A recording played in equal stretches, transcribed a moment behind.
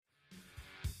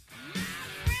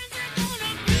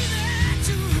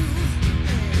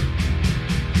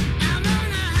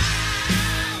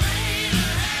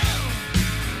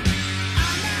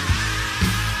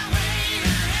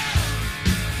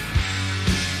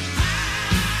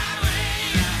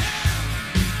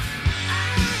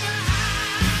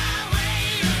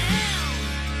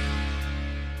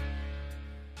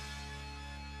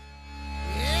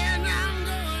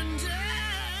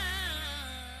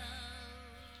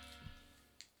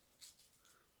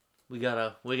We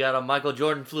got a Michael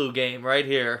Jordan flu game right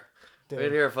here. Dude, right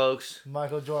here, folks.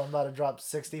 Michael Jordan about to drop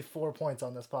 64 points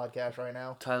on this podcast right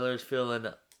now. Tyler's feeling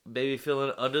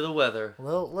under the weather. A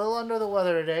little under the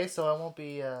weather today, so I won't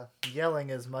be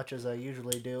yelling as much as I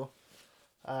usually do.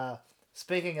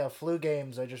 Speaking of flu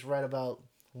games, I just read about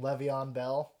Le'Veon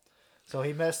Bell. So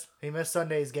he missed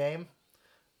Sunday's game.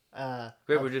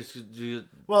 Great,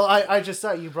 Well, I just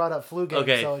thought you brought up flu games,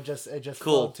 okay. so it just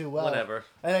cool. flowed too well. Whatever.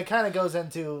 And it kind of goes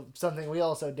into something we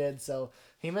also did. So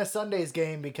he missed Sunday's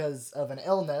game because of an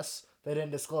illness. They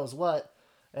didn't disclose what.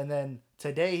 And then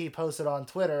today he posted on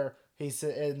Twitter. He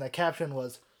said, and the caption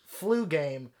was "flu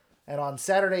game." And on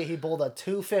Saturday he bowled a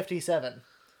 257.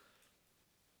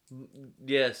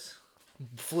 Yes.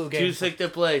 Flu game. Too sick to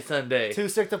play Sunday. Too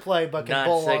sick to play, but can not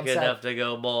bowl sick on enough to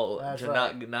go bowl. That's to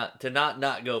right.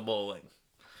 not go bowling.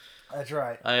 That's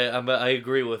right. I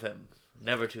agree with him.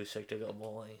 Never too sick to go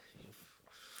bowling.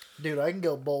 Dude, I can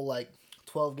go bowl like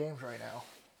 12 games right now.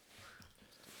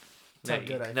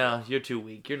 No, you're too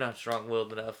weak. You're not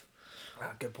strong-willed enough.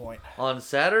 Good point. On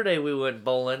Saturday we went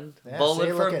bowling. Yeah,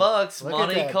 bowling for bucks.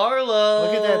 Monte that. Carlo.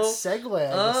 Look at that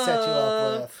segue I just set you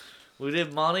up with. We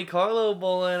did Monte Carlo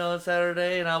bowling on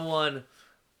Saturday, and I won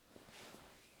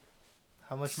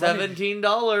how much money?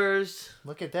 $17.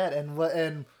 Look at that,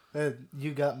 and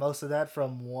you got most of that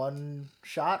from one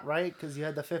shot, right? Because you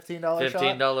had the $15 shot.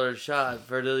 $15 shot.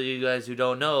 For those of you guys who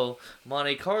don't know,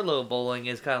 Monte Carlo bowling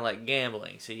is kind of like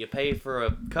gambling. So you pay for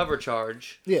a cover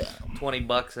charge. Yeah.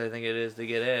 $20, I think it is, to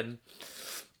get in.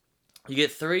 You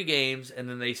get 3 games, and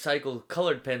then they cycle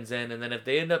colored pins in, and then if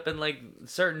they end up in like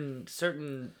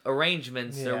certain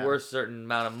arrangements, they're worth a certain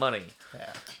amount of money.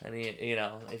 Yeah. And you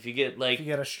know, if you get like if you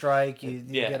get a strike, you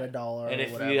get $1. And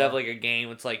if you have like a game,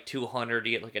 it's like $200,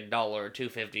 you get like $1.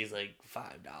 $250 is like $5.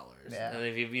 Yeah. And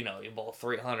if you bowl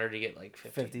 $300, you get like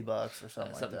 $50 or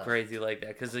something like something that. crazy like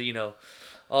that. Because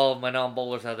all of my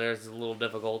non-bowlers out there is a little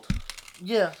difficult.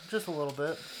 Yeah, just a little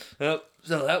bit. Yep.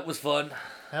 So that was fun.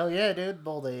 Hell yeah, dude!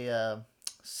 Bowled a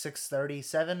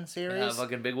 637 series. Yeah,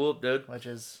 fucking big whoop, dude. Which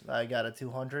is, I got a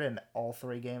 200 in all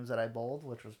 3 games that I bowled,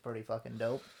 which was pretty fucking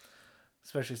dope.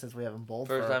 Especially since we haven't bowled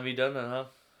First time you done that, huh?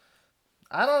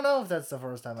 I don't know if that's the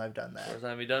first time I've done that. First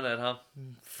time you done that, huh?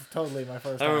 Totally my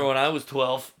first I time. remember when I was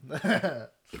 12. I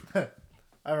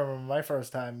remember my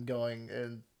first time going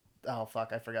and... Oh,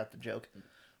 fuck, I forgot the joke.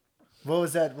 What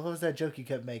was that joke you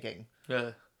kept making?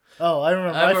 Yeah. Oh, I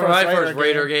remember my first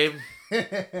Raider game.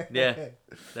 Yeah.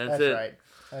 That's it. Right.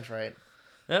 That's right.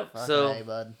 Yep. Fucking so, A,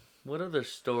 bud. What other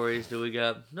stories do we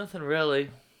got? Nothing really.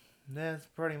 That's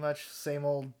pretty much same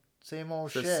old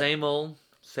It's shit. the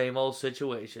same old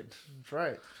situation. That's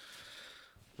right.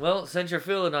 Well, since you're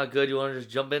feeling not good, you want to just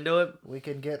jump into it? We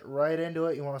can get right into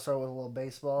it. You want to start with a little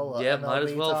baseball? Yeah, MLB might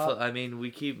as well. top? I mean,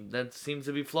 that seems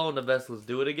to be flowing the best. Let's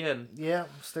do it again. Yeah,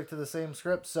 stick to the same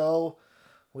script. So,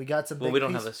 we got some. Well, we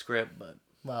don't have a script, but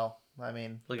I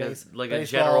mean, a baseball,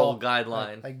 general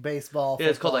guideline, like baseball. Yeah,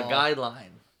 it's called a football.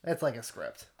 guideline. It's like a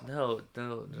script. No.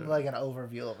 Like an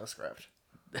overview of a script.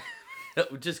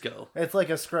 Just go. It's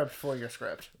like a script for your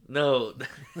script. No.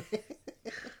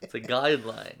 It's a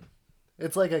guideline.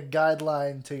 It's like a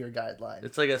guideline to your guideline.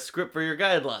 It's like a script for your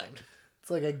guideline. It's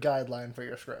like a guideline for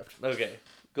your script. Okay,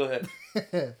 go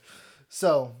ahead.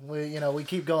 So, we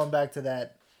keep going back to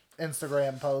that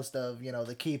Instagram post of,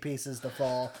 the key pieces to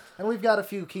fall. And we've got a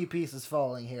few key pieces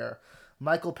falling here.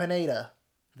 Michael Pineda,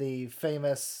 the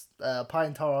famous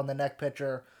pine tar on the neck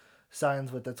pitcher,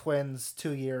 signs with the Twins,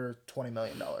 2-year, $20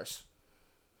 million.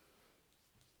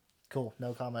 Cool.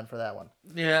 No comment for that one.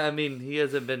 Yeah, I mean, he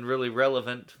hasn't been really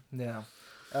relevant. Yeah.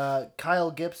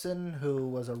 Kyle Gibson, who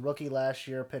was a rookie last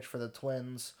year, pitched for the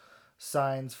Twins,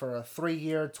 signs for a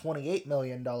 3-year, $28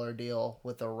 million deal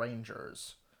with the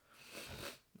Rangers.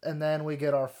 And then we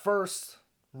get our first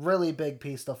really big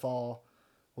piece to fall.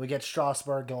 We get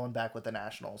Strasburg going back with the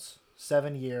Nationals.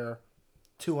 7-year,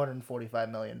 $245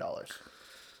 million.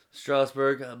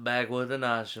 Strasburg back with the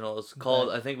Nationals.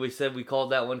 I think we said we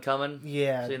called that one coming.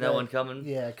 Yeah. Seen that one coming?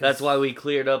 Yeah. That's why we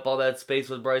cleared up all that space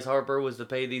with Bryce Harper, was to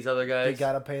pay these other guys. You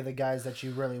gotta pay the guys that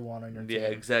you really want on your team. Yeah,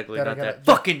 exactly. Not that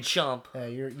fucking chump. Yeah,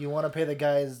 you want to pay the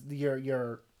guys,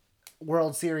 your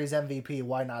World Series MVP.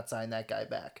 Why not sign that guy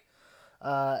back?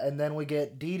 And then we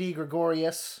get Didi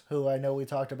Gregorius, who I know we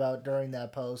talked about during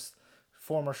that post,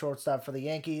 former shortstop for the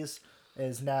Yankees,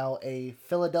 is now a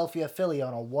Philadelphia Philly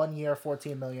on a 1-year,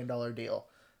 $14 million deal.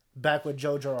 Back with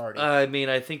Joe Girardi. I mean,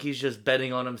 I think he's just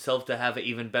betting on himself to have an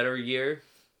even better year.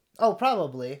 Oh,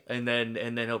 probably. And then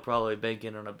he'll probably bank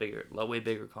in on a way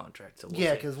bigger contract. So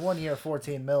yeah, because 1 year,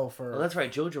 $14 million for. Well, that's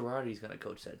right. Joe Girardi's gonna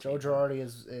coach that team. Joe Girardi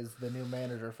is the new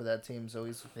manager for that team, so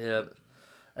he's. Yep.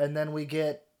 And then we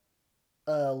get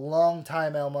a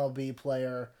longtime MLB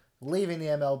player, leaving the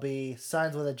MLB,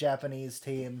 signs with a Japanese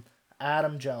team,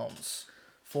 Adam Jones,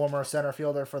 former center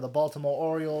fielder for the Baltimore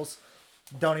Orioles.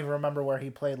 Don't even remember where he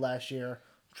played last year.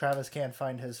 Travis can't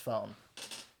find his phone.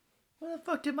 Where the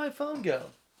fuck did my phone go?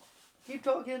 Keep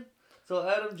talking. So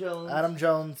Adam Jones. Adam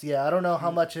Jones, yeah, I don't know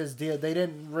how much his deal. They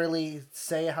didn't really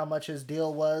say how much his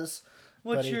deal was.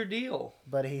 What's your deal?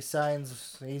 But he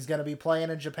signs. He's gonna be playing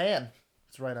in Japan.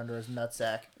 It's right under his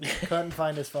nutsack. Couldn't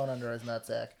find his phone under his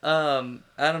nutsack.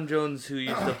 Adam Jones, who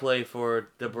used to play for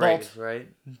the Braves, right?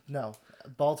 No,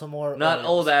 Baltimore. Not Orioles.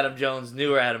 old Adam Jones,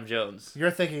 newer Adam Jones.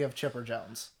 You're thinking of Chipper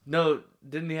Jones. No,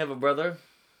 didn't he have a brother?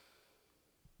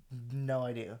 No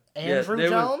idea. Andrew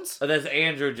Jones? That's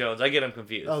Andrew Jones. I get him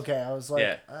confused. Okay, I was like,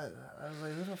 yeah. I was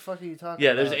like, who the fuck are you talking about?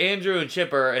 Yeah, there's Andrew and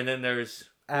Chipper, and then there's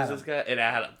Adam. Who's this guy? And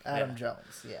Adam. Adam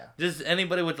Jones, yeah. Just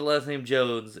anybody with the last name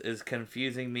Jones is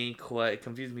confusing me quite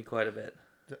a bit.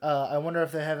 I wonder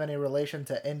if they have any relation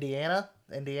to Indiana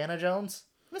Jones.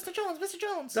 Mr.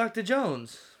 Jones. Dr.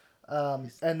 Jones.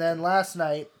 And then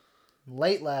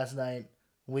late last night,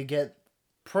 we get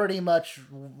pretty much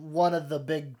one of the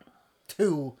big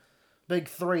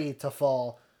three to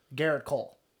fall. Garrett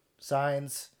Cole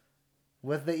signs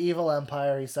with the Evil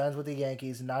Empire. He signs with the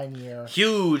Yankees, 9-year.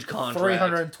 Huge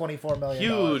contract. $324 million.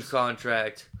 Huge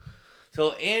contract.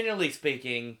 So annually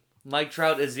speaking, Mike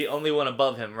Trout is the only one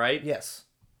above him, right? Yes.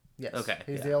 Okay.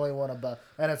 He's the only one above,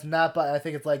 and it's not by. I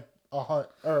think it's like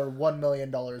 $1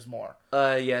 million more.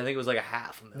 Yeah, I think it was like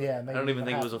 $500,000. Yeah, I don't even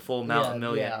think it was a full million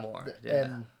more.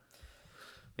 Yeah.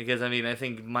 Because I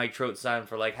think Mike Trout signed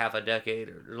for like half a decade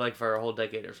or like for a whole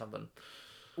decade or something.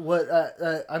 What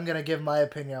I'm gonna give my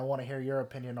opinion. I want to hear your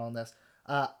opinion on this.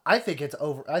 I think it's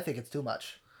over. I think it's too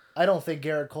much. I don't think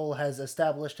Garrett Cole has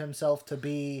established himself to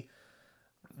be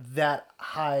that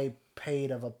high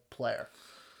paid of a player.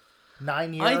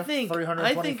 9 years,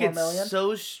 $324 million. It's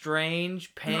so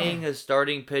strange paying a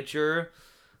starting pitcher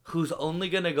who's only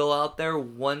gonna go out there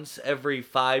once every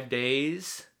 5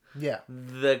 days. Yeah.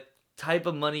 The type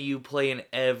of money you pay an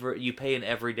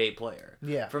everyday player.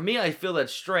 Yeah. For me, I feel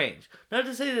that's strange. Not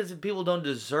to say that people don't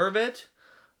deserve it.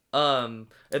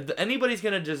 If anybody's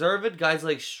gonna deserve it, guys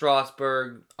like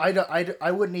Strasburg.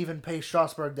 I wouldn't even pay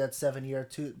Strasburg that 7-year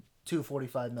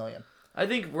 $245 million. I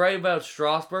think right about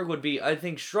Strasburg would be. I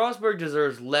think Strasburg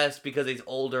deserves less because he's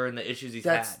older and the issues he's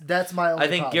had. That's my only. I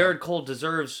think problem. Garrett Cole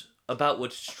deserves about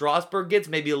what Strasburg gets,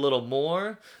 maybe a little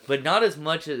more, but not as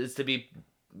much as to be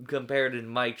compared in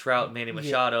Mike Trout, Manny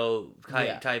Machado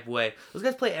type way. Those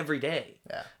guys play every day.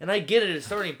 Yeah. And I get it, a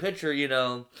starting pitcher,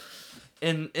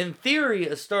 in theory,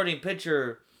 a starting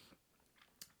pitcher,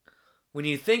 when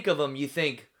you think of him, you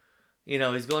think,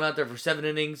 he's going out there for 7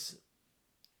 innings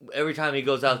every time he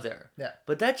goes out there. Yeah.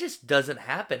 But that just doesn't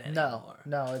happen anymore.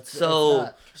 No, it's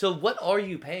not. So what are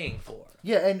you paying for?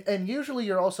 Yeah, and usually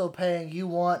you're also paying, you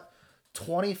want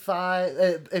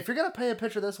 25, if you're going to pay a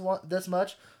pitcher this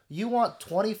much, you want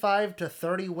 25 to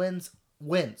 30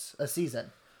 wins a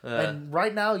season. And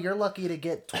right now you're lucky to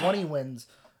get 20 wins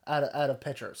out of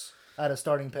pitchers, out of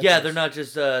starting pitchers. Yeah, they're not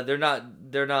just they're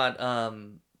not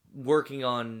working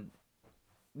on,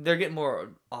 they're getting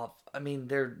more off. I mean,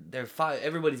 they're five.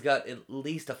 Everybody's got at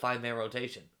least a 5-man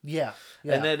rotation. Yeah.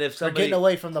 And then if somebody, they're getting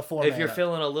away from the 4-man. If you're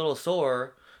feeling a little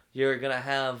sore, you're gonna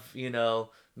have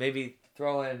maybe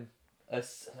throw in that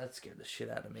scared the shit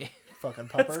out of me. Fucking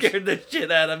puppers. That scared the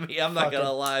shit out of me. I'm not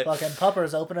gonna lie. Fucking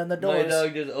puppers opening the doors. My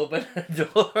dog just opened the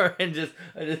door and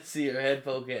I just see her head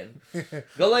poke in.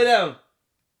 Go lay down.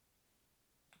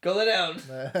 Go lay down.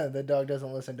 The dog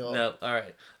doesn't listen to him. No. All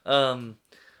right.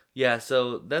 Yeah.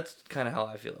 So that's kind of how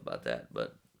I feel about that.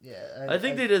 But yeah, I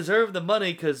think they deserve the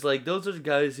money because those are the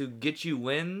guys who get you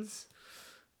wins.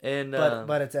 And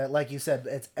but it's like you said,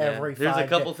 it's every 5 days. There's a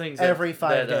couple things every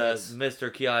 5 days.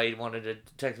 Mr. Kiai wanted to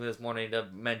text me this morning to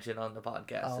mention on the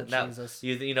podcast. Oh, and Jesus!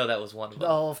 That was one of them.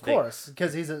 Oh, of course,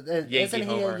 because isn't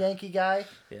he a Yankee guy?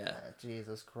 Yeah.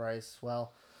 Jesus Christ!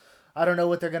 Well, I don't know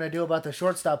what they're gonna do about the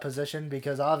shortstop position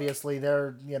because obviously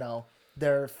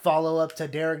their follow up to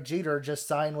Derek Jeter just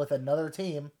signed with another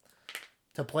team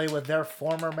to play with their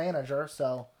former manager.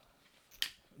 So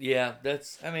yeah,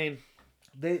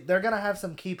 They're going to have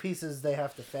some key pieces they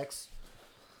have to fix.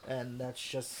 And that's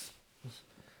just...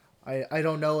 I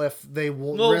don't know if they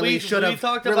should have... We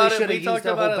talked about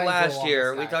it last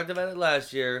year. We talked about it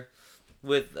last year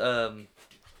with the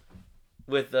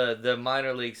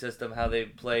minor league system, how they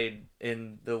played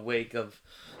in the wake of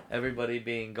everybody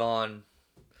being gone.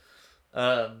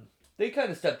 They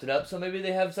kind of stepped it up, so maybe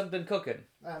they have something cooking.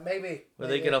 Maybe. Where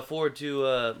they can afford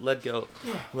to let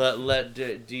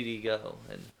Didi go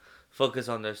and focus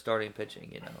on their starting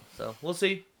pitching, So we'll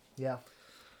see.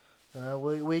 Yeah.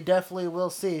 We definitely will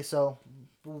see. So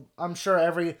I'm sure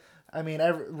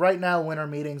right now winter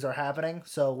meetings are happening,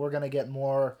 so we're gonna get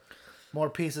more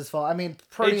pieces fall. I mean,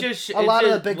 a lot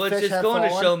of the big fish have fallen.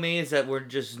 What's going to show me is that we're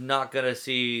just not gonna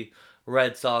see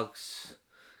Red Sox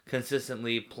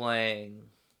consistently playing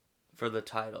for the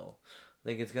title. I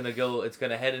think it's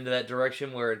gonna head into that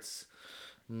direction where it's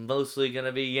mostly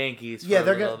gonna be Yankees. Yeah,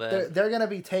 they're gonna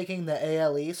be taking the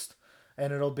AL East,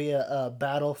 and it'll be a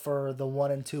battle for the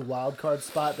 1 and 2 wild card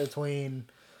spot between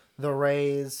the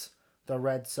Rays, the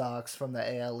Red Sox from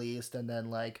the AL East, and then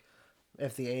like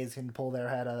if the A's can pull their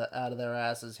head out of their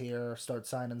asses here, start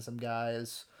signing some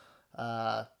guys.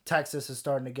 Texas is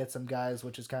starting to get some guys,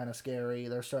 which is kind of scary.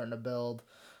 They're starting to build,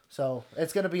 so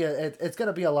it's gonna be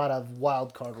a lot of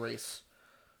wild card race.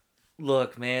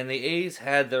 Look, man, the A's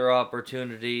had their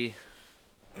opportunity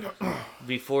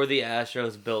before the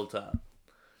Astros built up.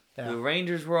 Yeah. The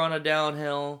Rangers were on a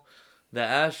downhill. The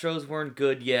Astros weren't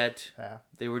good yet. Yeah.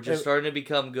 They were just starting to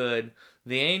become good.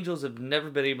 The Angels have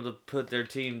never been able to put their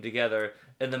team together,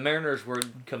 and the Mariners were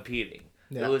competing.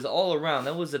 Yeah. It was all around.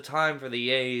 That was the time for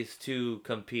the A's to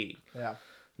compete. Yeah.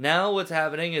 Now what's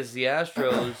happening is the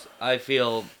Astros, I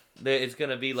feel... it's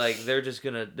gonna be like they're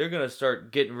gonna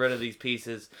start getting rid of these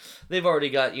pieces. They've already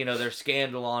got their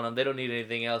scandal on them. They don't need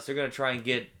anything else. They're gonna try and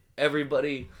get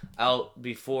everybody out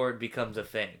before it becomes a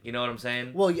thing. You know what I'm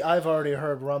saying? Well, I've already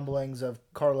heard rumblings of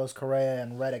Carlos Correa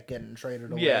and Reddick getting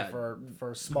traded away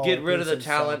for small. Get rid of the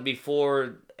talent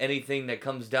before anything that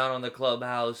comes down on the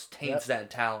clubhouse taints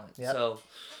that talent. Yep. So,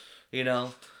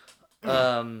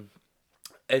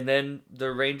 and then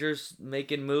the Rangers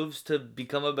making moves to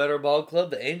become a better ball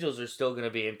club. The Angels are still going to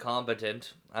be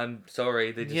incompetent. I'm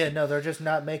sorry. They're just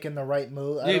not making the right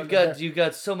move. You've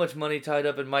got so much money tied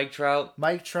up in Mike Trout.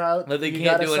 That they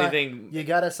can't do anything. You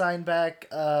got to sign back.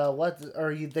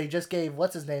 They just gave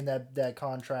what's his name that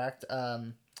contract.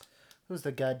 Who's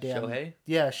the goddamn Shohei?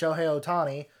 Yeah, Shohei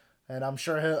Ohtani. And I'm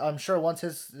sure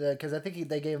once because I think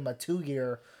they gave him a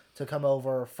 2-year to come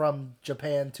over from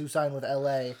Japan to sign with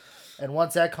LA. And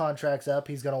once that contract's up,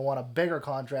 he's going to want a bigger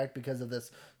contract because of this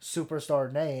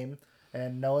superstar name.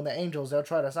 And knowing the Angels, they'll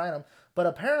try to sign him. But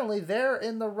apparently they're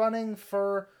in the running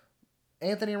for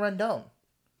Anthony Rendon,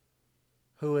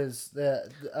 who is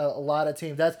a lot of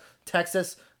teams. That's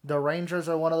Texas. The Rangers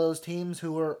are one of those teams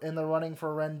who are in the running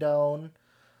for Rendon.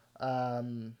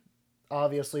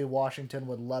 Obviously, Washington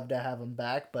would love to have him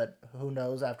back, but who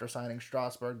knows after signing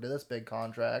Strasburg to this big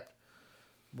contract.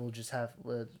 We'll just have,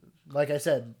 like I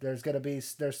said, there's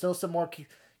still some more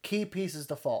key pieces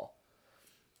to fall.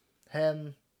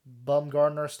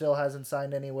 Bumgarner still hasn't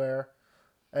signed anywhere,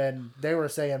 and they were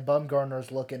saying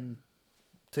Bumgarner's looking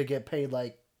to get paid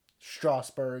like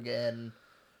Strasburg and.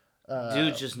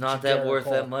 Dude's just not that worth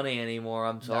that money anymore.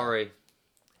 I'm sorry. No.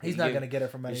 He's not going to get it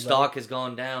from anybody. Your stock has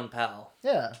gone down, pal.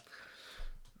 Yeah.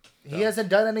 He hasn't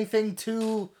done anything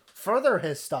to further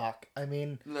his stock. I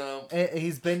mean, no.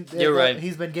 You're right.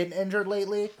 He's been getting injured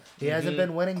lately. He hasn't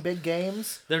been winning big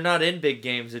games. They're not in big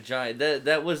games. The Giants.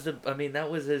 That was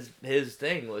his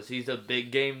thing. Was he's a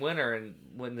big game winner, and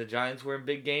when the Giants were in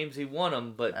big games, he won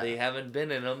them. But they haven't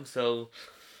been in them, so.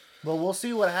 Well, we'll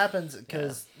see what happens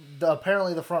because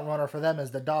apparently the front runner for them is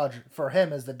the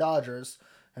Dodgers.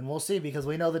 And we'll see because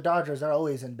we know the Dodgers are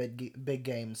always in big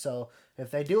games. So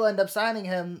if they do end up signing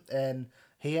him and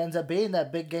he ends up being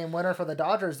that big game winner for the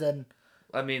Dodgers, then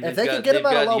I mean, if they can get him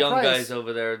at a low young price, guys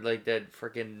over there like that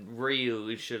freaking Ryu.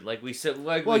 He should he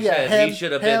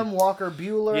should have been Walker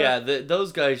Buehler. Yeah,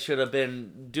 those guys should have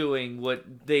been doing what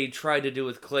they tried to do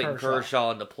with Clayton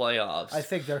Kershaw in the playoffs. I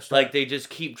think they're they just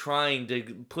keep trying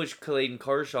to push Clayton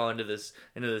Kershaw into this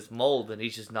mold, and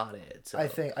he's just not it. So. I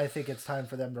think it's time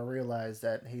for them to realize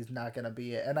that he's not going to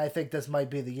be it, and I think this might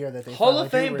be the year that they Hall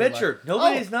of Fame pitcher.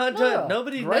 Nobody's never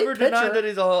denied that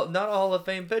he's not a Hall of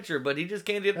Fame pitcher, but he just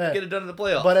can't get it done in the playoffs.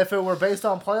 But if it were based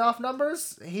on playoff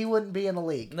numbers, he wouldn't be in the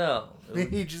league. No.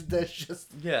 He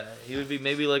would be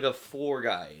maybe like a 4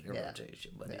 guy in a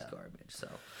rotation, but he's garbage. So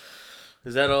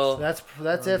is that all? That's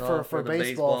it for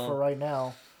baseball for right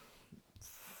now.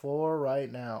 For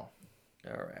right now.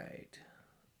 All right.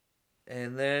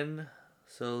 And then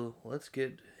so let's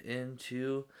get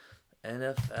into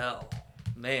NFL.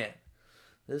 Man,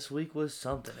 this week was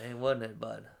something, wasn't it,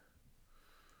 bud?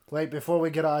 Wait, before we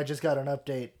get on, I just got an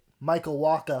update. Michael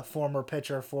Wacha, former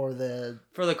pitcher for the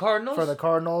Cardinals? For the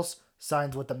Cardinals,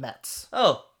 signs with the Mets.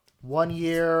 Oh. 1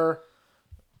 year,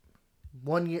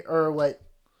 or wait.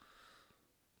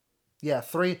 Yeah,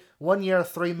 1 year,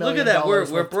 $3 million. Look at that.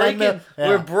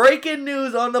 We're breaking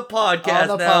news on the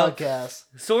podcast now. Podcast.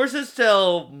 Sources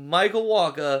tell Michael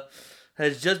Wacha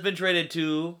has just been traded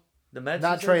to The Mets?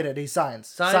 Not traded. He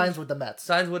signs with the Mets.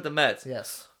 Signs with the Mets.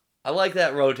 Yes. I like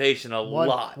that rotation a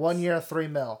lot. 1 year, $3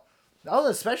 million. Oh,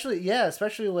 especially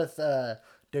with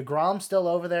DeGrom still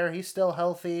over there. He's still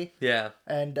healthy. Yeah.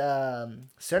 And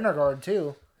Syndergaard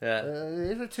too. Yeah.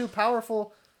 These are two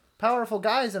powerful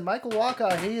guys. And Michael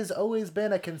Wacha, he has always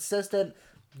been a consistent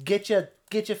get you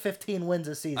 15 wins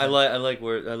a season. I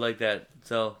like that.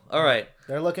 So, all right.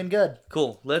 They're looking good.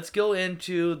 Cool. Let's go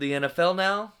into the NFL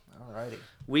now. Alrighty.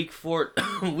 Week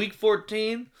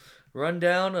 14.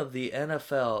 Rundown of the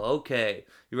NFL. Okay.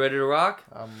 You ready to rock?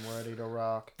 I'm ready to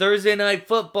rock. Thursday Night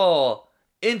Football.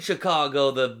 In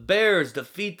Chicago, the Bears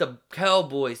defeat the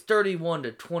Cowboys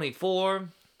 31-24.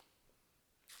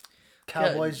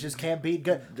 Cowboys just can't beat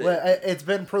good. It's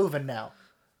been proven now.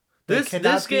 They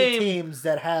cannot beat teams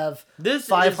that have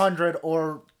 500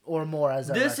 or more as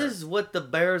a record. This is what the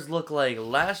Bears look like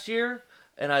last year,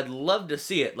 and I'd love to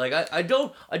see it. Like I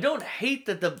don't hate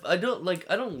that I don't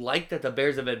like that the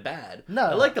Bears have been bad. No.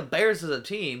 I like the Bears as a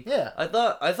team. Yeah. I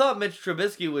thought Mitch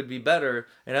Trubisky would be better,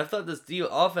 and I thought this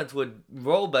offense would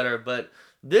roll better, but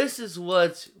this is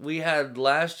what we had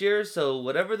last year, so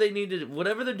whatever they're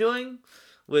doing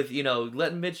with,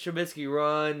 letting Mitch Trubisky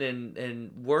run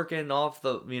and working off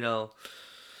the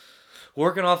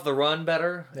run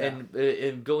better, yeah.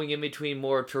 and going in between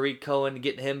more Tariq Cohen,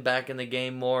 getting him back in the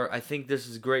game more. I think this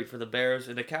is great for the Bears,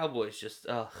 and the Cowboys just,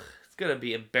 it's going to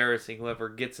be embarrassing whoever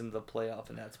gets into the playoff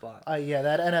in that spot. Yeah,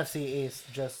 that NFC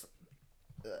East just,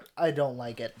 I don't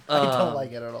like it. I don't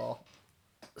like it at all.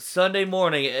 Sunday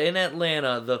morning in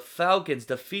Atlanta, the Falcons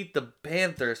defeat the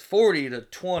Panthers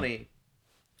 40-20.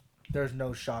 There's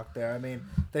no shock there. I mean,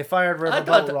 they fired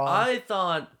Riverboat Ron. I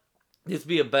thought this would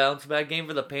be a bounce back game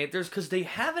for the Panthers because they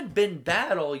haven't been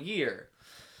bad all year.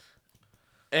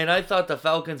 And I thought the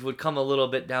Falcons would come a little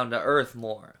bit down to earth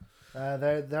more.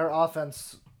 Their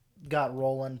offense got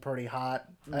rolling pretty hot.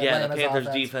 Yeah, the Panthers'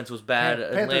 defense was bad.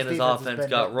 Atlanta's offense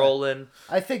got rolling.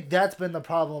 I think that's been the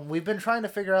problem. We've been trying to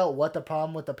figure out what the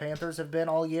problem with the Panthers have been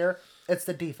all year. It's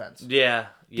the defense. Yeah.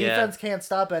 Defense can't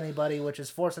stop anybody, which is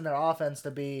forcing their offense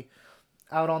to be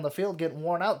out on the field, getting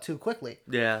worn out too quickly.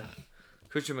 Yeah.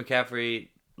 Christian McCaffrey,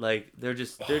 they're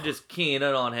just keying in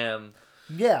on him.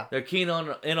 Yeah. They're keying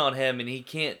in on him, and he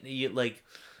can't,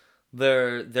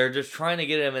 they're just trying to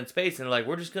get him in space, and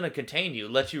we're just going to contain you,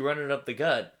 let you run it up the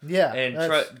gut. Yeah.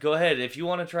 And go ahead. If you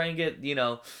want to try and get,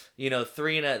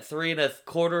 3 and a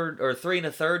quarter or 3 and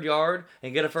a third yard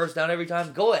and get a first down every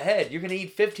time, go ahead. You're going to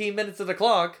eat 15 minutes of the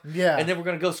clock. Yeah. And then we're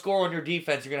going to go score on your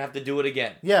defense. You're going to have to do it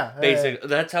again. Yeah. Basically,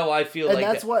 that's how I feel. And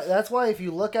that's why if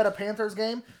you look at a Panthers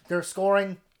game, they're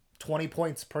scoring 20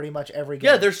 points pretty much every game.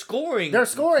 Yeah, they're scoring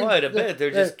quite a bit.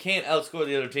 They just can't outscore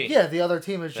the other team. Yeah, the other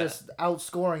team is just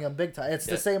outscoring them big time. It's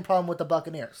the same problem with the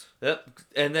Buccaneers. Yep.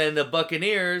 And then the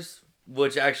Buccaneers,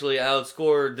 which actually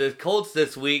outscored the Colts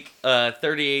this week,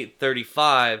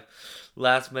 38-35,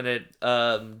 last minute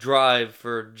drive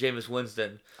for Jameis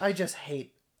Winston. I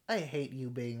hate you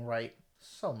being right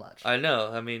so much. I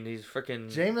know. I mean, he's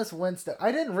freaking Jameis Winston.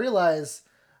 I didn't realize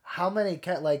how many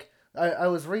I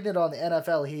was reading it on the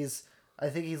NFL. I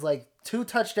think he's 2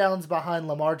 touchdowns behind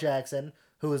Lamar Jackson,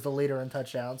 who is the leader in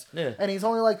touchdowns. Yeah. And he's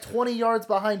only 20 yards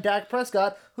behind Dak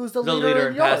Prescott, who's the leader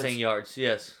in passing yards.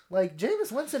 Yes.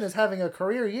 Jameis Winston is having a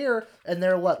career year, and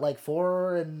they're what,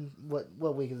 4 and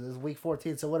what week is this? Week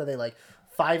 14. So what are they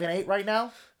 5-8 right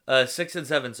now?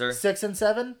 6-7, sir.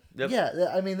 6-7. Yep.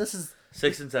 Yeah, I mean this is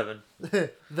 6-7.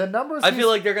 the numbers. I feel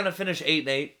like they're gonna finish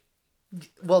 8-8.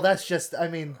 Well, that's just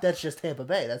Tampa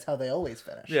Bay. That's how they always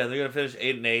finish. Yeah, they're gonna finish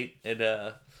 8-8, and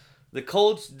the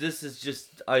Colts. This is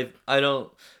just I don't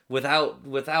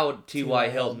without T.Y.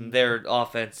 Hilton, their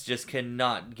offense just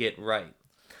cannot get right.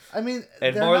 I mean,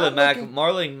 and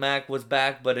Marlon Mack was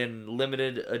back, but in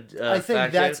limited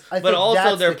fashion. But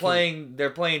also they're playing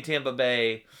Tampa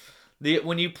Bay.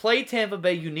 When you play Tampa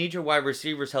Bay, you need your wide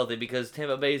receivers healthy because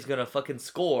Tampa Bay is going to fucking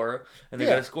score, and they're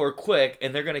going to score quick,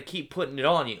 and they're going to keep putting it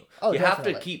on you. Oh, you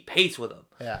definitely. have to keep pace with them.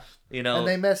 Yeah. And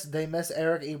they miss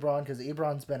Eric Ebron because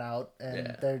Ebron's been out,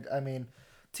 and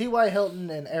T.Y. Hilton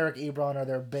and Eric Ebron are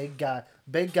their big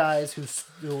guys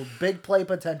who big play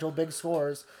potential, big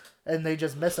scores, and they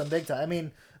just miss them big time. I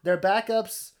mean, their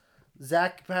backups,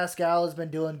 Zach Pascal has been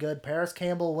doing good. Paris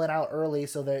Campbell went out early,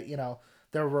 so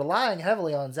they're relying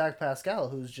heavily on Zach Pascal,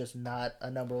 who's just not a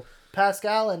number.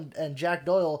 Pascal and Jack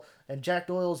Doyle, and Jack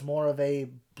Doyle's more of a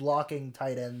blocking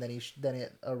tight end than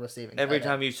a receiving. Every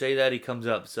time you say that, he comes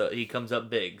up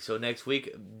big. So next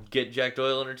week, get Jack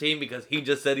Doyle on our team because he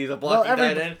just said he's a blocking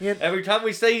tight end. Every time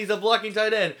we say he's a blocking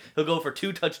tight end, he'll go for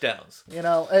 2 touchdowns.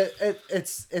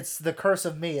 It's the curse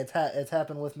of me. It's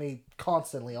happened with me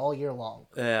constantly all year long.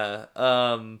 Yeah.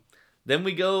 Then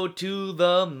we go to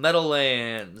the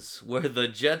Meadowlands, where the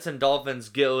Jets and Dolphins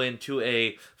go into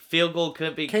a field goal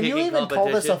kicking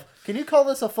competition. Can you call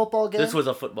this a football game? This was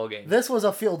a football game. This was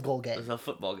a field goal game. It was a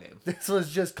football game. This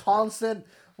was just constant.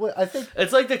 I think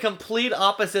it's like the complete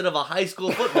opposite of a high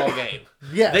school football game.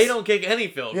 Yes. They don't kick any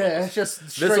field goals. Yeah, it's just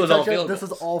straight this was all field This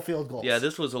goals. was all field goals. Yeah,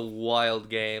 this was a wild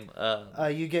game.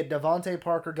 You get Devontae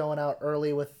Parker going out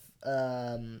early with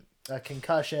a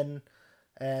concussion,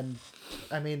 and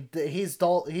I mean he's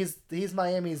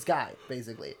Miami's guy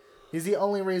basically. He's the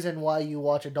only reason why you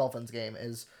watch a Dolphins game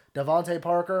is Devontae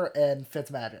Parker and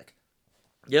Fitzmagic.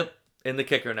 Yep. And the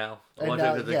kicker now. I'm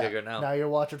watching for the kicker now. Now you're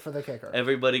watching for the kicker.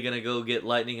 Everybody gonna go get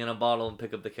lightning in a bottle and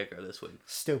pick up the kicker this week.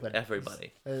 Stupid.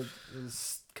 Everybody.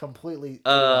 It's completely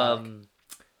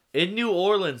in New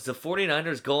Orleans, the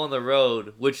 49ers go on the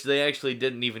road, which they actually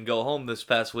didn't even go home this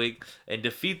past week, and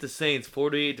defeat the Saints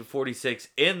 48-46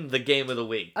 in the game of the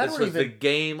week. This was the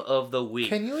game of the week.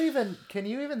 Can you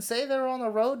even say they were on the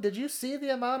road? Did you see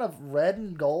the amount of red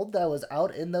and gold that was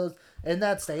out in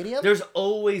that stadium? There's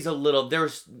always a little.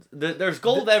 There's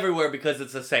gold everywhere because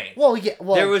it's the Saints. Well, yeah.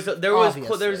 Well,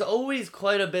 there's always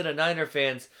quite a bit of Niner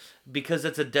fans because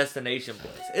it's a destination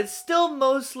place. It's still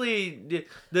mostly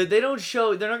they don't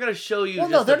show. They're not going to show you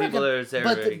just the people that are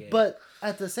there. But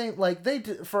at the same, like they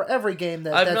do, for every game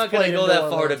that I'm not going to go that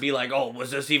far to be like, oh,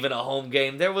 was this even a home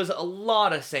game? There was a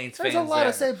lot of Saints fans. There's a lot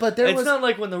of Saints, but it's not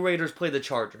like when the Raiders play the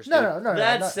Chargers. No.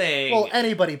 That's saying. Well,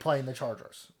 anybody playing the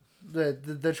Chargers.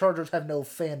 The Chargers have no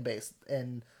fan base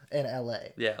in LA.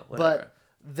 Yeah, whatever.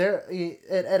 But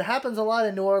it happens a lot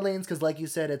in New Orleans because, like you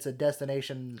said, it's a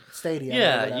destination stadium.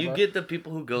 Yeah, you get the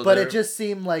people who go but there. But it just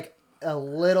seemed like a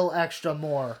little extra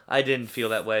more. I didn't feel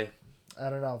that way. I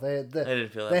don't know. They didn't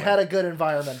feel that way. They had a good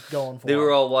environment going for them. They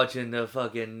were all watching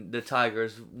the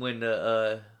Tigers win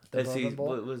the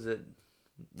what was it?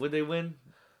 Would they win?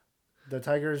 The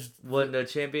Tigers won the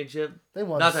championship. They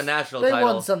won not the national title. They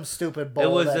won some stupid bowl. It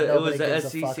was the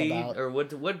SEC or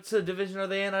what's the division are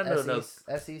they in? I don't know.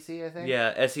 SEC, I think.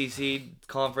 Yeah, SEC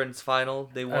conference final.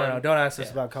 They won. I don't know. Don't ask us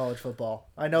about college football.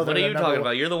 I know. What are you talking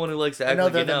about? You're the one who likes to act like you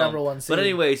know. They're the number one seed. But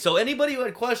anyway, so anybody who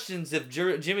had questions if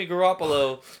Jimmy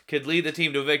Garoppolo could lead the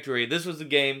team to victory, this was the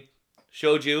game.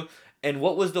 Showed you. And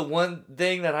what was the one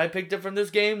thing that I picked up from this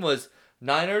game was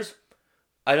Niners.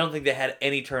 I don't think they had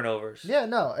any turnovers. Yeah,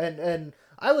 no, and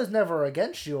I was never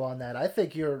against you on that. I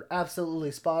think you're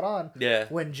absolutely spot on. Yeah.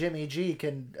 When Jimmy G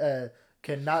can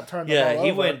not turn the ball over. Yeah,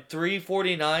 he went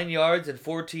 349 yards and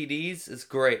 4 TDs. It's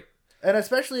great. And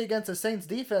especially against the Saints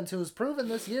defense, who has proven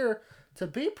this year to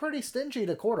be pretty stingy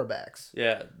to quarterbacks.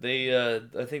 Yeah, they.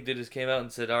 I think they just came out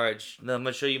and said, "All right, I'm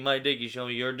gonna show you my dick. You show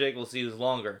me your dick. We'll see who's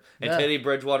longer." And Teddy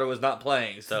Bridgewater was not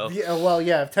playing, so. Yeah, well,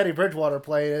 yeah. If Teddy Bridgewater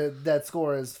played, that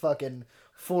score is fucking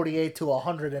 48 to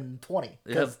 120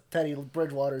 because Teddy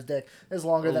Bridgewater's dick is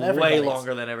longer than everybody's. Way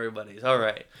longer than everybody's. All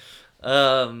right.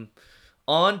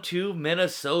 On to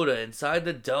Minnesota inside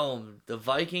the Dome. The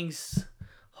Vikings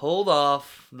hold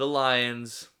off the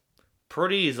Lions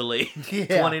pretty easily,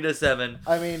 20-7.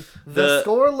 I mean, the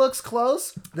score looks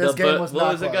close. This game was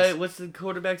not close. What's the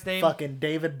quarterback's name? Fucking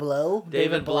David Blow.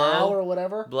 David Blau or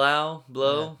whatever. Blow.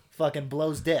 Yeah. Fucking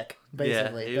blows dick,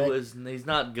 basically. Yeah, he's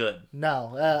not good.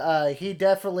 No, he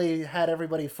definitely had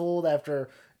everybody fooled after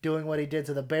doing what he did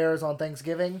to the Bears on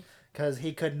Thanksgiving because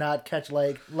he could not catch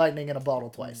lightning in a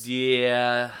bottle twice.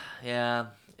 Yeah.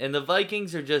 And the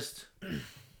Vikings are just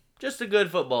a good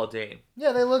football team.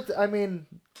 Yeah, they looked. I mean,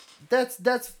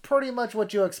 that's pretty much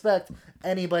what you expect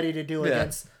anybody to do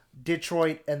against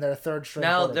Detroit and their third string.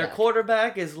 Now their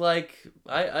quarterback is like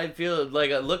I feel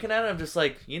like looking at it, I'm just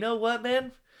like, you know what,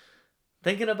 man?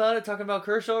 Thinking about it, talking about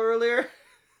Kershaw earlier.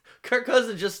 Kirk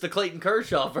Cousins just the Clayton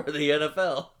Kershaw for the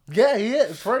NFL. Yeah, he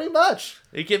is pretty much.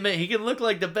 He can look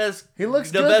like the best. He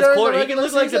looks the good best during the He can look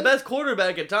season. like the best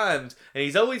quarterback at times, and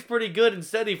he's always pretty good and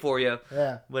steady for you.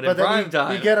 Yeah, but in prime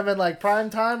time, you get him in like prime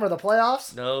time or the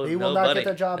playoffs. No, he will not get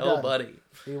the job done. Nobody.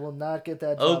 He will not get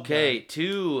that job Okay, done.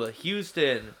 to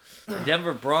Houston.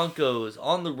 Denver Broncos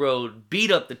on the road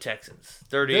beat up the Texans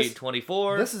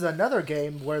 38-24. This is another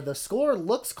game where the score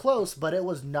looks close, but it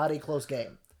was not a close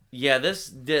game. Yeah,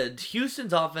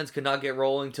 Houston's offense could not get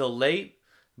rolling till late.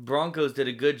 Broncos did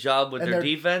a good job with their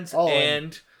defense,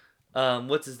 and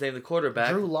what's his name? The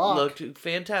quarterback Drew Lock looked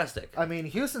fantastic. I mean,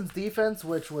 Houston's defense,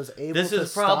 which was able this to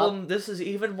is problem. This is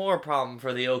even more problem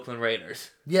for the Oakland Raiders.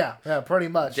 Yeah, pretty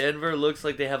much. Denver looks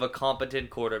like they have a competent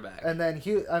quarterback, and then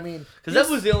because that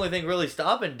was the only thing really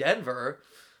stopping Denver.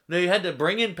 They had to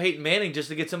bring in Peyton Manning just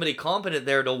to get somebody competent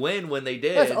there to win when they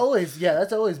did. That's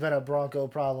always been a Bronco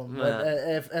problem.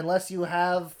 Yeah. Unless you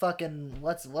have fucking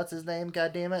what's his name?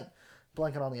 God damn it,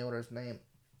 blanking on the owner's name.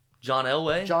 John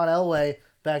Elway. John Elway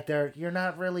back there, you're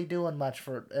not really doing much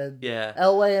for. Yeah.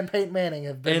 Elway and Peyton Manning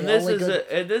have been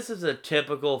and this is a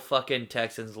typical fucking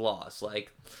Texans loss.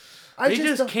 Like, they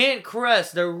just can't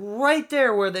crest. They're right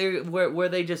there where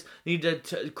they just need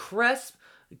to crest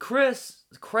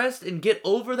and get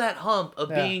over that hump of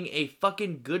being a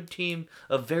fucking good team,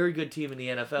 a very good team in the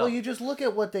NFL. Well, you just look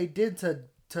at what they did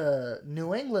to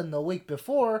New England the week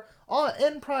before.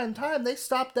 In prime time, they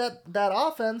stopped that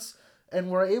offense and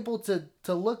were able to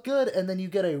look good, and then you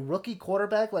get a rookie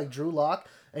quarterback like Drew Lock,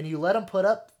 and you let him put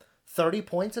up 30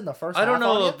 points in the first half. I don't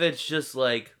know if it's just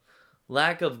like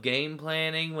lack of game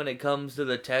planning when it comes to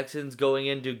the Texans going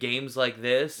into games like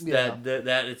this.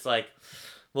 That it's like,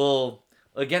 well,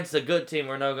 against a good team,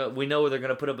 we know they're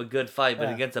gonna put up a good fight, but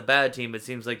against a bad team, it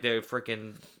seems like they're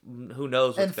freaking who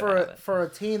knows what's gonna happen. And for a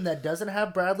team that doesn't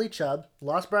have Bradley Chubb,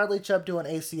 lost Bradley Chubb to an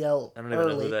ACL. I don't even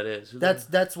know who that is.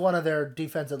 That's one of their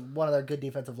good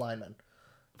defensive linemen.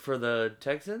 For the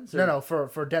Texans? No,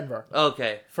 for Denver.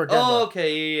 Okay. For Denver. Oh,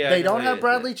 okay, yeah. They don't have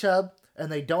Bradley Chubb,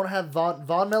 and they don't have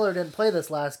Von Miller didn't play this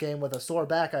last game with a sore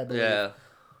back, I believe. Yeah.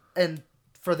 And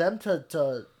for them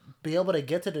to be able to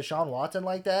get to Deshaun Watson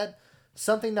like that,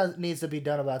 something that needs to be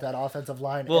done about that offensive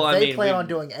line. Well, if they plan on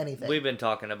doing anything. We've been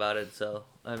talking about it, so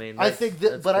I mean, I think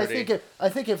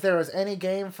if there was any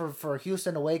game for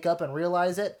Houston to wake up and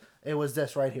realize it, it was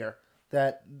this right here.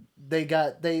 That they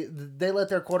let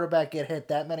their quarterback get hit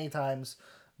that many times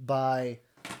by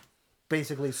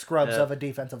basically scrubs of a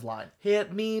defensive line.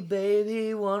 Hit me,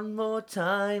 baby, one more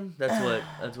time.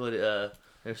 That's what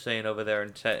they're saying over there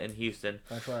in Houston.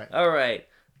 That's right. All right.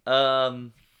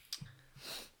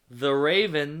 The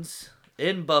Ravens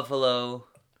in Buffalo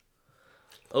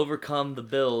overcome the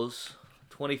Bills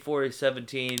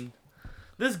 24-17.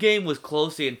 This game was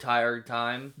close the entire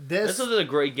time. This was a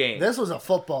great game. This was a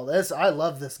football. I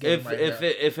love this game.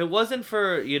 If it wasn't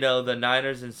for the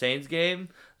Niners and Saints game,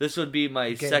 this would be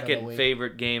my second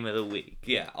favorite game of the week.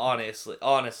 Yeah, honestly,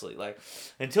 like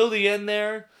until the end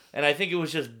there, and I think it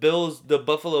was just the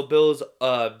Buffalo Bills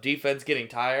defense getting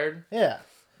tired. Yeah,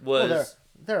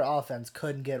 their offense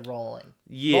couldn't get rolling.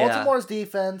 Yeah, Baltimore's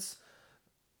defense.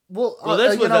 Well,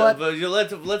 let's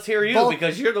hear you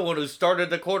because you're the one who started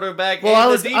the quarterback. Well, I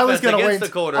was gonna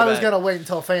wait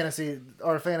until fantasy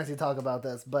talk about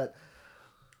this, but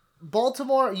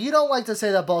Baltimore. You don't like to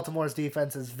say that Baltimore's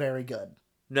defense is very good.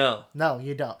 No,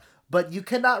 you don't. But you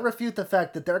cannot refute the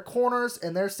fact that their corners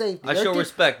and their safety. I show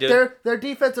respect, dude. Their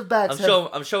defensive backs.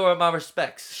 I'm showing my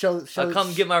respects. I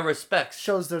come give my respects.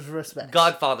 Shows there's respect.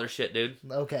 Godfather shit, dude.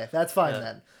 Okay, that's fine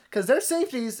then. Because their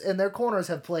safeties and their corners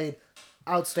have played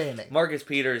outstanding. Marcus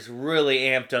Peters really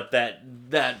amped up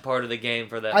that part of the game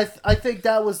for them. I think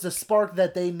that was the spark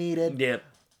that they needed. Yep.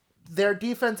 Their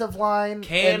defensive line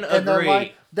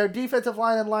agree. Their defensive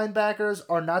line and linebackers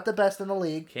are not the best in the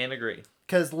league. Can't agree.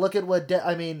 Because look at what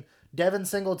Devin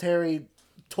Singletary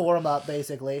tore them up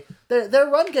basically. Their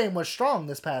run game was strong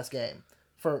this past game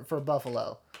for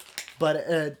Buffalo,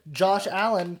 but Josh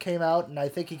Allen came out and I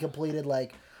think he completed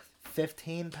like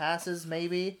 15 passes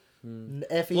maybe.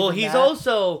 There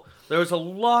was a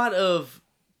lot of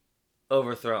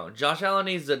overthrown. Josh Allen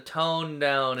needs to tone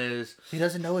down his. He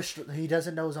doesn't know his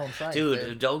own strength.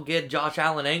 Dude, don't get Josh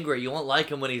Allen angry. You won't like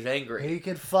him when he's angry. He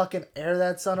could fucking air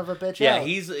that son of a bitch out. Yeah,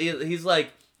 he's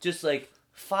like just like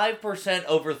 5%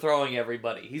 overthrowing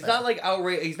everybody. He's not like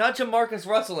outrage. He's not Jamarcus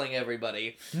Russelling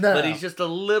everybody. No, but he's just a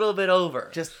little bit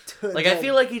over. I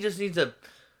feel like he just needs to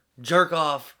jerk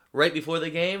off right before the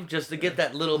game, just to get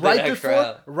that little bit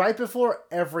extra. Right before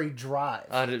every drive.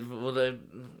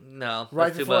 No.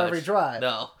 Right before every drive.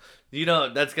 No.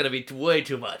 That's going to be way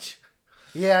too much.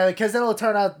 Yeah, because then it'll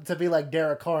turn out to be like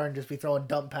Derek Carr and just be throwing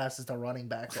dump passes to running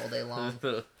backs all day long.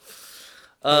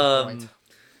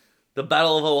 The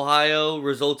Battle of Ohio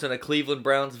results in a Cleveland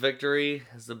Browns victory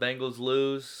as the Bengals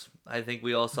lose. I think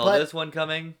we all saw this one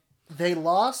coming. They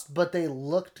lost, but they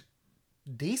looked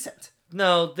decent.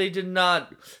 No, they did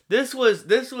not. This was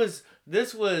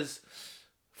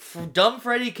dumb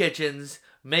Freddie Kitchens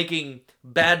making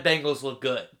bad Bengals look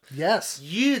good. Yes.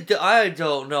 I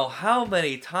don't know how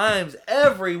many times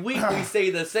every week we say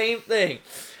the same thing.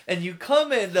 And the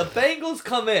Bengals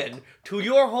come in to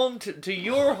your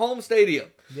home stadium.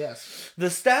 Yes. The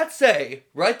stats say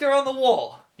right there on the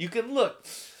wall. You can look.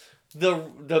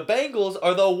 The Bengals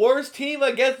are the worst team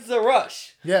against the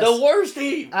rush. Yes. The worst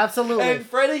team. Absolutely. And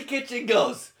Freddie Kitchen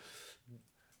goes,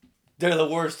 they're the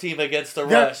worst team against the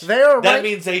rush. That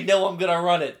means they know I'm going to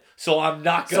run it, so I'm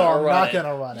not going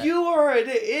to run it. You are an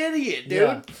idiot, dude.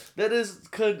 Yeah. That is,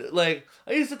 I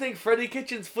used to think Freddie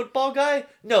Kitchen's football guy.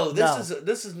 No,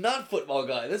 this is not football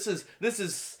guy. This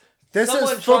is This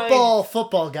is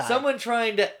football guy. Someone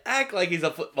trying to act like he's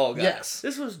a football guy. Yes.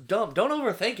 This was dumb. Don't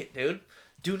overthink it, dude.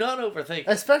 Do not overthink it.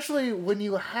 Especially when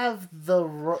you have the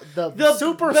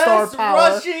superstar best power.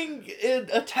 rushing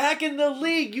attack in the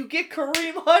league. You get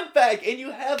Kareem Hunt back, and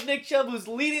you have Nick Chubb, who's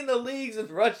leading the leagues in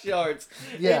rush yards.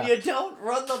 Yeah. And you don't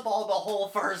run the ball the whole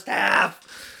first half.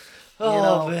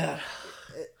 Oh, man.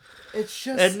 It's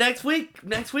just... And next week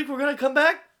we're going to come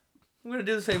back. We're going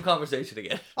to do the same conversation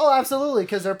again. Oh, absolutely,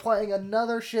 because they're playing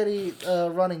another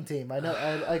shitty running team. I know.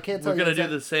 I can't tell you. We're going to do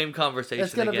the same conversation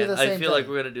it's gonna again. Be the same I feel thing. like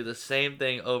we're going to do the same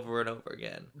thing over and over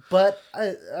again. But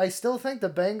I still think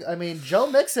Joe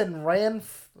Mixon ran...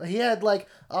 He had like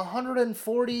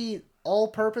 140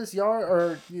 all-purpose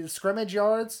scrimmage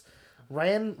yards.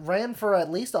 Ran for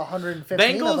at least 115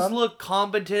 Bengals of them. look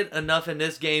competent enough in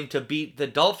this game to beat the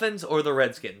Dolphins or the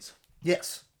Redskins.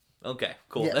 Yes. Okay,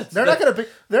 cool. Yes. They're not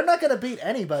gonna beat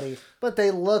anybody, but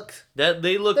they look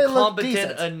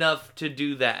competent enough to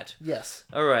do that. Yes.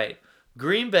 All right.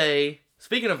 Green Bay.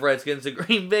 Speaking of Redskins, the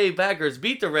Green Bay Packers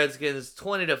beat the Redskins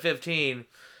 20-15.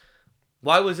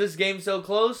 Why was this game so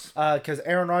close? Because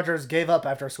Aaron Rodgers gave up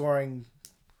after scoring.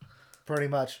 Pretty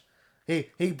much,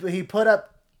 he put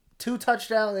up 2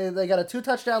 touchdowns. They got a 2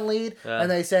 touchdown lead, and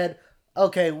they said,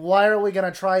 okay, why are we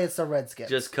going to try? It's the Redskins.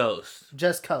 Just coast.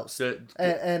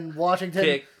 And Washington...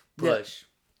 Kick, push.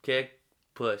 Yeah. Kick,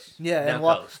 push. Yeah, now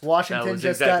and coast. Washington that was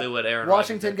just exactly got... what Aaron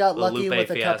Washington got lucky Lupe with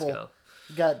fiasco. a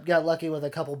couple... Got lucky with a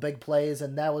couple big plays,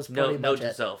 and that was pretty much it. Note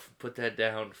to self. Put that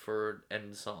down for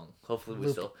end song. Hopefully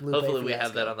we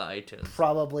have that on the iTunes.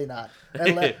 Probably not.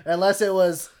 Unless it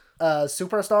was...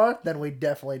 Superstar, then we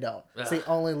definitely don't. It's the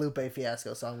only Lupe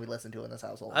Fiasco song we listen to in this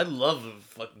household. I love the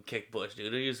fucking kick push,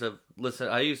 dude.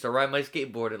 I used to ride my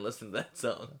skateboard and listen to that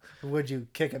song. Would you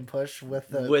kick and push with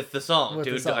the song,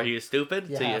 dude? The song. Are you stupid?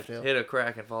 You hit a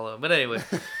crack and fall out. But anyway,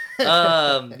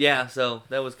 yeah. So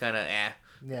that was kind of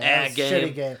game.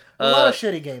 Shitty game. A lot of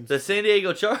shitty games. The San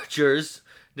Diego Chargers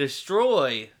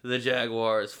destroy the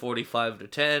Jaguars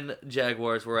 45-10.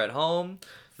 Jaguars were at home.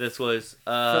 This was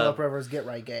Phillip Rivers' get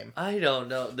right game. I don't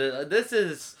know. This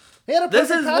is he had a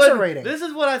perfect passer rating. This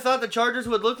is what I thought the Chargers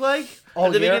would look like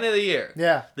at the beginning of the year.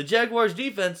 Yeah. The Jaguars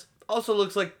defense also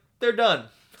looks like they're done.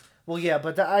 Well, yeah,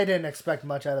 but I didn't expect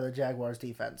much out of the Jaguars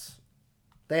defense.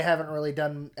 They haven't really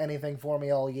done anything for me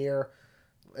all year.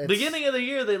 Beginning of the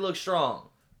year, they look strong.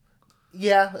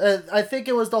 Yeah, I think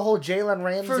it was the whole Jalen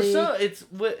Ramsey. For some,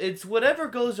 it's whatever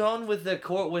goes on with their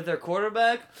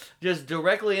quarterback just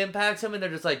directly impacts them, and they're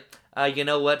just like, you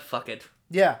know what, fuck it.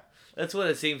 Yeah, that's what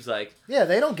it seems like. Yeah,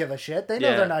 they don't give a shit. They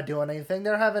know they're not doing anything.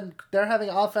 They're having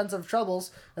offensive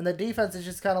troubles, and the defense is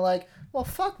just kind of like, well,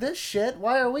 fuck this shit.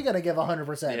 Why are we gonna give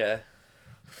 100%?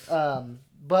 Yeah.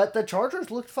 But the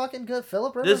Chargers looked fucking good.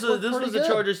 Phillip Rivers. This was the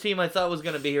Chargers team I thought was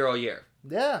gonna be here all year.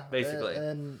 Yeah, basically.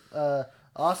 And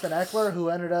Austin Eckler, who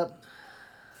ended up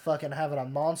fucking having a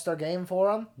monster game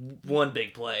for him. One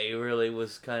big play really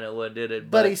was kind of what did it.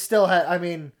 But he still had, I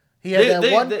mean, he had the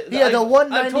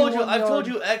 191 I've told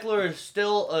you Eckler is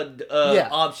still a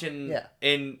option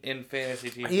in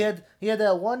fantasy teams. He had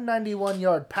that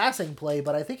 191-yard passing play,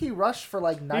 but I think he rushed for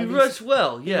like 90. He rushed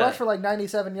well, yeah. He rushed for like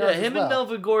 97 yards. Yeah, him and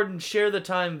Melvin Gordon share the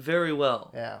time very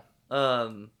well. Yeah.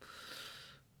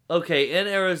 Okay, in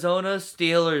Arizona,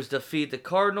 Steelers defeat the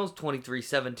Cardinals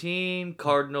 23-17.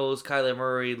 Cardinals, Kyler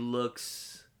Murray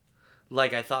looks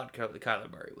like I thought Kyler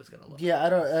Murray was going to look.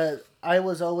 Yeah, I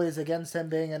was always against him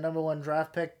being a number 1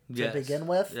 draft pick to begin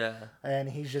with. Yeah. And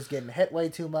he's just getting hit way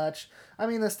too much. I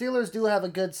mean, the Steelers do have a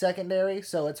good secondary,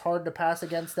 so it's hard to pass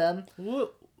against them.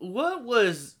 What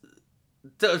was...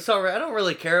 Sorry, I don't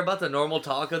really care about the normal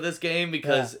talk of this game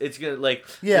because it's gonna the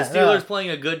Steelers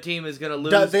playing a good team is gonna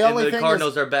lose, and the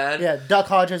Cardinals are bad. Yeah, Duck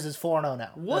Hodges is 4-0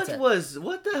 now. What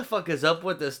the fuck is up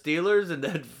with the Steelers and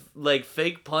that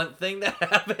fake punt thing that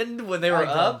happened when they were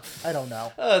up? I don't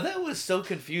know. That was so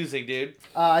confusing, dude.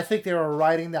 I think they were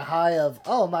riding the high of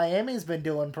Miami's been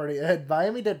doing pretty.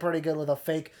 Miami did pretty good with a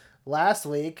fake last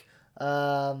week.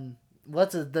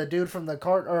 The dude from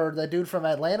the dude from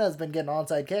Atlanta has been getting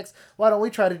onside kicks. Why don't we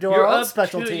try to do our own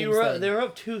special teams thing? They were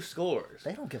up 2 scores.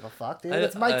 They don't give a fuck, dude.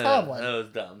 It's Mike Tomlin. That was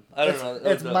dumb. I don't know.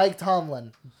 It's Mike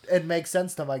Tomlin. It makes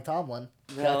sense to Mike Tomlin.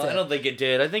 No, I don't think it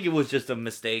did. I think it was just a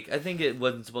mistake. I think it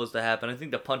wasn't supposed to happen. I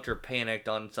think the punter panicked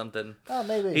on something. Oh,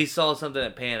 maybe. He saw something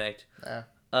and panicked.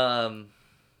 Yeah.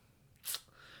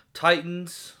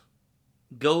 Titans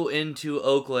go into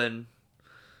Oakland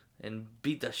and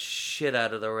beat the shit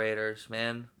out of the Raiders,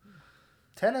 man.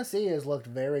 Tennessee has looked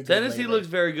very good. Tennessee lately. looks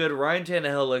very good. Ryan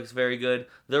Tannehill looks very good.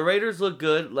 The Raiders look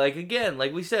good. Like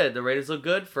we said, the Raiders look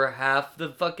good for half the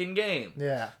fucking game.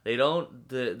 Yeah. They don't.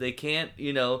 They can't.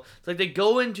 It's like they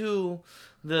go into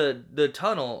the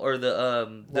tunnel or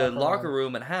the locker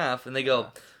room at half, and they go,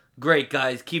 "Great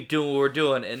guys, keep doing what we're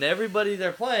doing," and everybody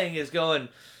they're playing is going.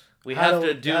 We have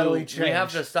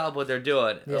to stop what they're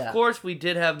doing. Yeah. Of course, we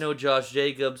did have no Josh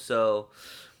Jacobs, so.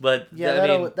 But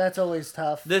yeah, that's always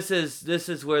tough. This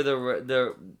is where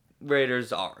the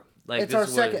Raiders are. Like it's our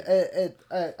second.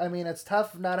 It's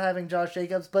tough not having Josh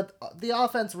Jacobs, but the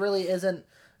offense really isn't.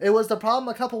 It was the problem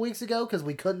a couple weeks ago because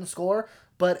we couldn't score,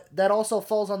 but that also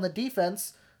falls on the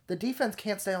defense. The defense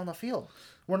can't stay on the field.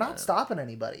 We're not stopping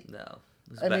anybody. No.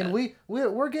 I mean,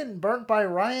 we're getting burnt by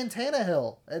Ryan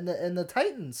Tannehill and the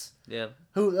Titans. Yeah.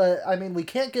 Who we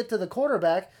can't get to the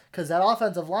quarterback because that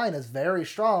offensive line is very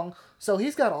strong. So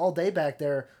he's got all day back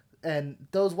there, and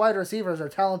those wide receivers are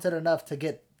talented enough to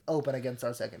get open against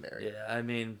our secondary. Yeah,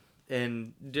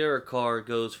 and Derek Carr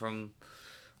goes from.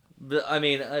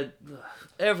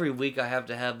 Every week I have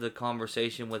to have the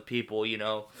conversation with people.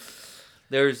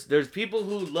 There's people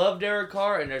who love Derek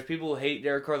Carr and there's people who hate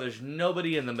Derek Carr. There's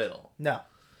nobody in the middle. No.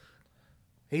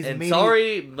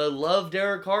 Sorry, but love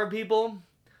Derek Carr people.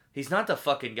 He's not the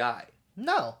fucking guy.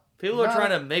 No. People are trying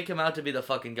to make him out to be the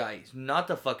fucking guy. He's not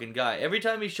the fucking guy. Every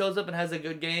time he shows up and has a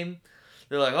good game,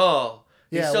 they're like, "Oh,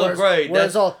 he's so great."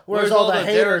 Where's all the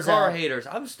Derek Carr haters? haters?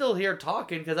 I'm still here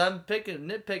talking because I'm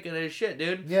nitpicking his shit,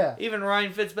 dude. Yeah. Even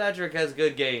Ryan Fitzpatrick has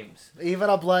good games.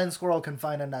 Even a blind squirrel can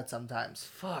find a nut sometimes.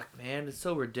 Fuck, man, it's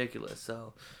so ridiculous.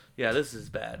 So, yeah, this is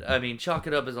bad. Chalk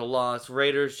it up as a loss.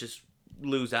 Raiders just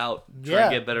lose out. Try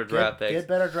and get better draft picks. Get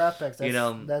better draft picks.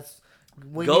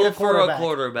 We go need a for a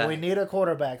quarterback. We need a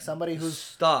quarterback. Somebody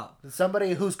who's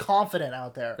confident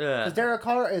out there. Yeah. Because Derek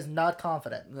Carr is not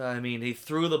confident. He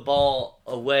threw the ball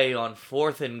away on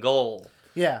 4th and goal.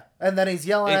 Yeah, and then he's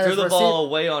yelling. He threw the ball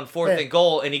away on 4th and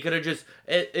goal, and he could have just.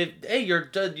 You're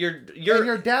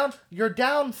down. You're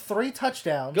down 3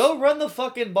 touchdowns. Go run the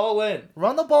fucking ball in.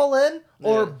 Run the ball in,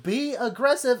 or be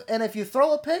aggressive. And if you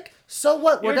throw a pick, so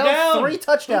what? We're down 3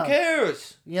 touchdowns. Who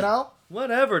cares?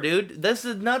 Whatever, dude. This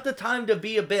is not the time to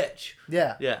be a bitch.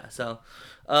 Yeah. Yeah. So,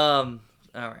 all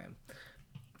right.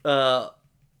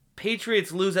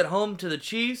 Patriots lose at home to the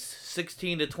Chiefs,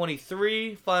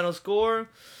 16-23. Final score.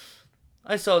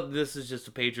 I saw this is just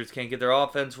the Patriots can't get their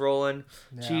offense rolling.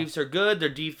 Yeah. Chiefs are good. Their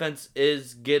defense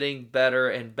is getting better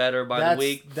and better by the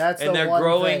week. And they're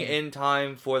growing in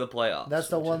time for the playoffs. That's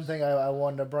the one thing I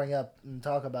wanted to bring up and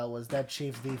talk about was that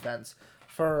Chiefs defense.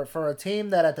 For a team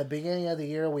that at the beginning of the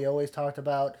year we always talked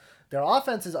about, their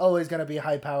offense is always going to be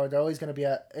high-powered. They're always going to be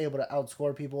able to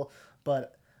outscore people.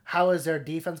 But how is their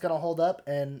defense going to hold up?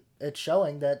 And it's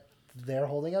showing that they're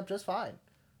holding up just fine.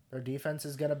 Their defense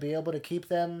is going to be able to keep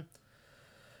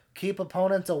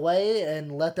opponents away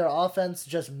and let their offense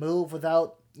just move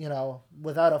without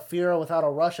a fear, without a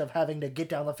rush of having to get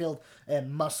down the field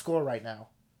and must score right now.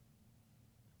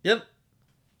 Yep.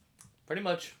 Pretty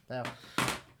much. Yeah.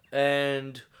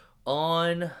 And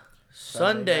on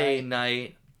Sunday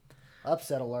night,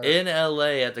 upset alert. In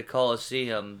LA at the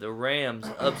Coliseum, the Rams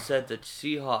upset the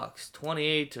Seahawks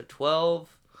 28-12.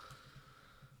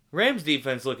 Rams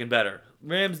defense looking better.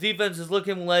 Rams defense is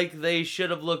looking like they should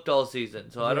have looked all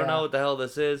season. So I don't know what the hell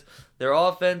this is. Their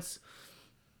offense,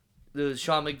 the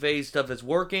Sean McVay stuff is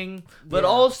working. But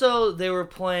also they were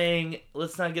playing,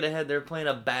 let's not get ahead, they're playing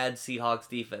a bad Seahawks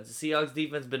defense. The Seahawks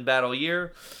defense has been bad all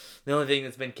year. The only thing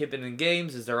that's been kipping in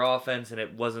games is their offense, and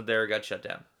it wasn't there, it got shut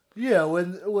down. Yeah,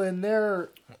 when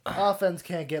their offense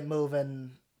can't get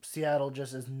moving, Seattle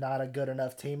just is not a good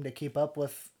enough team to keep up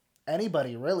with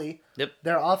anybody, really. Yep.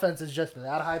 Their offense is just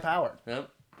not high powered. Yep.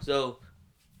 So,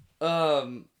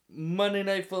 Monday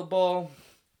Night Football,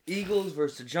 Eagles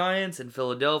versus the Giants in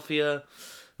Philadelphia.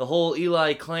 The whole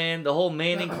Eli clan, the whole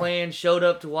Manning clan showed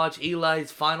up to watch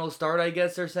Eli's final start, I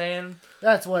guess they're saying.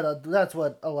 That's what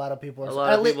a lot of people are saying. A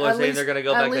lot of people are saying they're going to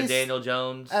go back to Daniel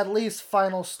Jones. At least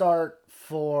final start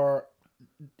for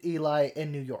Eli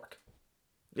in New York.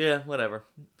 Yeah, whatever.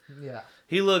 Yeah.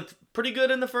 He looked pretty good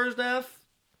in the first half,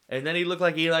 and then he looked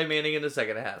like Eli Manning in the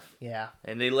second half. Yeah.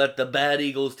 And they let the bad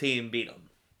Eagles team beat him.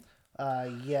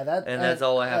 That's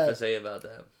all I have to say about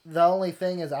that. The only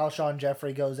thing is Alshon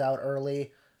Jeffrey goes out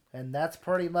early, and that's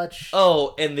pretty much...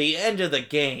 Oh, and the end of the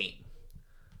game.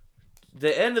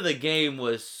 The end of the game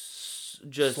was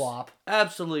just slop.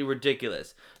 Absolutely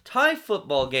ridiculous. Tie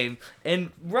football game,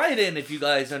 and write in if you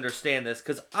guys understand this,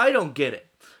 because I don't get it,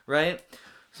 right?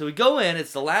 So we go in,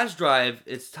 it's the last drive,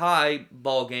 it's tie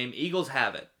ball game, Eagles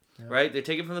have it, right? They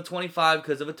take it from the 25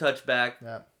 because of a touchback.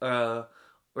 Yeah.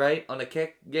 right? On a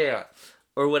kick, yeah,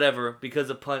 or whatever because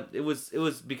the punt. It was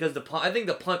because the punt. I think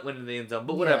the punt went in the end zone,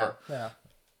 but whatever. Yeah.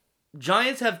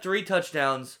 Giants have 3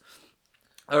 touchdowns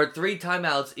or 3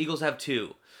 timeouts. Eagles have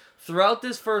 2. Throughout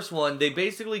this first one, they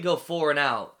basically go 4 and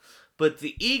out. But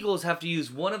the Eagles have to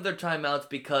use one of their timeouts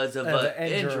because of an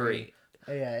injury.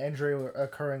 Yeah, injury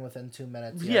occurring within 2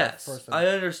 minutes. Yeah, yes, I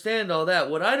understand all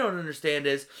that. What I don't understand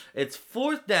is it's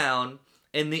 4th down,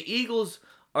 and the Eagles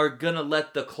are going to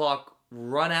let the clock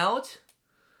run out?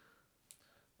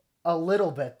 A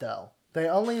little bit, though. They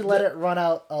only let it run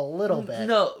out a little bit.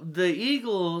 No, the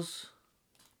Eagles...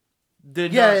 They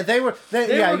were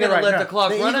going to let the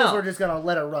clock run out. The Eagles were just going to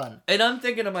let it run. And I'm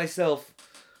thinking to myself,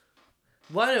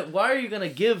 why are you going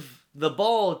to give the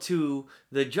ball to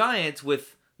the Giants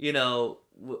with, There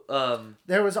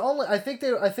was only I think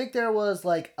there was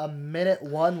like a minute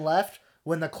 1 left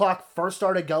when the clock first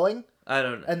started going. I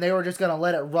don't know. And they were just going to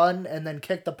let it run and then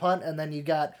kick the punt and then you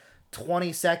got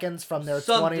 20 seconds from their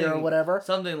 20 or whatever.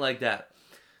 Something like that.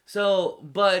 So,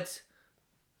 but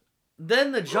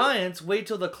then the Giants wait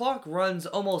till the clock runs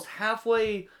almost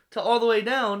halfway to all the way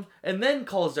down and then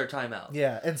calls their timeout.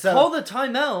 Yeah, and so call the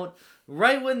timeout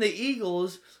right when the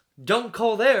Eagles don't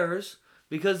call theirs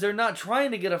because they're not trying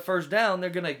to get a first down. They're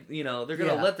gonna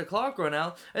let the clock run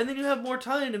out, and then you have more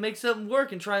time to make something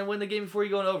work and try and win the game before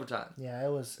you go into overtime. Yeah, it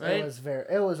was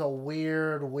a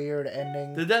weird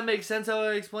ending. Did that make sense how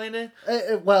I explained it?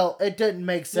 It didn't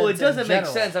make sense. Well, it doesn't make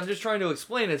sense. I'm just trying to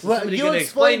explain it. So somebody can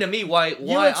explain to me why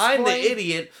I'm the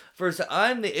idiot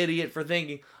for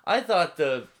thinking. I thought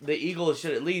the Eagles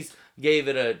should at least gave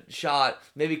it a shot.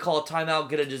 Maybe call a timeout,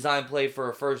 get a design play for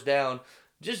a first down.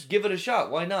 Just give it a shot.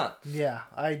 Why not? Yeah,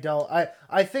 I don't.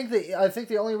 I think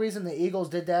the only reason the Eagles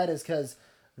did that is because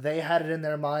they had it in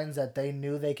their minds that they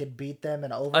knew they could beat them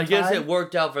in overtime. I guess it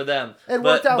worked out for them.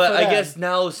 But I guess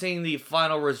now seeing the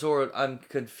final resort, I'm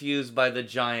confused by the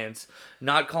Giants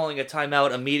not calling a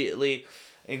timeout immediately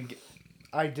and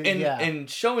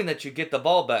showing that you get the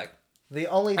ball back.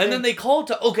 And then they called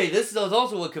this is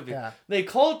also what confused. Yeah. They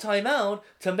called timeout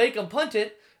to make them punt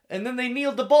it. And then they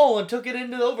kneeled the ball and took it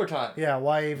into the overtime. Yeah,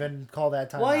 why even call that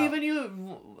time Why out? even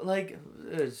you,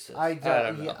 I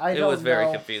don't know. It was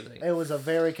very confusing. It was a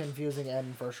very confusing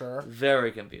end for sure.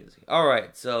 Very confusing. All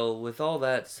right, so with all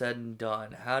that said and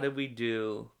done, how did we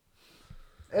do?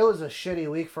 It was a shitty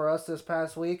week for us this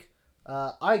past week.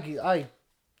 I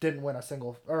didn't win a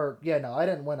single, I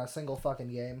didn't win a single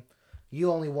fucking game.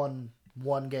 You only won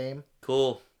 1 game.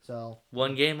 Cool. So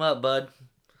 1 game up, bud.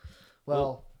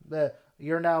 Well,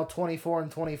 you're now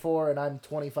 24-24, and I'm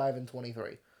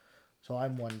 25-23. So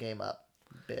I'm 1 game up,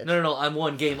 bitch. No. I'm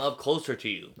 1 game up closer to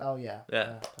you. Oh, yeah.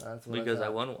 Yeah. That's what because I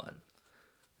won 1.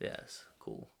 Yes.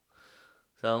 Cool.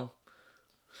 So,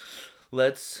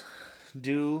 let's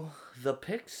do the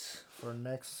picks. For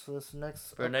next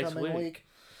week.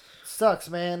 Sucks,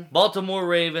 man. Baltimore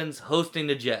Ravens hosting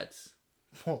the Jets.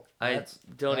 Well, I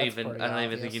don't even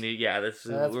think you need. Yeah,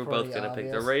 we're both gonna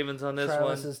pick the Ravens on this one.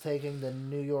 Travis is taking the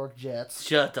New York Jets.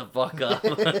 Shut the fuck up.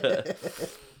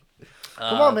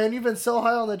 Come on, man! You've been so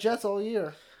high on the Jets all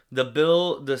year. The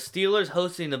Steelers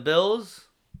hosting the Bills.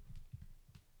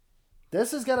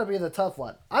 This is gonna be the tough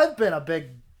one. I've been a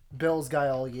big Bills guy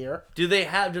all year. Do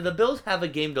the Bills have a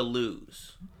game to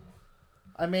lose?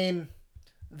 I mean,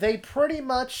 they pretty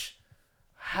much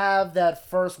have that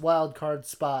first wild card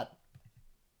spot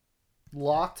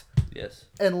locked. Yes.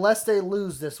 Unless they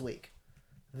lose this week.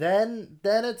 Then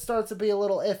it starts to be a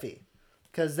little iffy.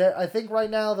 Because I think right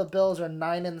now the Bills are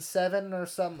 9-7 or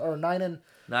something, or 9-4.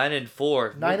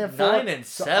 9-4. 9-7.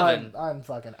 So I'm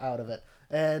fucking out of it.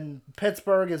 And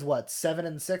Pittsburgh is what,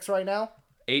 7-6 right now?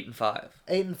 8-5.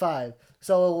 8-5.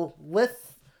 So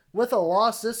with a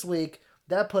loss this week,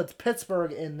 that puts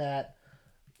Pittsburgh in that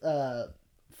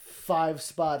 5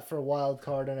 spot for wild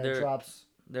card, and it drops.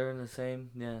 They're in the same,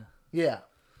 yeah. Yeah.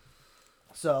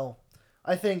 So,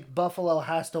 I think Buffalo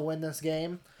has to win this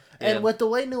game. Yeah. And with the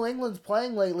way New England's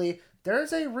playing lately,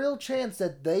 there's a real chance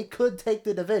that they could take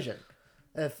the division.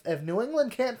 If New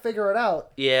England can't figure it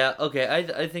out. Yeah, okay.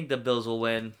 I think the Bills will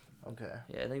win. Okay.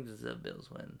 Yeah, I think the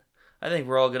Bills win. I think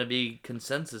we're all going to be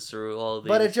consensus through all of these.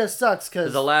 But it just sucks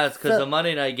because the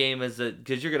Monday night game is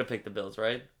because you're going to pick the Bills,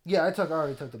 right? Yeah, I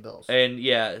already took the Bills. And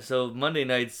yeah, so Monday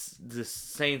night's the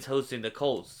Saints hosting the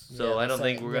Colts. So I don't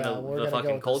think the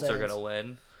fucking Colts are going to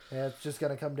win. Yeah, it's just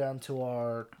going to come down to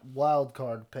our wild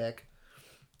card pick.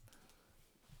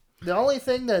 The only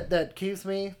thing that keeps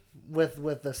me with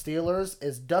the Steelers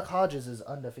is Duck Hodges is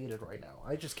undefeated right now.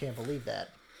 I just can't believe that.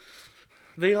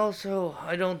 They also,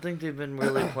 I don't think they've been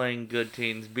really playing good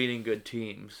teams, beating good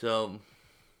teams. So,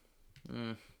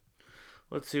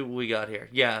 let's see what we got here.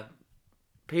 Yeah,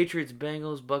 Patriots,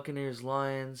 Bengals, Buccaneers,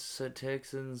 Lions,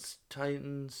 Texans,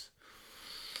 Titans,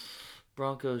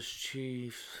 Broncos,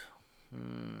 Chiefs.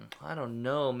 I don't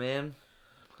know, man.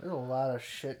 There's a lot of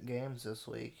shit games this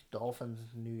week. Dolphins,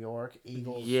 New York,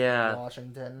 Eagles,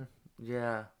 Washington.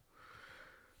 Yeah.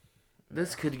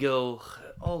 This could go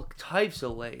all types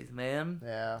of ways, man.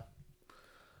 Yeah.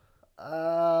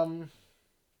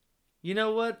 You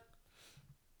know what?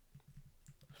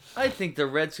 I think the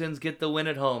Redskins get the win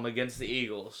at home against the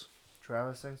Eagles.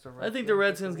 Travis thinks the Redskins. I think the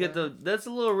Redskins get the. That's a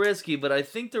little risky, but I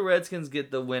think the Redskins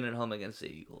get the win at home against the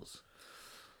Eagles.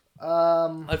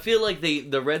 I feel like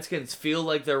the Redskins feel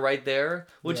like they're right there,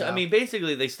 which I mean,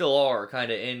 basically they still are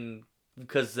kind of in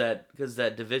because that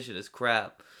division is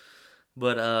crap.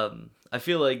 But I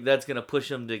feel like that's gonna push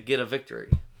them to get a victory.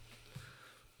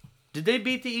 Did they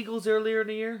beat the Eagles earlier in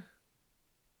the year?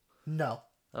 No.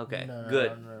 Okay,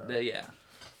 good. No. Yeah.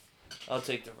 I'll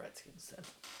take the Redskins then.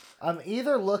 I'm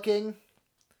either looking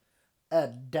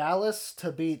at Dallas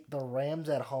to beat the Rams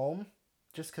at home,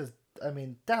 just because, I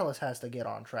mean, Dallas has to get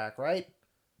on track, right?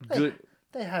 Good.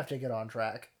 They have to get on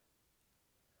track.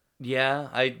 Yeah,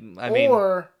 I mean...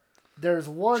 Or there's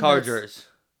one... Chargers.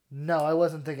 No, I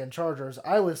wasn't thinking Chargers.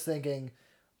 I was thinking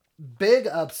big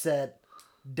upset.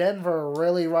 Denver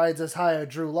really rides as high as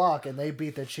Drew Lock, and they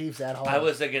beat the Chiefs at home. I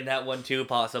was thinking that one too,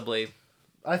 possibly.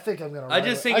 I think I'm gonna. I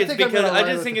just think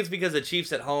it's because the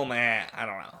Chiefs at home. I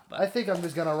don't know. But. I think I'm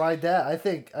just gonna ride that. I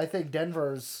think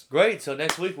Denver's great. So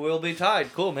next week we'll be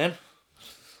tied. Cool, man.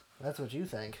 That's what you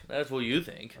think. That's what you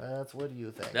think. That's what you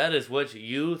think. That is what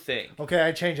you think. Okay,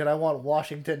 I change it. I want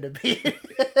Washington to be.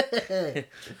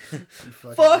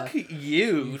 Fuck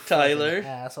you, Tyler.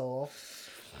 Asshole.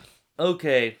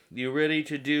 Okay, you ready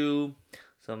to do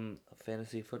some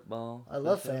fantasy football? I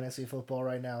love fantasy football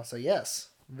right now, so yes.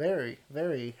 Very,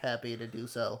 very happy to do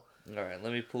so. All right,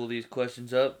 let me pull these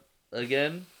questions up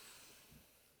again,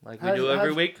 like we do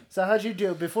every week. So how'd you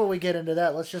do? Before we get into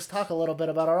that, let's just talk a little bit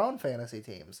about our own fantasy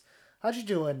teams. How'd you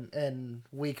do in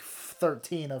week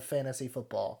 13 of fantasy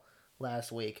football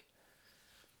last week?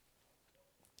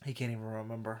 He can't even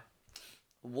remember.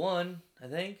 One, I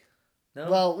think. No.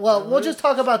 Well, we'll just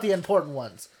talk about the important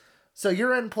ones. So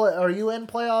you're in play. Are you in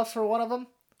playoffs for one of them,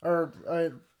 or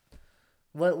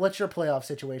what's your playoff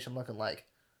situation looking like?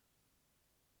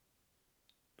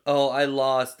 Oh, I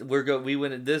lost. We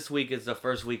win. This week is the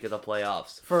first week of the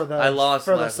playoffs. I lost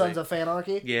for the Sons of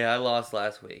Fanarchy. Yeah, I lost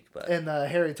last week, but in the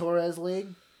Harry Torres league.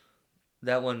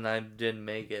 That one I didn't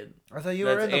make it. I thought you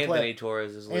were in the Anthony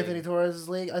Torres' league. Anthony Torres'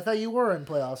 league. I thought you were in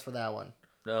playoffs for that one.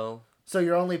 No. So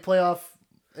your only playoff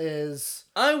is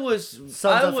I'm in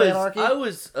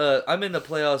the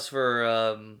playoffs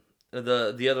for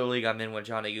the other league I'm in with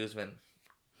Johnny Guzman.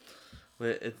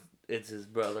 It's his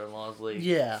brother-in-law's league.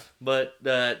 Yeah. But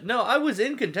no, I was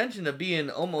in contention to be in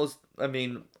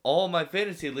all my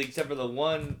fantasy leagues except for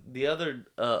the other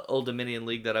Old Dominion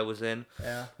league that I was in.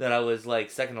 Yeah. That I was like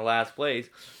second to last place.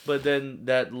 But then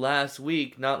that last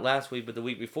week, not last week, but the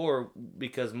week before,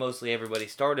 because mostly everybody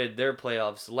started their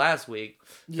playoffs last week,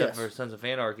 except for Sons of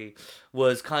Anarchy,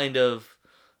 was kind of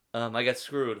I got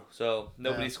screwed. So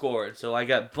nobody scored. So I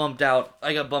got bumped out.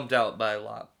 I got bumped out by a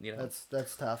lot. You know.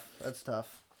 That's tough. That's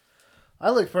tough. I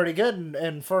looked pretty good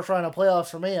in first round of playoffs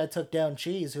for me. I took down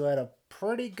Cheese, who had a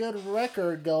pretty good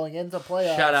record going into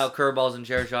playoffs. Shout out Curveballs and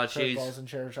Chair Shots, Cheese. Curveballs and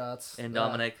Chair Shots. And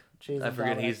Dominic. I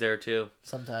forget he's there too.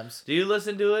 Sometimes. Do you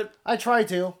listen to it? I try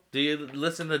to. Do you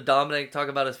listen to Dominic talk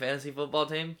about his fantasy football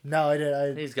team? No, I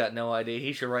did. He's got no idea.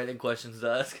 He should write in questions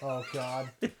to us. Oh God.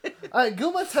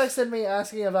 Guma texted me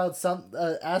asking about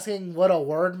asking what a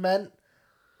word meant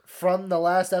from the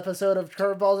last episode of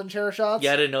Curveballs and Chair Shots.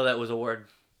 Yeah, I didn't know that was a word.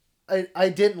 I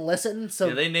didn't listen, so...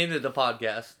 Yeah, they named it the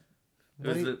podcast.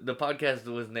 The podcast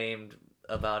was named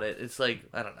about it. It's like,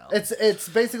 I don't know. It's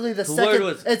basically the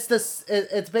second...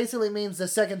 It basically means the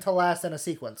second to last in a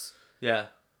sequence. Yeah.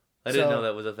 I didn't know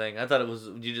that was a thing. I thought it was,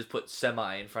 you just put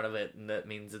semi in front of it, and that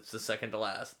means it's the second to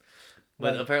last.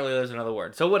 But apparently there's another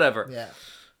word. So whatever. Yeah.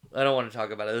 I don't want to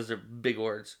talk about it. Those are big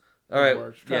words. All right.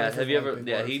 Yeah, have you ever...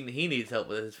 Yeah, he needs help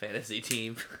with his fantasy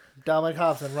team. Dominic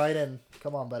Hobson, right in.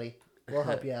 Come on, buddy. We'll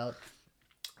help you out.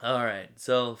 All right.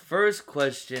 So, first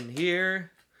question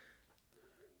here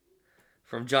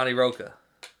from Johnny Roca.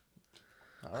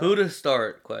 Right. Who to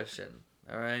start question.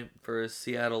 All right. For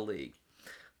Seattle League.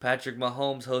 Patrick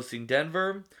Mahomes hosting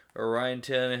Denver or Ryan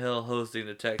Tannehill hosting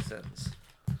the Texans?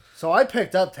 So I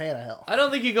picked up Tannehill. I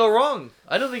don't think you go wrong.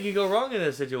 I don't think you go wrong in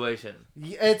this situation.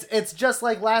 It's just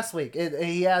like last week.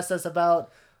 He asked us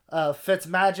about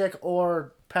Fitzmagic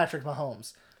or Patrick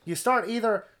Mahomes. You start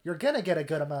either, you're going to get a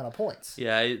good amount of points.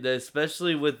 Yeah,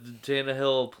 especially with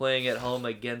Tannehill playing at home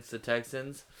against the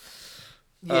Texans.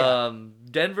 Yeah.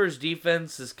 Denver's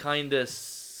defense is kind of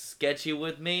sketchy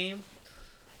with me,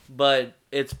 but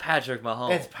it's Patrick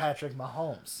Mahomes. It's Patrick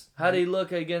Mahomes. How did he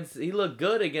look against? He looked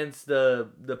good against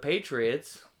the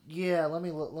Patriots. Yeah, let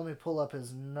me pull up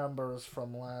his numbers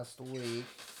from last week.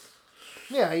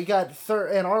 Yeah, he got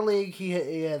in our league. He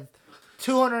had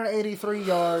 283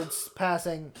 yards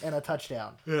passing and a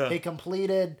touchdown. Yeah. He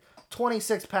completed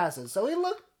 26 passes, so he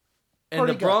looked pretty good.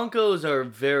 And the Broncos are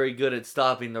very good at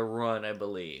stopping the run, I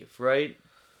believe, right?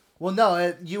 Well,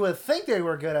 no, you would think they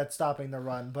were good at stopping the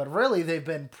run, but really they've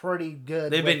been pretty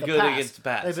good. They've been good against the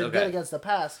pass. They've been good against the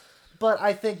pass. But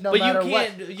I think matter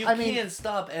what, you can't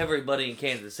stop everybody in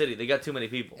Kansas City. They got too many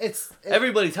people.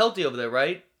 Everybody's healthy over there,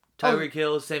 right? Tyreek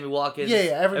Hill, Sammy Watkins.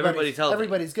 Yeah, everybody's healthy.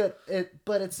 Everybody's good.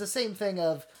 But it's the same thing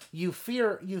of you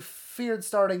feared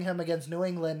starting him against New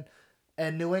England,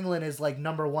 and New England is like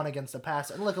number 1 against the pass.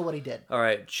 And look at what he did. All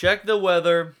right, check the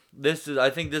weather.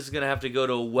 I think this is gonna have to go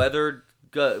to a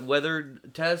weather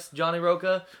test, Johnny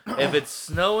Roca. If it's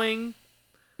snowing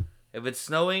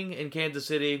in Kansas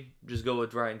City, just go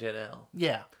with Ryan Tannehill.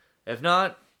 Yeah. If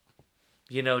not,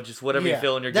 just whatever you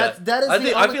feel in your gut.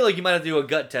 I feel like you might have to do a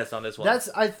gut test on this one.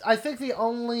 I think the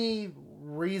only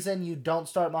reason you don't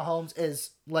start Mahomes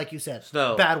is, like you said,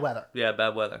 snow. Bad weather. Yeah,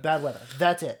 bad weather. Bad weather.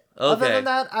 That's it. Okay. Other than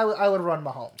that, I would run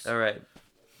Mahomes. All right.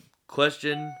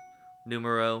 Question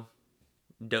numero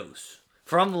dos.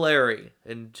 From Larry.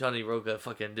 And Johnny Roca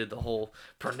fucking did the whole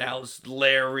pronounced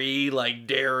Larry, like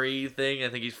dairy thing. I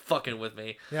think he's fucking with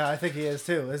me. Yeah, I think he is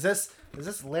too. Is this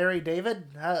Larry David?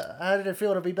 How did it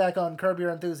feel to be back on Curb Your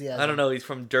Enthusiasm? I don't know. He's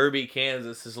from Derby,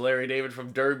 Kansas. Is Larry David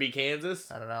from Derby,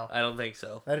 Kansas? I don't know. I don't think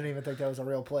so. I didn't even think that was a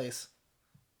real place.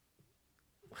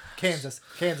 Kansas.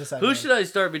 Who should I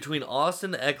start between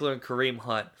Austin Eckler and Kareem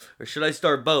Hunt? Or should I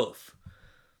start both?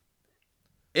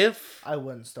 If I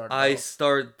wouldn't start both. I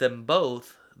start them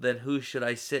both, then who should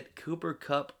I sit? Cooper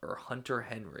Kupp or Hunter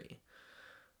Henry?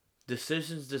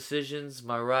 Decisions.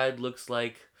 My ride looks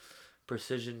like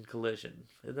precision collision.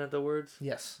 Isn't that the words?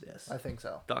 Yes. I think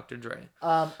so. Dr. Dre.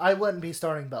 I wouldn't be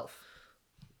starting both.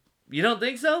 You don't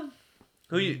think so?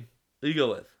 Who you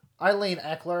go with? I lean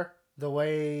Eckler the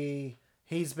way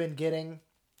he's been getting.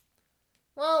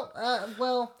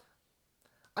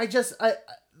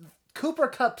 Cooper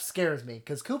Kupp scares me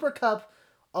because Cooper Kupp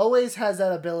always has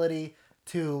that ability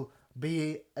to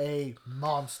be a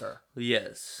monster.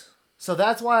 Yes. So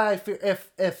that's why I fear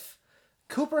if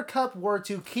Cooper Kupp were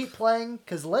to keep playing,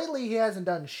 because lately he hasn't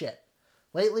done shit.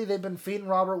 Lately they've been feeding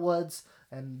Robert Woods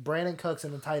and Brandon Cooks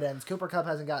in the tight ends. Cooper Kupp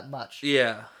hasn't gotten much.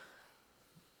 Yeah.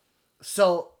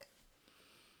 So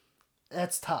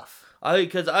that's tough.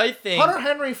 Because I think Hunter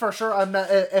Henry for sure. I'm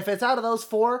not. If it's out of those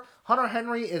 4, Hunter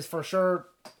Henry is for sure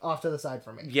off to the side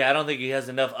for me. Yeah, I don't think he has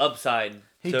enough upside.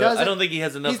 I don't think he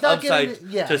has enough upside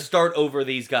to start over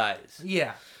these guys.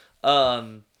 Yeah.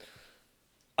 I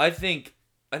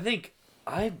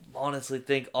honestly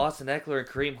think Austin Eckler and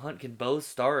Kareem Hunt can both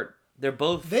start. They're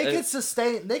both. They could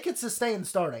sustain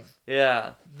starting.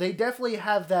 Yeah. They definitely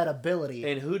have that ability.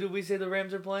 And who did we say the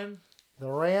Rams are playing? The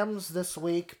Rams this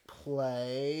week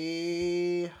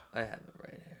play. I have it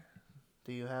right here.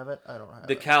 Do you have it? I don't have it.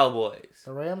 The Cowboys.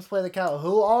 The Rams play the Cowboys,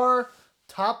 who are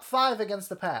top 5 against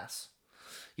the pass.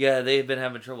 Yeah, they've been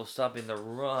having trouble stopping the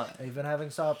run. They've been having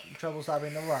trouble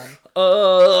stopping the run.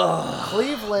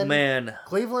 Cleveland. Man.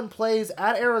 Cleveland plays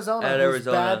at Arizona.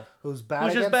 Who's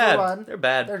bad against the run. They're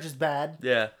bad. They're just bad.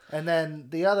 Yeah. And then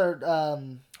the other...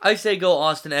 I say go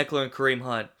Austin Eckler and Kareem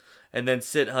Hunt, and then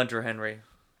sit Hunter Henry.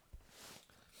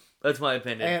 That's my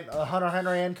opinion. And Hunter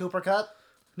Henry and Cooper Kupp?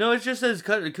 No, it just says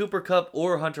Cooper Kupp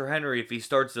or Hunter Henry if he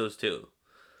starts those two.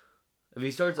 If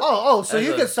he starts... so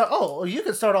you can start... you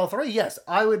can start all 3? Yes.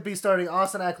 I would be starting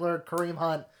Austin Eckler, Kareem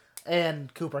Hunt,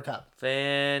 and Cooper Kupp.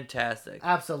 Fantastic.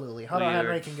 Absolutely. Hunter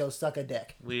Henry can go suck a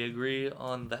dick. We agree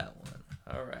on that one.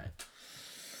 All right.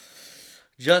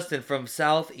 Justin from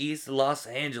Southeast Los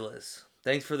Angeles.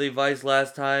 Thanks for the advice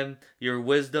last time. Your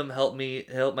wisdom helped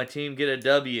my team get a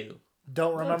W.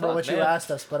 Don't remember what you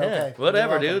asked us, but okay.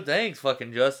 Whatever, dude. Thanks,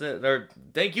 fucking Justin. Or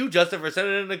thank you, Justin, for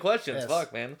sending in the questions. Yes.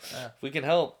 Fuck, man. Yeah. If we can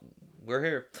help, we're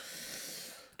here.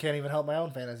 Can't even help my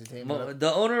own fantasy team.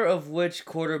 The owner of which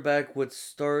quarterback would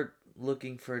start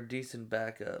looking for a decent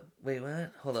backup? Wait,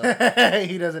 what? Hold on.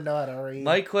 He doesn't know how to read.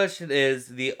 My question is,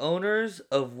 the owners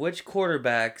of which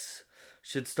quarterbacks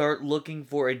should start looking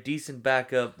for a decent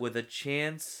backup with a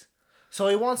chance... So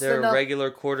he wants to know... Their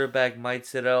regular quarterback might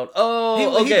sit out.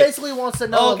 Okay. He basically wants to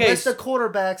know a list of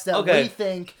quarterbacks that we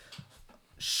think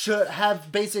should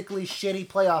have basically shitty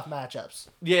playoff matchups.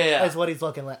 Yeah. Is what he's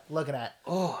looking at.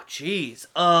 Oh, jeez.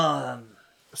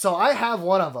 So I have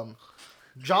one of them.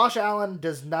 Josh Allen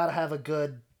does not have a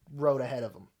good road ahead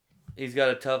of him. He's got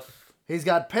a tough. He's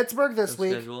got Pittsburgh this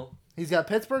week. Schedule. He's got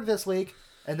Pittsburgh this week,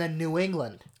 and then New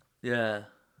England. Yeah.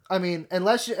 I mean,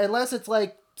 unless it's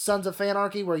like Sons of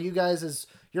Fanarchy, where your guys'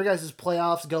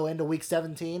 playoffs go into week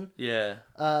 17. Yeah.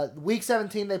 Week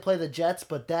 17 they play the Jets,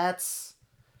 but that's,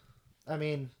 I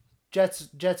mean, Jets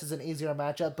is an easier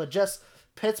matchup, but just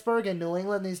Pittsburgh and New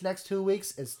England these next 2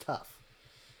 weeks is tough.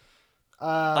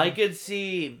 I could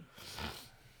see.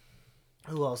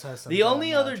 Who else has some? The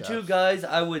only other matchups? two guys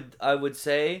I would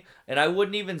say, and I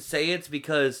wouldn't even say it's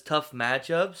because tough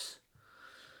matchups,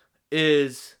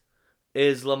 is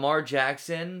Lamar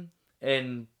Jackson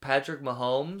and Patrick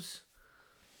Mahomes.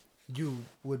 You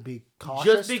would be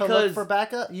cautious just because to look for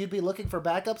backup. You'd be looking for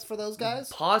backups for those guys.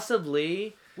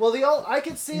 Possibly. Well, I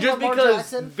could see just Lamar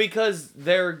Jackson because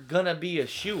they're gonna be a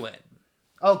shoo-in.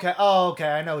 Okay. Oh, okay.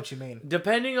 I know what you mean.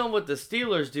 Depending on what the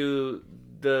Steelers do,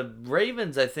 the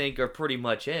Ravens I think are pretty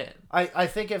much in. I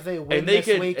think if they win this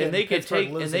week and they could Pittsburgh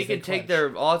take loses, and they could take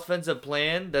their offensive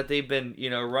plan that they've been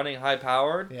running high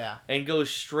powered, and go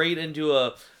straight into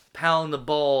a pound the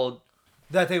ball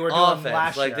that they were doing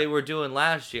offense like they were doing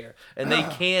last year, and they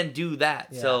can do that.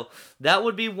 Yeah. So that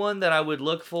would be one that I would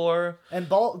look for. And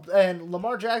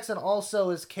Lamar Jackson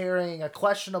also is carrying a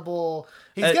questionable.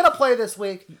 He's gonna play this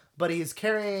week, but he's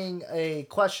carrying a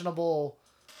questionable,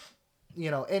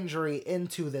 injury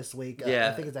into this week. Yeah.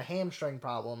 I think it's a hamstring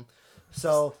problem.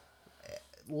 So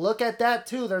look at that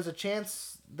too. There's a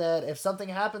chance that if something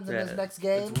happens in this next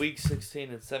game, it's week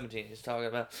 16 and 17 he's talking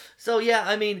about. So yeah,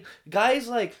 I mean, guys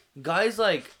that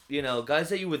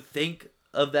you would think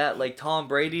of that, like Tom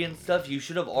Brady and stuff, you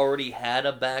should have already had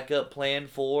a backup plan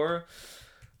for.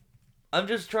 I'm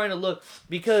just trying to look,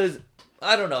 because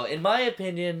I don't know, in my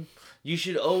opinion, you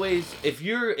should always, if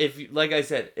like I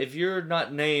said, if you're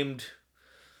not named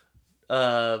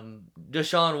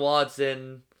Deshaun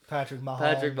Watson, Patrick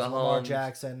Mahomes,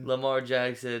 Lamar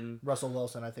Jackson, Russell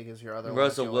Wilson, I think is your other.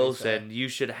 Russell Wilson, you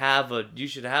should have a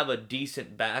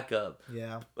decent backup.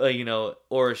 Yeah.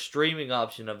 Or a streaming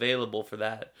option available for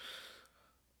that.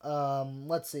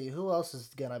 Let's see, who else is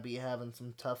gonna be having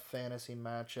some tough fantasy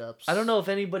matchups? I don't know if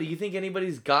you think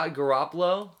anybody's got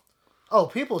Garoppolo? Oh,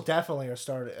 people definitely are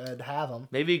starting to have him.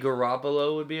 Maybe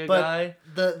Garoppolo would be a guy.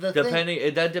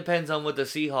 That depends on what the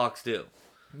Seahawks do.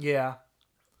 Yeah.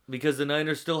 Because the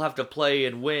Niners still have to play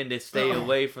and win to stay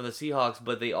away from the Seahawks,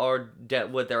 but they are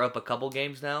they're up a couple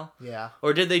games now. Yeah.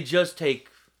 Or did they just take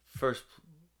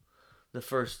the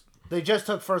first? They just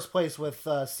took first place with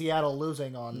Seattle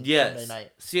losing on Sunday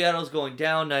night. Seattle's going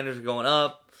down, Niners are going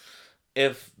up.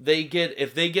 If they get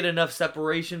enough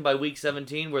separation by week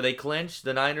 17 where they clinch,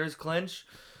 the Niners clinch,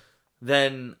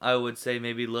 then I would say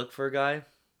maybe look for a guy.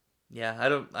 Yeah, I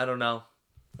don't know.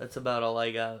 That's about all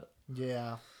I got.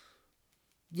 Yeah.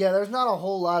 Yeah, there's not a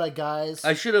whole lot of guys.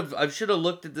 I should have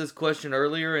looked at this question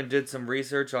earlier and did some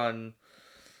research on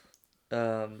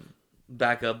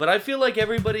backup, but I feel like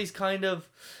everybody's kind of,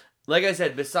 like I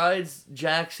said, besides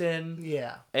Jackson,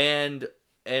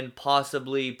 and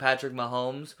possibly Patrick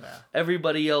Mahomes,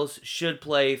 everybody else should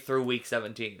play through week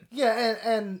 17. Yeah,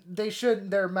 and they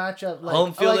should, their matchup, like,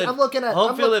 home field. I'm looking at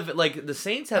home field. Like the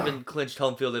Saints haven't clinched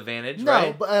home field advantage,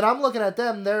 right? No, and I'm looking at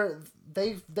them.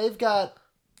 They've got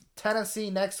Tennessee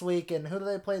next week, and who do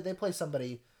they play? They play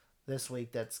somebody this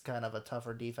week that's kind of a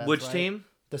tougher defense. Which team?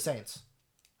 The Saints.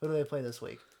 Who do they play this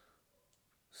week?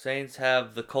 Saints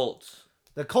have the Colts.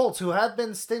 The Colts, who have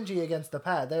been stingy against the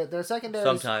pad, their secondary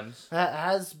sometimes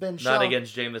has been shown, not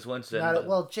against Jameis Winston.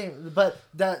 But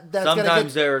that's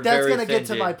sometimes that's gonna get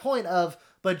to my point of.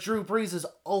 But Drew Brees is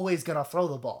always gonna throw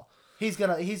the ball. He's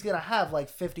gonna have like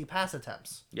 50 pass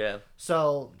attempts. Yeah.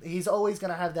 So he's always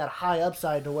gonna have that high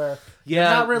upside to where you're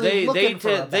not really looking for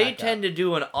a backup. They tend to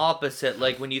do an opposite.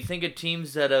 Like when you think of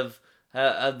teams that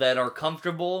that are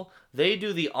comfortable, they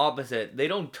do the opposite. They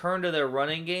don't turn to their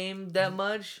running game that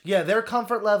much. Yeah, their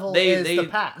comfort level is the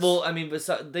pass. Well, I mean,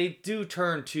 they do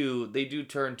turn to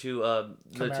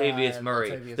Latavius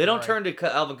Murray. They don't turn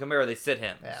to Alvin Kamara. They sit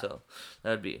him. Yeah. So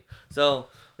that'd be so.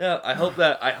 Yeah, I hope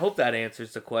that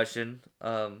answers the question.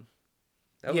 That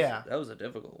was a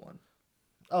difficult one.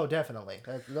 Oh, definitely.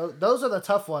 Those are the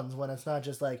tough ones when it's not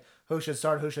just like who should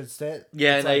start, who should sit.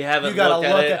 Yeah, and I haven't looked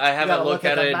at it. I haven't looked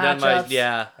at it and done my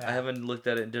I haven't looked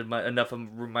at it and did enough of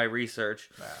my research.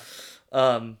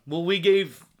 Yeah. Well, we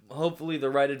gave hopefully the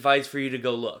right advice for you to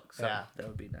go look. So that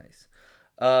would be nice.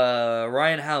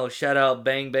 Ryan House, shout out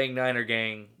Bang Bang Niner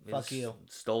Gang. Fuck you.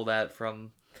 Stole that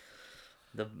from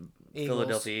the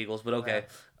Philadelphia Eagles, but okay.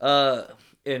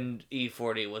 And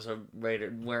E40 was a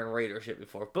Raider wearing Raider shit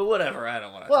before, but whatever. I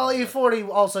don't want to. Well, E40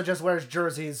 also just wears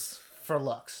jerseys for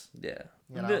looks. Yeah.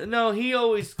 You know? No, he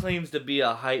always claims to be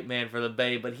a hype man for the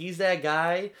Bay, but he's that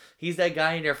guy. He's that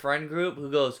guy in your friend group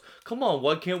who goes, "Come on,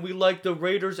 why can't we like the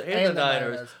Raiders and the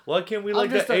Niners? Why can't we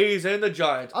like the A's and the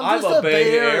Giants? I'm a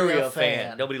Bay Area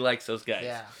fan." Nobody likes those guys.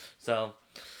 Yeah. So.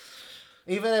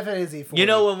 Even if it is E40. You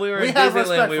know, when we were in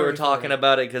Disneyland, we were talking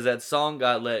about it because that song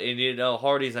got lit, and you know,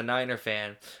 Hardy's a Niner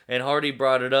fan, and Hardy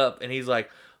brought it up, and he's like,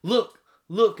 look,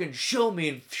 and show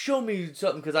me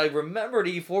something, because I remembered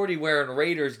E40 wearing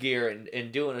Raiders gear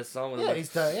and doing a song with him.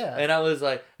 He's done, yeah. And I was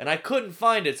like, and I couldn't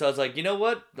find it, so I was like, you know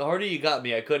what, Hardy, you got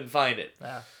me, I couldn't find it.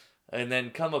 Yeah. And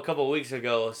then a couple weeks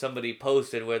ago, somebody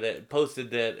posted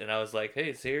that, and I was like,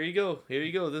 hey, so here you go,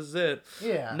 this is it.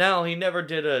 Yeah. Now, he never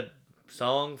did a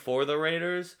song for the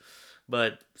Raiders,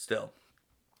 but still.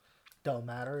 Don't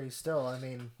matter, he's still, I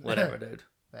mean. Whatever, dude.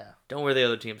 Yeah. Don't wear the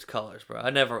other team's colors, bro. I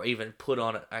never even put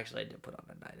on it. Actually, I did put on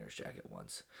a Niners jacket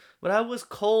once. But I was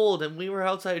cold and we were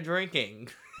outside drinking.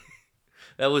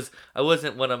 I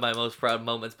wasn't one of my most proud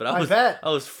moments, but I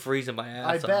was freezing my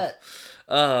ass off. I bet.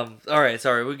 All right,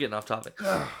 sorry, we're getting off topic.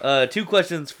 2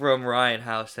 questions from Ryan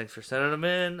House. Thanks for sending them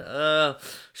in.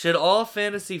 Should all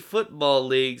fantasy football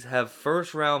leagues have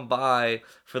first round bye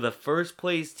for the first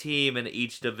place team in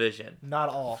each division? Not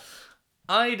all.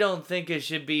 I don't think it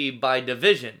should be by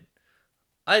division.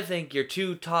 I think your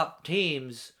 2 top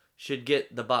teams should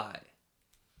get the bye.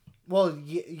 Well,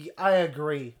 I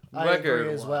agree. I agree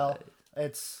as well.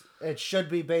 It should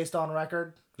be based on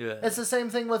record. Yeah. It's the same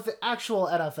thing with the actual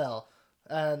NFL.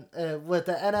 And with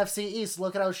the NFC East,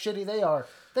 look at how shitty they are.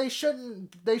 They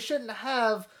shouldn't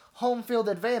have home field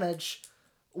advantage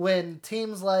when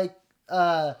teams like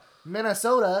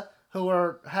Minnesota,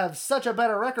 who have such a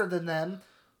better record than them,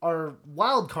 are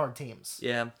wild card teams.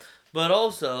 Yeah, but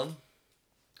also,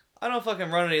 I don't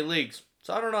fucking run any leagues,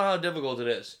 so I don't know how difficult it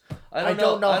is. I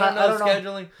don't know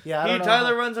scheduling. Yeah,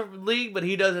 Tyler runs a league, but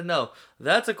he doesn't know.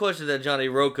 That's a question that Johnny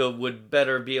Roca would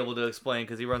better be able to explain,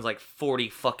 because he runs like 40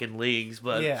 fucking leagues.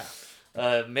 But yeah.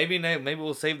 Maybe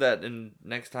we'll save that, and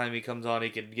next time he comes on,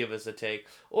 he could give us a take.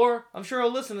 Or I'm sure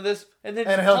he'll listen to this and then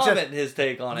comment his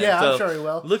take on it. Yeah, so I'm sure he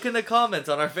will. Look in the comments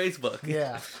on our Facebook.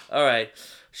 Yeah. All right.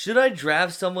 Should I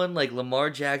draft someone like Lamar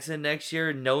Jackson next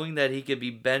year, knowing that he could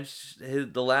be benched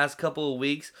the last couple of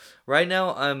weeks? Right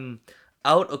now, I'm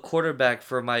out a quarterback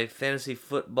for my fantasy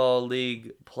football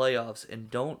league playoffs and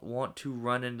don't want to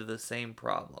run into the same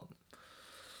problem.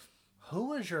 Who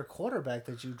was your quarterback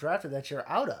that you drafted that you're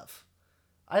out of?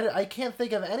 I can't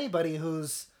think of anybody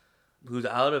who's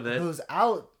out of it. Who's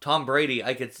out? Tom Brady.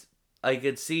 I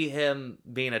could see him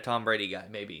being a Tom Brady guy,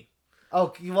 maybe.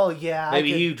 Oh, well, yeah.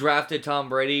 Maybe he drafted Tom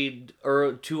Brady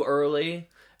too early,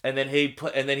 and then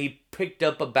he picked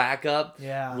up a backup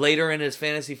later in his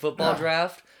fantasy football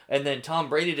draft, and then Tom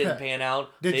Brady didn't pan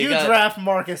out. Did you draft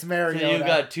Marcus Mariota? You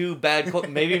got 2 bad.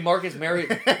 Maybe Marcus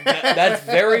Mariota. That's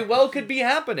very well could be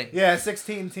happening. Yeah,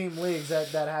 16-team leagues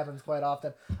that happens quite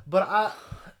often. But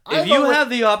if you have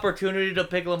the opportunity to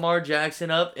pick Lamar Jackson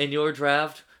up in your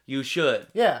draft, you should.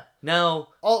 Yeah. Now,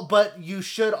 but you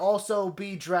should also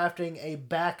be drafting a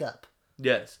backup.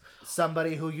 Yes.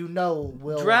 Somebody who you know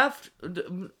will draft,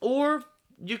 or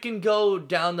you can go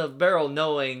down the barrel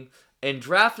knowing and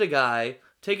draft a guy,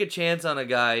 take a chance on a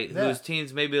guy whose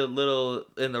team's maybe a little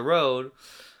in the road.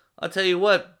 I'll tell you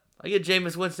what, I get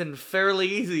Jameis Winston fairly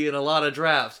easy in a lot of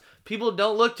drafts. People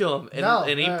don't look to him,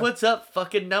 and he puts up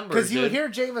fucking numbers. Because you hear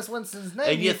Jameis Winston's name,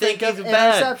 and you think he's of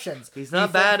bad. Interceptions. He's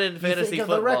not bad in fantasy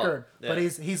football. The record, but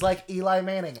he's like Eli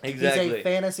Manning. Exactly. He's a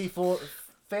fantasy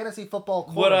football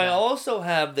quarterback. What I also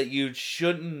have that you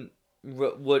shouldn't,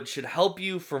 what should help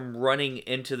you from running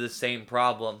into the same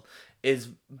problem is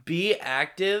be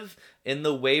active in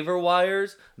the waiver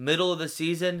wires middle of the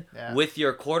season with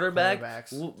your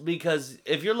quarterbacks. Because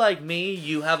if you're like me,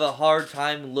 you have a hard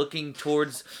time looking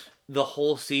towards the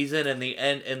whole season and the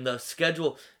end and the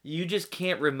schedule. You just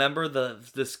can't remember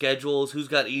the schedules, who's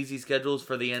got easy schedules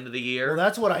for the end of the year. Well,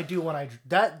 that's what I do when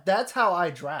that's how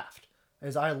I draft.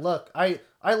 Is I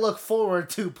look forward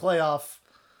to playoff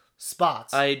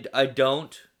spots. I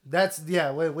don't.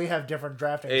 We have different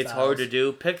drafting It's styles. hard to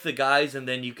do. Pick the guys, and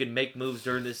then you can make moves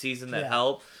during the season that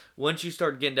help. Once you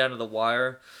start getting down to the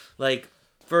wire, like,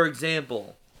 for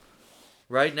example,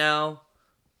 right now,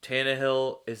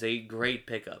 Tannehill is a great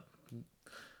pickup.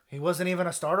 He wasn't even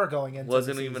a starter going into the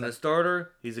season. A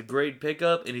starter. He's a great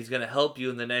pickup, and he's going to help you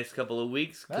in the next couple of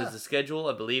weeks because the schedule,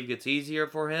 I believe, gets easier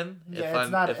for him. Yeah, it's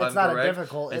not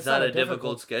a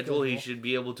difficult schedule. He should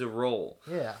be able to roll.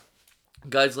 Yeah.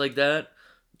 Guys like that,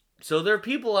 So there are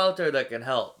people out there that can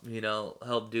help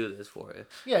do this for you.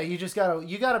 Yeah, you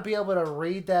gotta be able to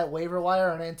read that waiver wire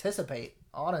and anticipate,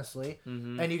 honestly,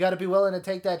 and you gotta be willing to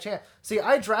take that chance. See,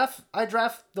 I draft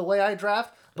the way I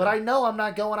draft, but I know I'm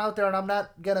not going out there and I'm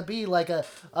not gonna be like a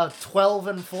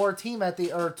 12-4 team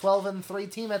or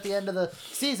 12-3 team at the end of the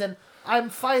season. I'm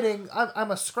fighting.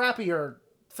 I'm a scrappier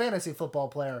fantasy football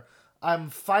player. I'm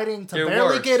fighting to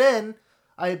barely get in.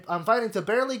 I'm fighting to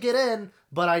barely get in,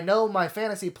 but I know my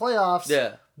fantasy playoffs.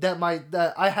 Yeah.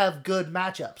 That I have good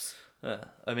matchups.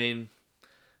 I mean,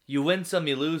 you win some,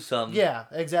 you lose some. Yeah,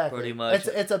 exactly. Pretty much.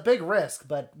 It's a big risk,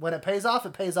 but when it pays off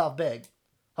big.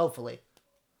 Hopefully.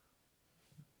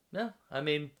 Yeah, I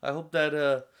mean, I hope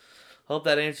that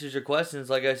answers your questions.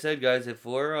 Like I said, guys, if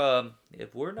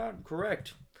we're not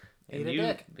correct. Eat a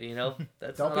dick.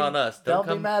 That's not on us. Don't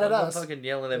be mad at us. Don't fucking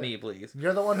yelling at me, please.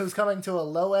 You're the one who's coming to a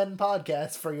low-end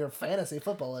podcast for your fantasy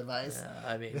football advice.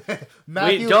 Yeah, I mean,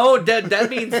 Matthew... that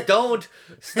means don't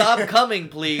stop coming,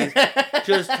 please.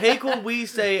 Just take what we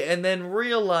say and then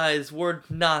realize we're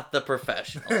not the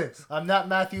professionals. I'm not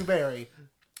Matthew Berry.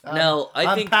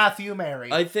 I think Matthew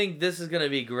Mary. I think this is gonna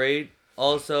be great,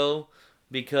 also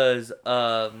because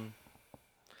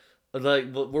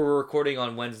we're recording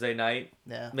on Wednesday night.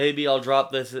 Yeah. Maybe I'll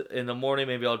drop this in the morning.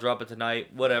 Maybe I'll drop it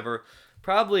tonight. Whatever.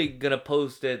 Probably gonna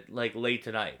post it like late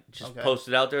tonight. Just post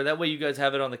it out there. That way you guys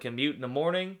have it on the commute in the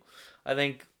morning. I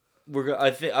think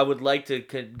I would like to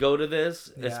go to this,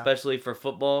 especially for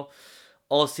football.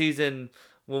 All season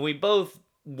when we both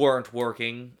weren't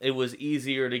working, it was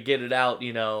easier to get it out,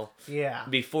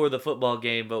 before the football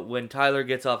game. But when Tyler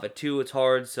gets off at 2, it's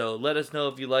hard. So let us know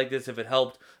if you like this, if it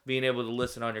helped being able to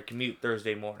listen on your commute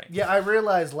Thursday morning. Yeah, I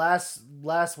realized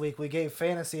last week we gave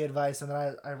fantasy advice, and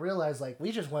then I realized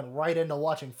we just went right into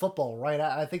watching football. Right,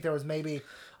 I think there was maybe.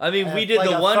 I mean, we did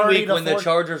the 1 week when the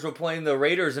Chargers were playing the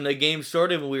Raiders, and the game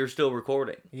started and we were still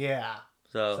recording. Yeah.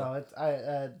 So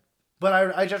But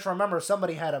I just remember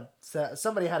somebody had a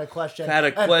question.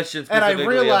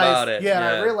 Specifically about it. Yeah, and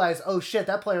I realized, oh shit,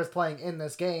 that player's playing in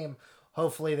this game.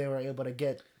 Hopefully they were able to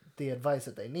get the advice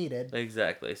that they needed.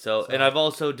 Exactly. So, and I've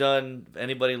also done,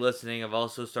 anybody listening, I've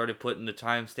also started putting the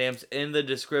timestamps in the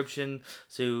description.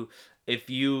 So if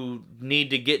you need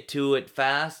to get to it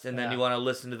fast and then you want to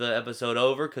listen to the episode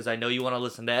over, because I know you want to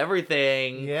listen to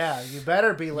everything. Yeah, you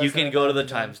better be listening. You can go to the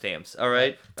timestamps. All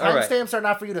right? Timestamps are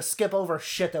not for you to skip over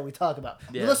shit that we talk about.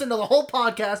 Yeah. You listen to the whole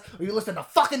podcast or you listen to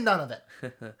fucking none of it.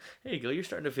 There you go. You're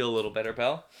starting to feel a little better,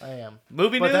 pal. I am.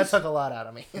 Movie news? But that took a lot out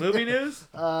of me. Movie news?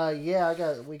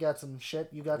 Yeah, we got some shit.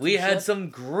 You got some shit? We had some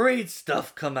great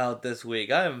stuff come out this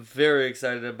week. I am very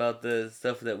excited about the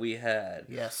stuff that we had.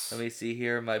 Yes. Let me see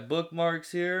here. My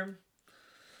bookmarks here.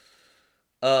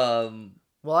 Well,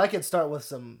 I could start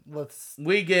with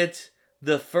We get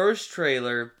the first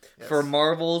trailer for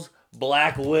Marvel's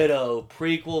Black Widow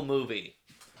prequel movie.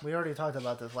 We already talked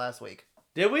about this last week.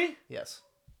 Did we? Yes.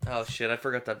 Oh shit! I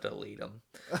forgot to delete them.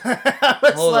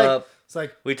 Hold up. It's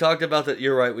like we talked about the.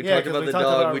 You're right. We talked about the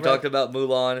dog. We talked about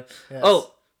Mulan. Yes.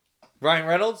 Oh, Ryan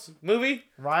Reynolds movie.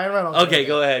 Ryan Reynolds. Okay,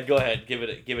 go ahead. Give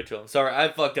it to him. Sorry, I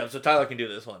fucked up. So Tyler can do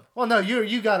this one. Well, no,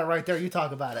 you got it right there. You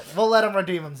talk about it. We'll let him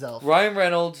redeem himself. Ryan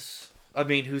Reynolds. I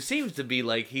mean, who seems to be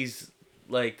like he's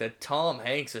like the Tom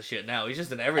Hanks of shit now. He's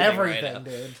just in everything right now.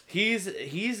 Dude.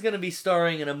 He's gonna be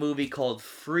starring in a movie called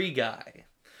Free Guy,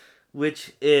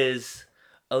 which is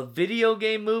a video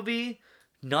game movie,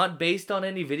 not based on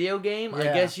any video game. Yeah. I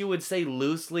guess you would say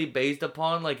loosely based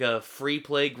upon like a free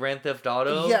play Grand Theft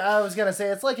Auto. Yeah, I was gonna say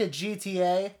it's like a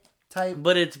GTA type.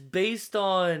 But it's based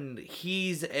on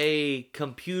he's a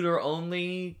computer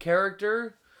only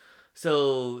character.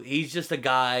 So he's just a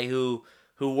guy who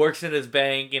works in his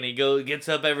bank and he gets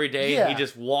up every day and he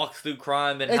just walks through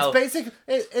crime and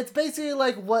it's basically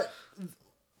like what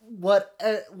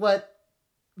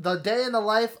the day in the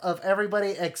life of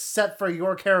everybody except for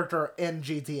your character in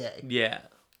GTA. Yeah.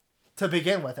 To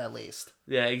begin with, at least.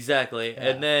 Yeah, exactly. Yeah.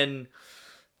 And then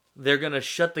they're going to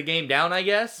shut the game down, I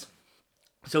guess.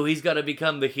 So he's got to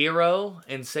become the hero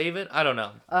and save it? I don't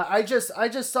know. I just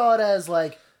saw it as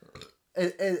like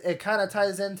it kind of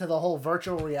ties into the whole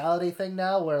virtual reality thing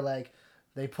now where like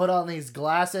they put on these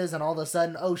glasses and all of a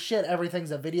sudden, oh shit,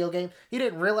 everything's a video game. He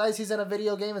didn't realize he's in a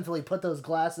video game until he put those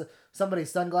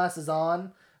somebody's sunglasses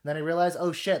on. Then he realized,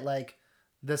 oh shit, like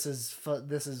this is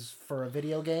for a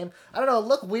video game. I don't know, it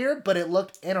looked weird, but it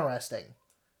looked interesting.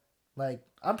 Like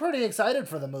I'm pretty excited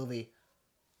for the movie.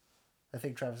 I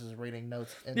think Travis is reading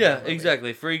notes. Yeah,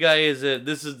 exactly. Free Guy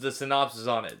this is the synopsis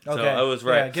on it. Okay. So I was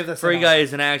right. Yeah, give the Free Guy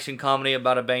is an action comedy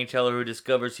about a bank teller who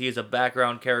discovers he is a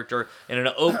background character in an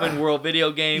open world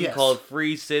video game called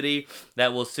Free City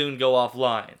that will soon go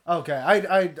offline. Okay.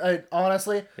 I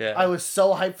honestly, yeah. I was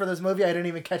so hyped for this movie. I didn't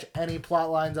even catch any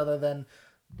plot lines other than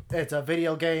it's a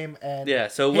video game and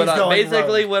so what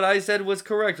I said was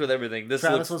correct with everything. This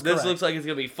looks like it's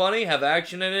gonna be funny, have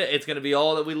action in it. It's gonna be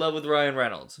all that we love with Ryan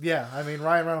Reynolds. Yeah, I mean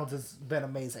Ryan Reynolds has been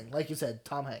amazing. Like you said,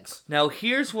 Tom Hanks. Now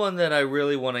here's one that I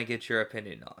really want to get your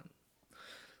opinion on.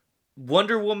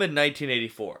 Wonder Woman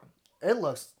 1984.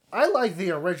 I like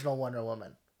the original Wonder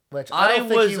Woman. Which I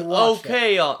watched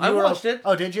it. I watched it.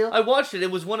 Oh, did you? I watched it.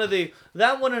 It was one of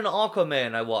that one and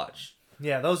Aquaman I watched.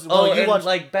 Yeah, those. You watched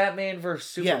like Batman vs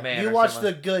Superman. Yeah, you watched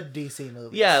the good DC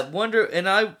movies. Yeah,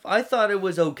 I thought it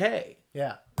was okay.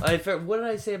 Yeah. What did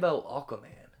I say about Aquaman?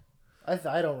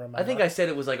 I don't remember. I think I said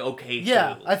it was like okay.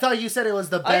 Yeah, too. I thought you said it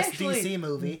was the best DC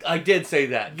movie. I did say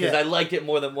that because I liked it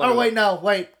more than Wonder Woman.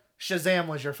 Wait. Shazam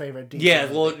was your favorite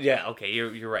DC movie. Okay,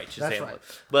 you're right. Shazam That's right.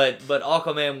 But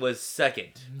Aquaman was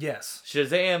second. Yes.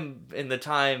 Shazam in the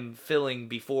time filling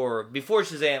before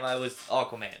Shazam, I was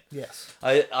Aquaman. Yes.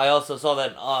 I also saw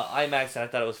that in IMAX and I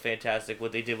thought it was fantastic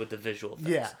what they did with the visual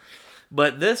effects. Yeah.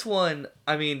 But this one,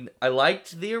 I mean, I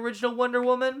liked the original Wonder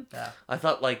Woman. Yeah. I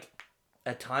thought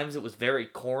at times it was very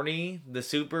corny. The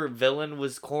super villain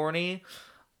was corny.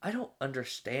 I don't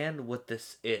understand what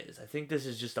this is. I think this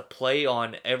is just a play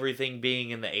on everything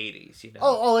being in the 80s, you know.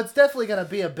 Oh, it's definitely going to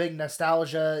be a big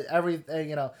nostalgia.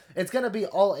 It's going to be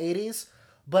all 80s,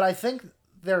 but I think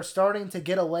they're starting to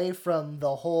get away from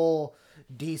the whole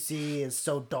DC is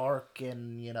so dark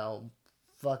and,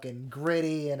 fucking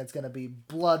gritty and it's going to be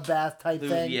bloodbath type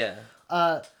thing. Yeah.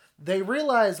 They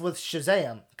realized with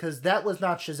Shazam, because that was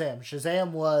not Shazam.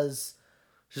 Shazam was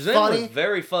was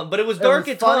very fun, but it was dark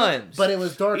at times. But it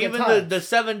was dark at times. Even the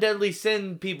 7 Deadly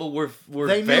Sin people were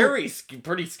pretty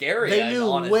scary. They knew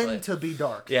when to be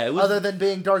dark. Yeah, other than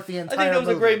being dark the entire movie. I think it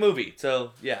was a great movie,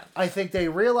 so yeah. I think they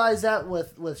realized that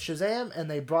with Shazam, and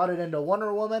they brought it into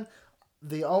Wonder Woman.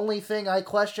 The only thing I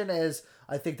question is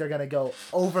I think they're going to go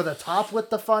over the top with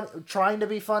the fun, trying to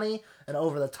be funny, and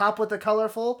over the top with the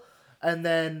colorful, and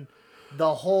then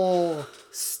the whole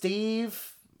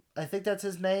Steve, I think that's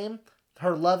his name,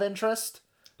 her love interest.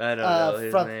 I don't know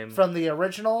his name. From the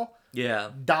original. Yeah.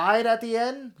 Died at the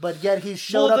end, but yet he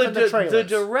showed up in the trailers. The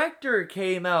director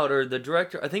came out,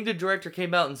 I think the director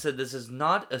came out and said this is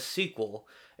not a sequel.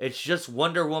 It's just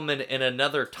Wonder Woman in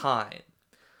another time.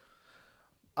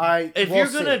 If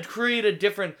you're going to create a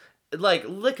different...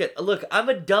 look, I'm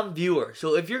a dumb viewer.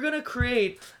 So if you're going to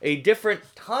create a different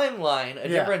timeline, a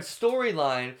different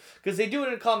storyline, because they do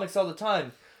it in comics all the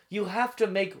time, you have to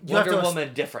make Wonder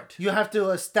Woman different. You have to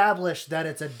establish that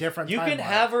it's a different timeline. You can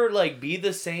have her be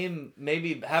the same,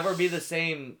 maybe have her be the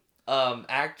same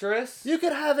actress. You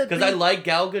could have it because I like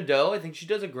Gal Gadot. I think she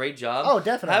does a great job. Oh,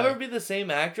 definitely. Have her be the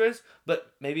same actress,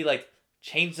 but maybe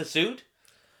change the suit.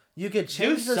 You could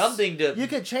change You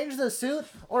could change the suit,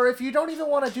 or if you don't even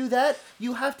want to do that,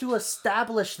 you have to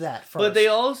establish that first. But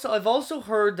I've also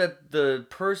heard that the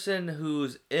person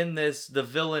who's in this, the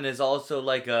villain, is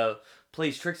also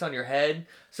plays tricks on your head.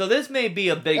 So this may be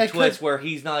a big twist where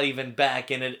he's not even back,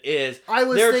 and it is.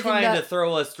 They're trying to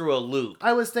throw us through a loop.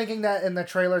 I was thinking that in the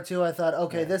trailer too. I thought,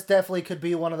 okay, this definitely could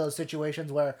be one of those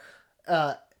situations where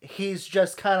he's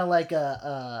just kind of like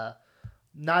a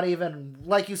not even,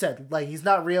 like you said, he's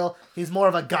not real. He's more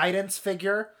of a guidance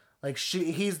figure.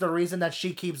 He's the reason that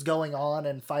she keeps going on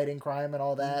and fighting crime and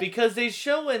all that. Because they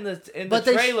show in the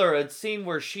trailer a scene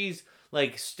where she's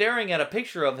staring at a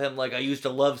picture of him I used to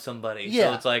love somebody.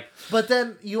 Yeah. So it's But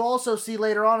then you also see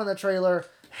later on in the trailer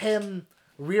him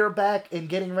rear back and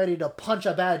getting ready to punch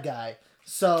a bad guy.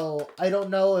 So I don't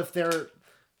know if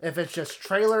it's just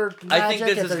trailer magic. I think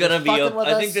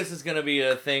this is gonna be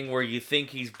a thing where you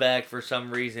think he's back for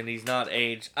some reason. He's not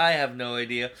aged. I have no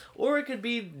idea. Or it could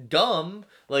be dumb,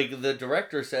 like the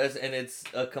director says, and it's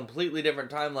a completely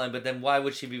different timeline. But then why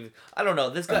would she be? I don't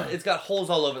know. It's got holes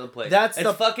all over the place. It's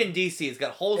fucking DC. It's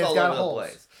got holes all over the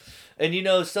place. And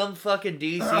some fucking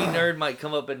DC nerd might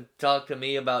come up and talk to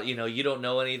me about you don't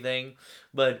know anything.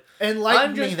 But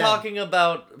I'm just talking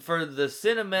about, for the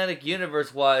cinematic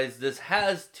universe-wise, this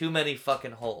has too many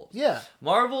fucking holes. Yeah.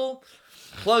 Marvel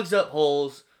plugs up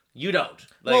holes. You don't.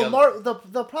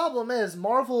 The problem is,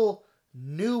 Marvel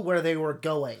knew where they were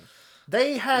going.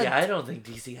 They had... Yeah, I don't think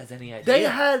DC has any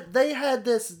idea. They had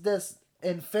this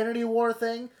Infinity War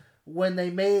thing when they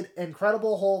made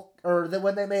Incredible Hulk, or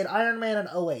when they made Iron Man in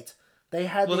 2008. They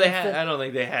had. Well, I don't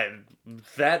think they had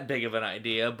that big of an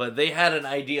idea, but they had an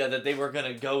idea that they were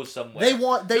gonna go somewhere.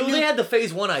 They had the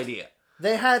Phase 1 idea.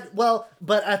 They had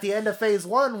but at the end of Phase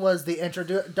 1 was the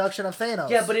introduction of Thanos.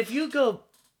 Yeah, but if you go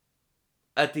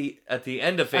at the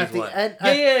end of Phase 1,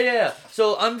 yeah.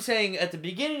 So I'm saying at the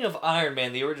beginning of Iron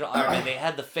Man, the original Iron Man, they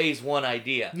had the Phase 1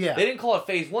 idea. Yeah, they didn't call it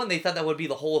Phase 1. They thought that would be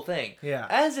the whole thing. Yeah.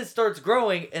 As it starts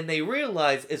growing, and they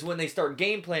realize is when they start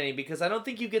game planning, because I don't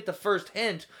think you get the first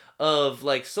hint of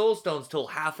like Soul Stones till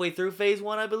halfway through Phase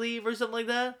 1, I believe, or something like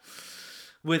that.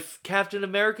 With Captain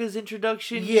America's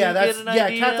introduction,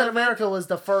 Captain America was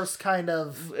the first kind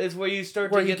of... Is where you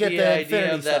start to get the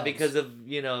idea of that stones. Because of,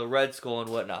 Red Skull and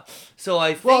whatnot. So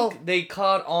I think they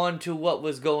caught on to what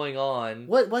was going on.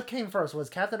 What came first?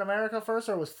 Was Captain America first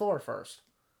or was Thor first?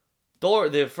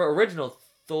 Original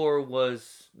Thor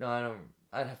was... No, I don't...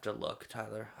 I'd have to look,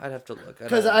 Tyler. I'd have to look.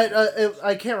 Because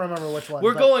I can't remember which one.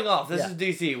 We're going off. This is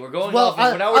DC. We're going off.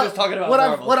 Now we're just talking about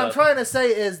Marvel. What I'm trying to say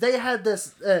is they had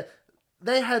this...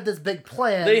 They had this big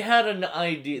plan. They had an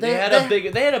idea. They had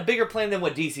a bigger plan than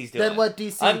what DC's doing. Than what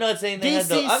DC. I'm not saying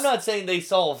I'm not saying they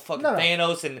saw fucking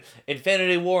Thanos and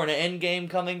Infinity War and an Endgame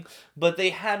coming, but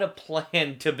they had a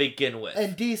plan to begin with.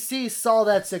 And DC saw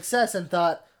that success and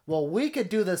thought, well, we could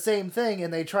do the same thing,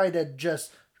 and they tried to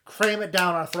just cram it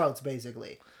down our throats,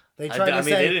 basically. They tried to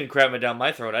say, they didn't cram it down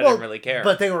my throat. I didn't really care.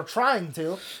 But they were trying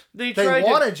to. They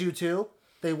wanted you to.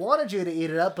 They wanted you to eat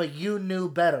it up, but you knew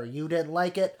better. You didn't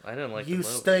like it. I didn't like it. You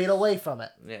stayed away from it.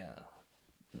 Yeah.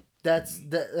 I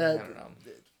don't know.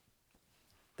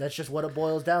 That's just what it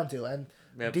boils down to. And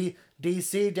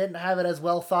DC didn't have it as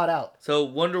well thought out. So,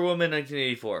 Wonder Woman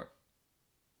 1984.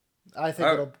 I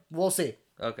think we'll see.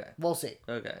 Okay. We'll see.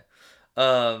 Okay.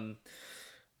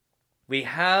 We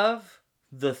have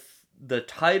the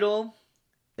title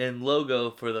and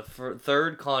logo for the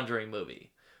third Conjuring movie.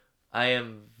 I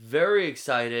am very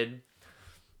excited.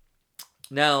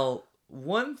 Now,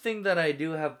 one thing that I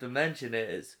do have to mention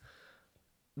is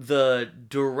the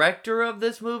director of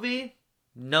this movie,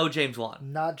 no James Wan.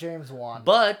 Not James Wan.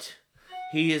 But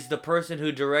he is the person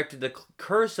who directed The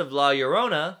Curse of La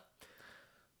Llorona,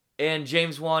 and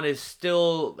James Wan is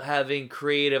still having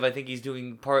creative. I think he's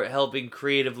doing helping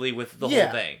creatively with the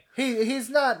whole thing. He's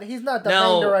not the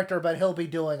main director, but he'll be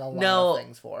doing a lot of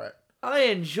things for it. I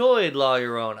enjoyed La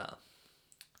Llorona.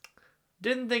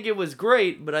 Didn't think it was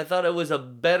great, but I thought it was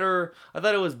better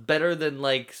than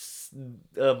like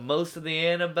most of the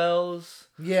Annabelles.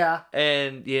 Yeah.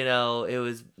 And it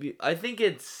was. And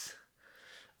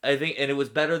it was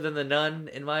better than The Nun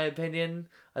in my opinion.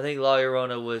 I think La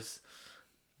Llorona was.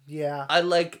 Yeah. I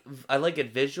like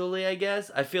it visually, I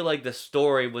guess. I feel like the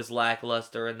story was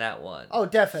lackluster in that one. Oh,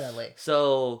 definitely.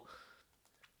 So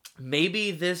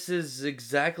maybe this is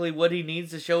exactly what he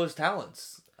needs to show his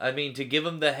talents. I mean, to give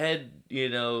him the head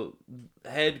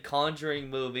Conjuring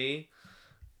movie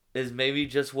is maybe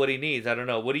just what he needs. I don't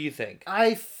know. What do you think?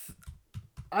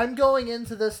 I'm going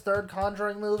into this third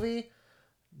Conjuring movie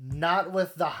not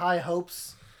with the high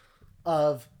hopes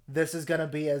of this is going to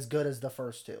be as good as the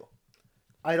first two.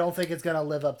 I don't think it's going to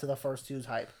live up to the first two's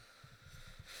hype.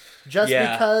 Just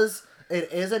because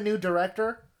it is a new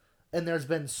director and there's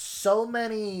been so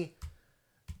many...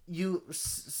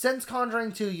 Since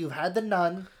Conjuring 2, you've had The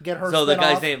Nun get her So the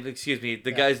guy's name,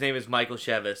 guy's name is Michael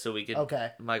Chavis, so we can...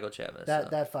 Okay. Michael Chavis.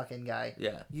 That fucking guy.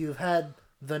 Yeah. You've had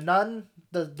The Nun,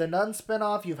 the Nun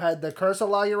spinoff. You've had The Curse of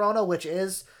La Llorona, which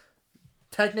is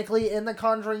technically in the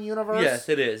Conjuring universe. Yes,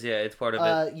 it is. Yeah, it's part of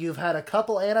it. You've had a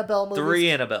couple Annabelle movies. 3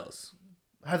 Annabelles.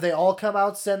 Have they all come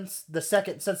out since the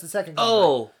second Conjuring?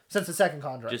 Oh! Since the second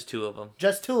Conjuring. Just 2 of them.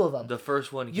 Just 2 of them. The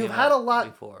first one You've had a lot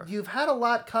before. You've had a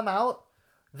lot come out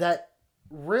that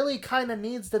really kind of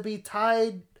needs to be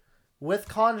tied with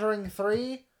Conjuring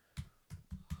 3.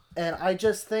 And I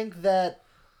just think that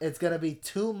it's going to be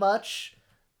too much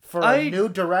for a new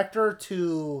director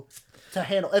to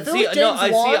handle. If it was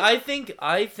James Wan,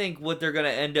 I think what they're going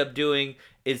to end up doing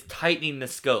is tightening the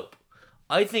scope.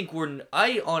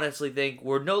 I honestly think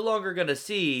we're no longer going to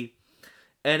see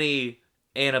any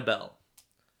Annabelle.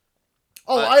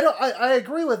 Oh, I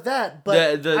agree with that,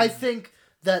 but I think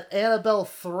that Annabelle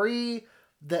 3,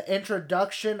 the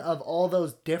introduction of all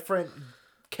those different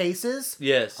cases,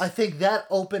 yes, I think that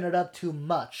opened it up too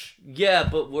much. Yeah,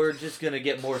 but we're just gonna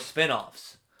get more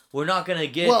spin-offs. We're not gonna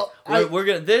get. Well,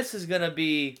 This is gonna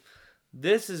be.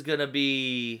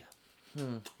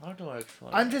 How do I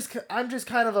explain? I'm just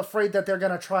kind of afraid that they're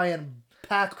gonna try and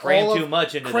cram too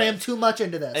much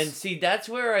into this. And see, that's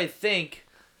where I think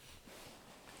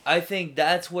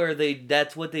that's what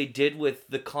they did with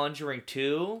The Conjuring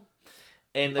 2.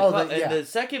 And the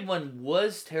second one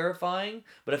was terrifying,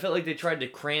 but I felt like they tried to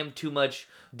cram too much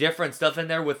different stuff in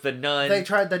there with the nun. They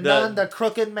tried the nun, the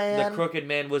Crooked Man. The Crooked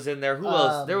Man was in there. Who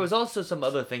else? There was also some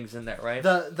other things in there, right?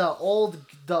 The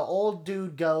old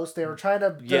dude ghost. They were trying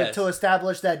to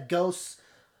establish that ghosts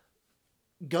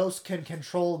can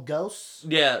control ghosts.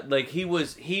 Yeah, like he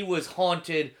was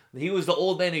haunted. He was the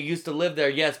old man who used to live there,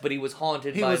 yes, but he was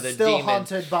haunted by the demon. He was still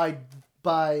haunted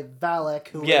by Valak,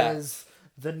 who is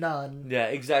the nun. Yeah,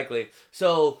 exactly.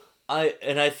 So I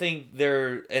think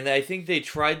they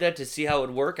tried that to see how it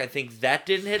would work. I think that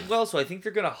didn't hit well, so I think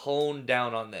they're gonna hone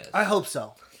down on this. I hope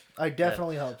so. I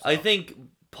definitely hope so. I think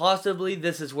possibly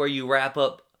this is where you wrap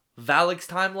up Valak's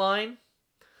timeline,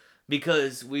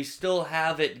 because we still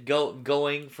have it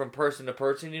going from person to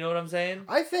person. You know what I'm saying?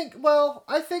 I think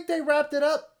they wrapped it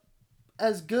up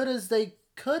as good as they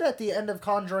could at the end of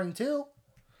Conjuring 2.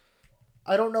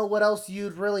 I don't know what else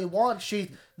you'd really want.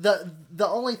 The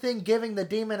only thing giving the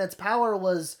demon its power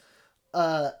was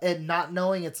it not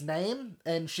knowing its name,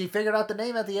 and she figured out the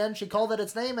name at the end. She called it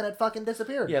its name, and it fucking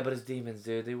disappeared. Yeah, but it's demons,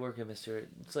 dude. They work in mysterious.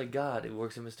 It's like God. It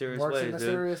works in mysterious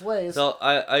ways. Dude. So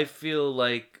I feel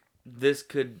like this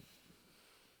could.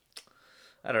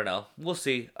 I don't know. We'll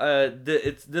see.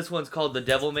 This one's called The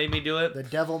Devil Made Me Do It. The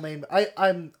Devil Made Me.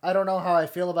 I don't know how I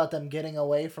feel about them getting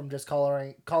away from just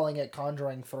calling it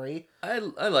Conjuring 3. I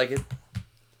like it.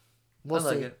 We'll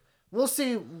see. We'll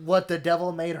see what the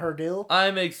devil made her do.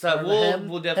 I'm excited.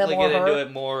 We'll definitely get into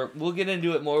it more. We'll get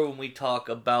into it more when we talk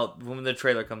about when the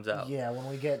trailer comes out. Yeah, when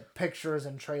we get pictures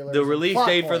and trailers. The release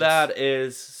date for that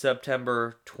is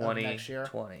September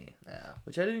 2020. Yeah.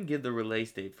 Which I didn't give the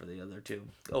release date for the other two.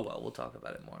 Oh well, we'll talk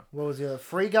about it more. What was the other?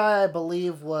 Free Guy, I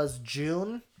believe, was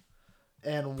June.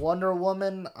 And Wonder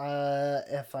Woman,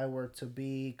 if I were to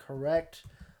be correct,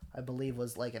 I believe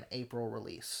was like an April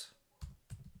release.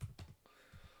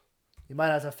 You might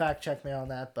have to fact check me on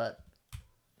that, but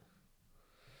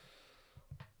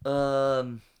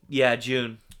yeah,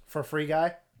 June. For Free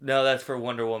Guy? No, that's for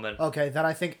Wonder Woman. Okay, then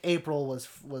I think April was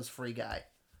Free Guy.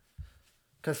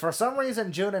 Because for some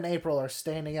reason, June and April are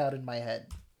standing out in my head.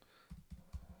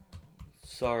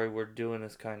 Sorry, we're doing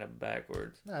this kind of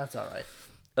backwards. That's all right.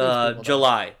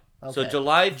 July. Okay. So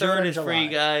July 3rd is Free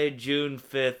Guy, June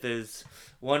 5th is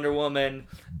Wonder Woman,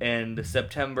 and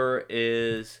September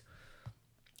is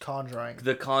Conjuring.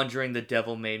 The Conjuring, The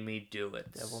Devil Made Me Do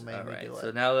It. Devil Made Me Do It.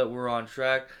 So now that we're on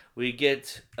track, we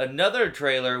get another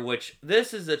trailer, which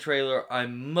this is the trailer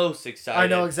I'm most excited. I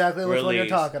know exactly which one you're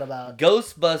talking about.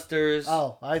 Ghostbusters.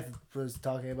 Oh, I was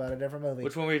talking about a different movie.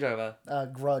 Which one were you talking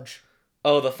about? Grudge.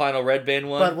 Oh, the final Red Band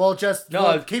one? But we'll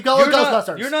keep going with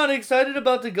Ghostbusters. You're not excited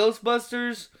about the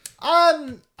Ghostbusters?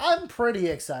 I'm pretty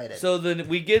excited. So then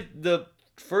we get the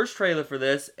first trailer for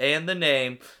this and the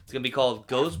name. It's going to be called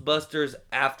Ghostbusters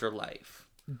Afterlife.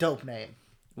 Dope name.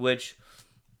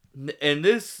 And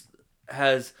this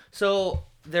has... So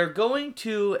they're going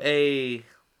to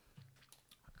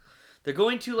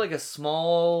like a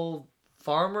small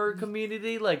farmer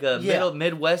community, like a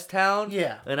Midwest town.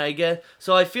 Yeah. And I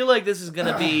feel like this is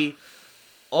going to be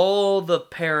all the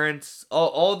parents,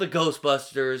 all the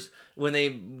Ghostbusters, when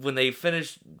they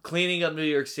finished cleaning up New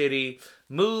York City,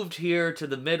 moved here to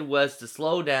the Midwest to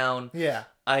slow down. Yeah.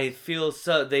 I feel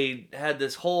so they had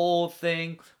this whole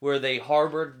thing where they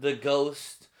harbored the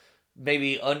ghost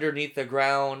maybe underneath the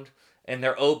ground, and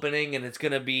they're opening, and it's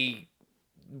going to be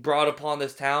brought upon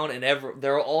this town, and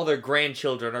all their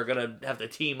grandchildren are gonna have to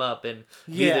team up and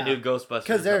be the new Ghostbusters.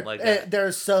 Because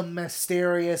there's some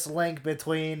mysterious link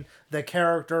between the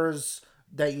characters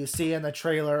that you see in the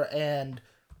trailer and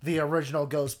the original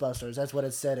Ghostbusters. That's what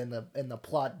it said in the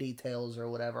plot details or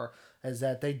whatever. Is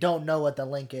that they don't know what the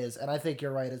link is, and I think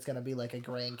you're right. It's gonna be like a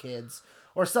grandkids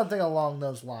or something along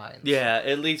those lines. Yeah,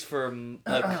 at least for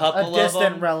a couple of them, a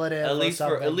distant relative,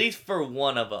 at least for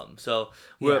one of them. So,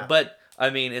 but. I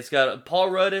mean, it's got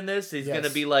Paul Rudd in this. He's going to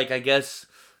be like, I guess,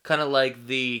 kind of like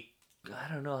I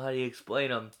don't know how do you explain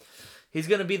him. He's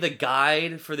going to be the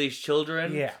guide for these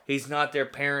children. Yeah. He's not their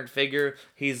parent figure.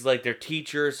 He's like their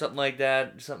teacher or something like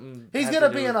that. He's going to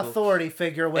be an authority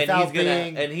figure without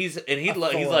being he's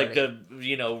like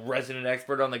the, resident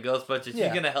expert on the Ghostbusters. Yeah.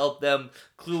 He's going to help them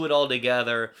clue it all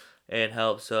together and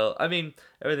help. So, I mean,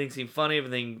 everything seemed funny.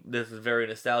 This is very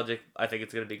nostalgic. I think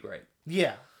it's going to be great.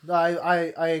 Yeah.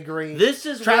 I agree. This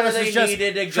is Travis where they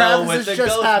needed to go with the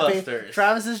Ghostbusters.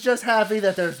 Travis is just happy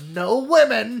that there's no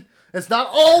women. It's not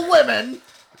all women.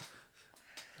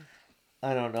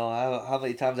 I don't know how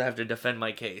many times I have to defend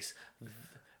my case.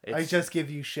 I just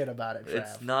give you shit about it, Trav.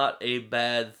 It's not a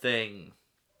bad thing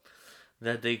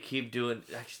that they keep doing.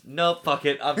 No, fuck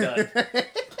it. I'm done.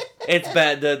 It's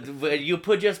bad.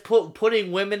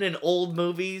 Putting women in old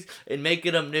movies and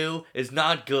making them new is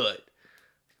not good.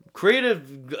 Create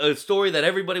a story that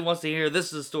everybody wants to hear.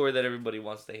 This is a story that everybody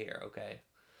wants to hear. Okay.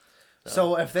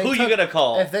 So if they you gonna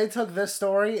call? If they took this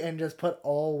story and just put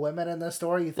all women in this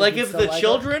story, you think like if the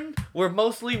children were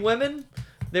mostly women,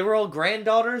 they were all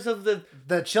granddaughters of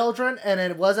the children, and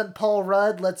it wasn't Paul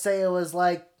Rudd. Let's say it was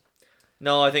like.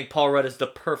 No, I think Paul Rudd is the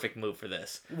perfect move for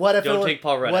this. Take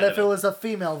Paul Rudd? What if it was a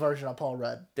female version of Paul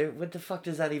Rudd? What the fuck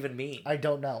does that even mean? I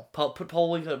don't know. Put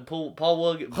Paul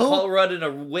Rudd in a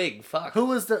wig. Fuck. Who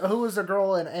was the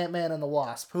girl in Ant-Man and the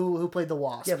Wasp? Who played the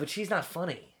Wasp? Yeah, but she's not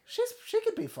funny. She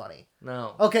could be funny.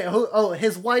 No. Okay.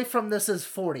 His wife from This Is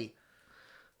 40.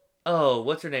 Oh,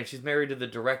 what's her name? She's married to the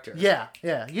director. Yeah.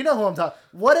 You know who I'm talking.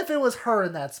 What if it was her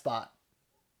in that spot?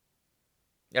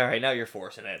 All right, now you're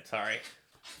forcing it. Sorry.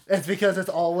 It's because it's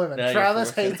all women. Now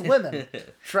Travis hates women.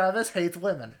 Travis hates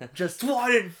women. Just I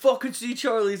didn't fucking see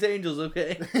Charlie's Angels,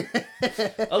 okay?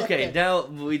 Okay, now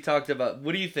we talked about.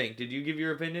 What do you think? Did you give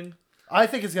your opinion? I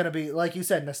think it's going to be, like you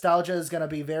said, nostalgia is going to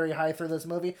be very high through this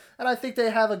movie, and I think they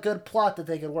have a good plot that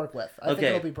they could work with. I think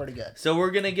it'll be pretty good. So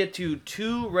we're going to get to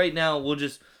 2 right now. We'll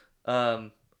just,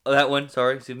 that one is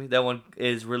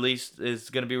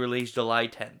going to be released July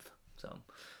 10th. So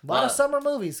a lot of summer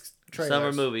movies trailers.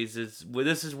 Summer movies.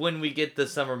 This is when we get the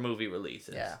summer movie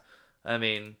releases. Yeah. I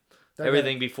mean,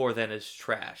 everything before then is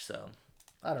trash, so.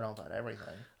 I don't know about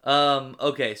everything.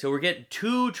 Okay, so we're getting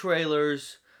 2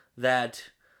 trailers that...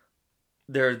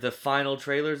 They're the final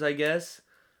trailers, I guess.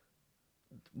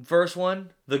 First one,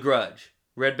 The Grudge.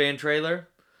 Red Band trailer.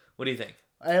 What do you think?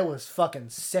 It was fucking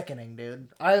sickening, dude.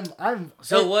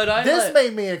 This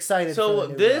made me excited for the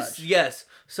new Grudge. Yes.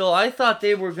 So I thought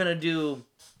they were gonna do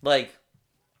like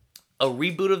a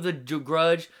reboot of the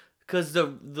Grudge because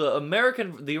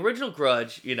the original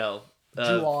Grudge,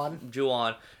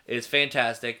 Ju-On is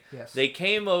fantastic. Yes. They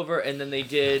came over and then they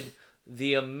did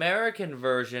the American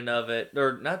version of it,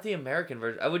 or not the American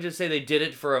version. I would just say they did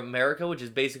it for America, which is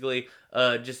basically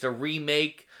just a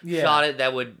remake. Yeah. Shot it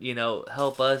that would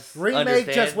help us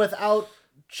remake just without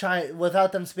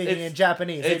them speaking in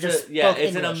Japanese. It's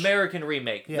English. An American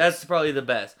remake. Yes. That's probably the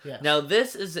best. Yes. Now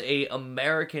this is a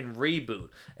American reboot,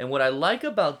 and what I like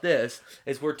about this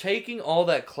is we're taking all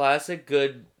that classic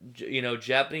good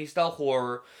Japanese style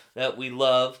horror that we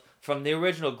love from the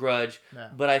original Grudge,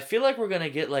 but I feel like we're gonna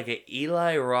get like a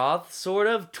Eli Roth sort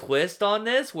of twist on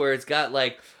this, where it's got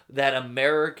like that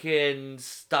American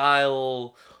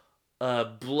style,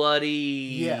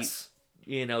 bloody,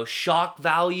 shock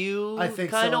value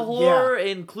kind of horror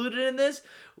included in this,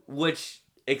 which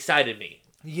excited me.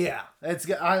 Yeah,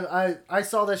 I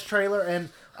saw this trailer and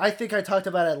I think I talked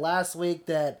about it last week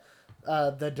that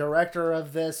the director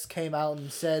of this came out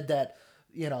and said that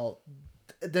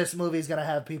this movie's gonna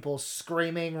have people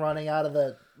screaming, running out of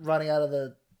the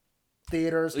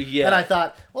theaters. Yeah. And I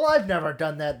thought, well, I've never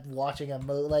done that watching a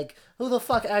movie. Like, who the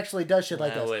fuck actually does shit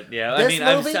like this? Yeah,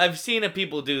 I've seen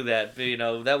people do that.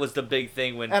 But, that was the big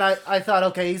thing when. And I thought,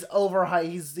 okay, he's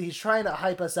overhyped. He's trying to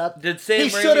hype us up. Was Sam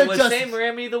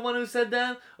Raimi the one who said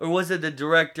that, or was it the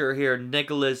director here,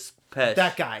 Nicholas Pesce?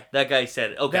 That guy. That guy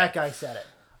said it. Okay. That guy said it.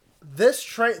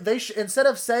 This instead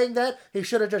of saying that, he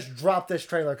should have just dropped this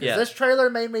trailer, because this trailer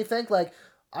made me think like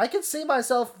I could see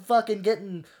myself fucking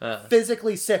getting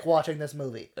physically sick watching this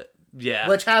movie. Yeah,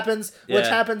 which happens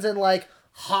in like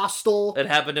Hostel. It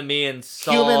happened to me in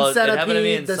Saw. Human Centipede. It happened to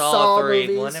me in Saw 3.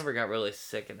 Movies. Well, I never got really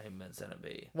sick in Human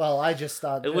Centipede. Well, I just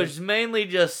thought it was mainly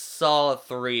just Saw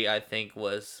 3. I think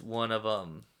was one of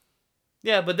them.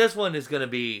 Yeah, but this one is gonna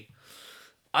be.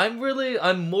 I'm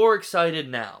more excited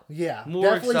now. Yeah, more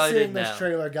definitely excited seeing now. This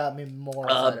trailer got me more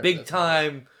excited. Big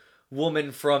time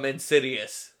woman from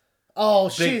Insidious.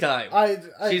 Oh, big time.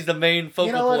 She's the main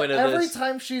focal point of this. Every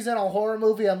time she's in a horror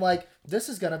movie, I'm like, this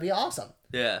is gonna be awesome.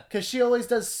 Yeah, because she always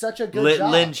does such a good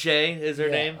job. Lin Shaye is her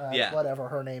name. Yeah, whatever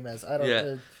her name is. I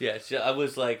don't. I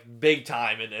was like big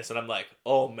time in this, and I'm like,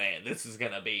 oh man, this is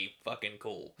gonna be fucking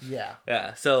cool. Yeah.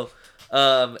 Yeah. So,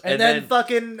 and then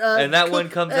fucking. And that one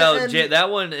comes out.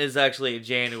 That one is actually a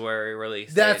January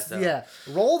release.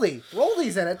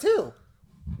 Roldy's in it too.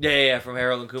 Yeah, from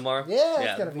Harold and Kumar. Yeah,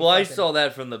 it's gonna be I saw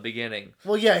that from the beginning.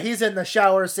 Well, yeah, he's in the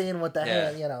shower scene with the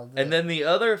hand, And then the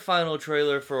other final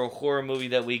trailer for a horror movie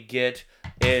that we get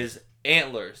is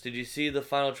Antlers. Did you see the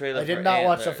final trailer? I did not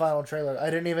watch the final trailer. I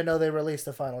didn't even know they released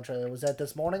the final trailer. Was that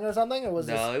this morning or something, or was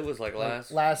it was like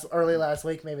early last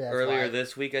week? Maybe that's earlier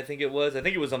this week. I think it was. I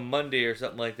think it was a Monday or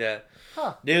something like that.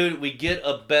 Huh. Dude, we get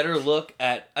a better look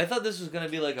at. I thought this was gonna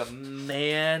be like a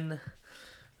man.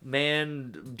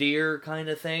 man deer kind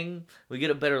of thing. We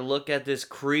get a better look at this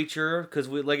creature because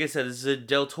like I said, this is a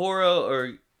Del Toro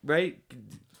or right?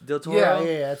 Del Toro.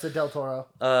 Yeah. It's a Del Toro.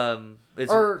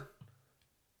 It's, or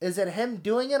is it him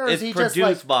doing it, or is he just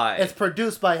It's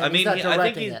produced by him. I mean, he's not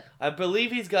directing it. I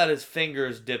believe he's got his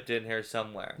fingers dipped in here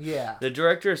somewhere. Yeah. The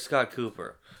director is Scott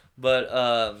Cooper,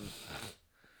 but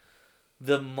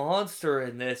the monster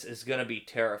in this is gonna be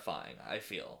terrifying. I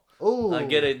feel. Ooh. I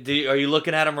get it. Are you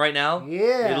looking at him right now?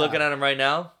 Yeah. You're looking at him right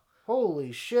now?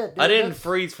 Holy shit, dude. I didn't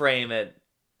freeze frame it.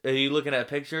 Are you looking at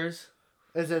pictures?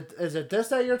 Is it this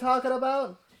that you're talking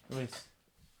about?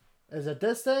 Is it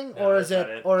this thing? No,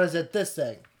 or is it this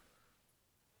thing?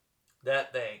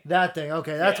 That thing. That thing.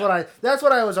 Okay, that's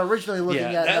what I was originally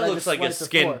looking at. That looks like a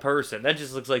skinned person. That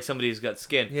just looks like somebody who's got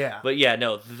skin. Yeah. But yeah,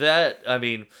 no, that I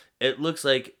mean, it looks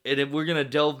like we're gonna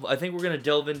delve. I think we're gonna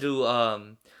delve into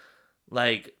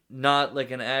like not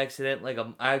like an accident, like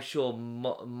an actual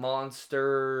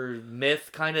monster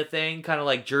myth kind of thing, kind of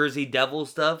like Jersey Devil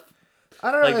stuff.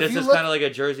 I don't know. Like this is kind of like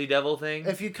a Jersey Devil thing.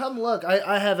 If you come look,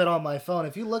 I have it on my phone.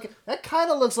 If you look, that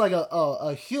kind of looks like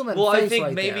a human. Well, face I think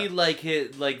right maybe there.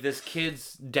 like this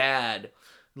kid's dad,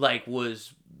 like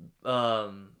was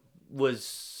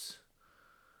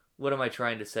what am I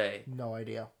trying to say? No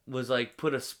idea. Was like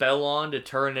put a spell on to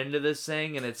turn into this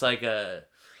thing, and it's like a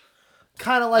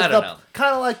kind of like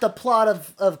the plot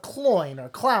of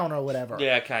Clown or whatever.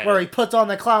 Yeah, kind of. Where he puts on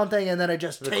the clown thing and then it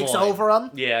just takes over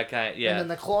him. Yeah, kind of. Yeah. And then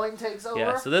the clown takes over.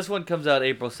 Yeah. So this one comes out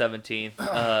April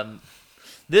 17th.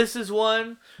 This is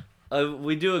one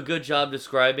we do a good job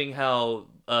describing how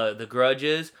The Grudge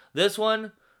is. This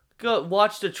one, go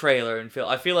watch the trailer and feel.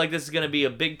 I feel like this is gonna be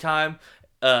a big time.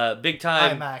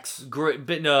 IMAX. Great,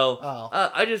 but no. Oh.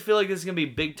 I just feel like this is gonna be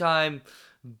big time,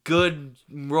 good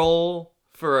role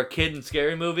for a kid in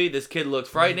scary movie. This kid looks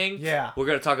frightening. Yeah. We're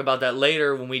gonna talk about that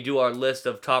later when we do our list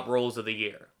of top roles of the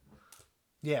year.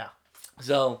 Yeah.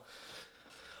 So,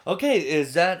 okay,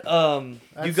 is that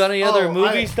you got any other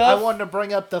movie stuff? I wanted to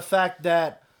bring up the fact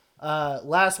that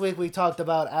last week we talked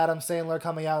about Adam Sandler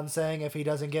coming out and saying if he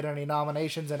doesn't get any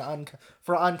nominations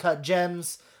for Uncut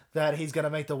Gems, that he's going to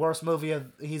make the worst movie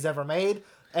he's ever made.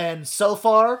 And so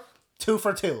far, 2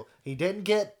 for 2. He didn't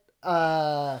get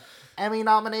Emmy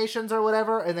nominations or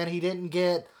whatever, and then he didn't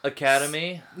get...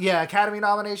 Academy? Yeah, Academy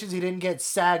nominations. He didn't get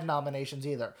SAG nominations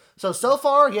either. So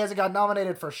far, he hasn't got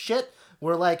nominated for shit.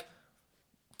 We're like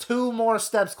 2 more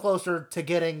steps closer to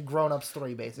getting Grown Ups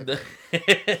 3, basically.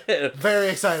 Very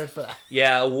excited for that.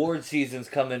 Yeah, award season's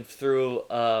coming through.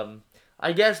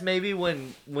 I guess maybe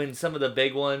when some of the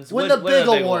big ones... When the big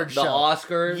award show. The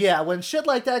Oscars. Yeah, when shit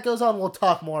like that goes on, we'll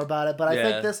talk more about it. But I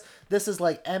think this is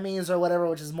like Emmys or whatever,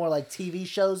 which is more like TV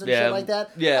shows and shit like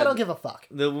that. Yeah. I don't give a fuck.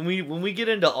 When we get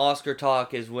into Oscar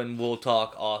talk is when we'll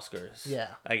talk Oscars. Yeah.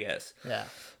 I guess. Yeah.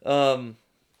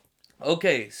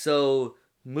 Okay, so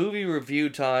movie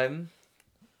review time.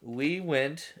 We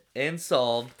went and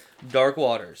saw Dark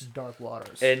Waters. Dark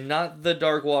Waters. And not the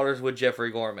Dark Waters with Jeffrey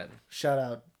Gorman. Shout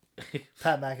out.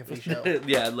 Pat McAfee show.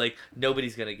 Yeah, like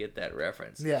nobody's gonna get that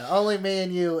reference. Yeah, only me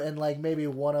and you and like maybe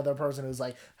one other person who's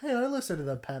like, hey, I listen to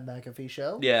the Pat McAfee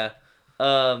show. Yeah.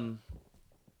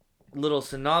 Little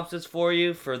synopsis for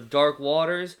you for Dark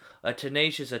Waters. A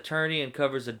tenacious attorney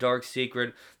uncovers a dark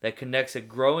secret that connects a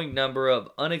growing number of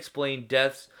unexplained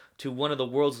deaths to one of the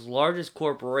world's largest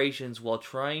corporations while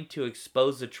trying to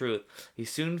expose the truth. He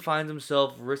soon finds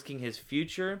himself risking his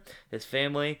future, his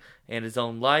family, and his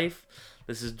own life.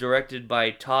 This is directed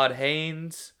by Todd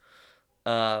Haynes.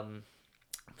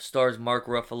 Stars Mark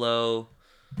Ruffalo.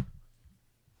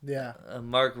 Yeah.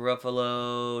 Mark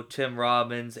Ruffalo, Tim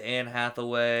Robbins, Anne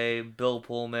Hathaway, Bill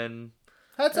Pullman.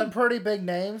 Had some pretty big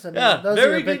names. I mean, yeah,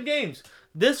 very good games.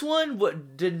 This one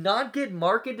did not get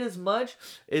marketed as much.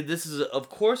 This is, of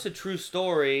course, a true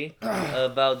story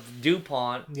about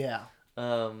DuPont. Yeah.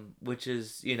 Which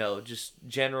is, just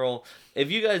general.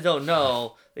 If you guys don't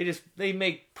know, they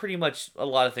make pretty much a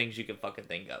lot of things you can fucking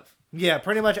think of. Yeah,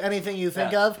 pretty much anything you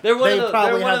think of. They're one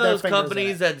of those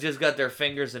companies that just got their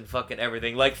fingers in fucking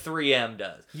everything, like 3M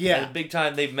does. Yeah, and big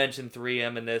time. They've mentioned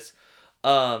 3M in this.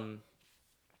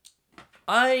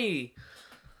 I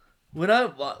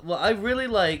really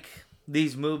like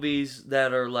these movies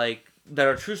that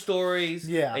are true stories.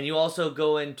 Yeah, and you also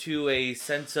go into a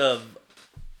sense of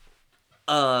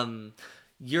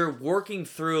you're working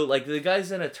through, like, the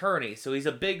guy's an attorney, so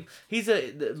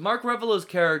Mark Ruffalo's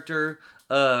character,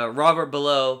 Robert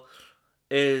Below,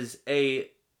 is a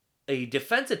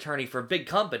defense attorney for a big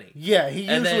company. Yeah, he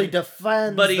usually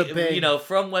defends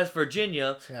from West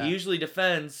Virginia, he usually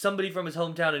defends somebody from his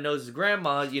hometown who knows his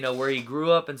grandma, where he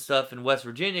grew up and stuff, and West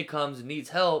Virginia comes and needs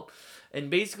help, and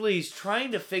basically he's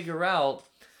trying to figure out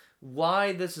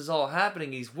why this is all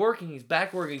happening. He's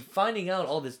back working, finding out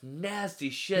all this nasty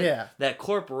shit that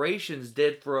corporations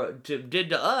did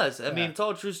to us. I mean, it's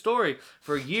all a true story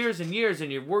for years and years,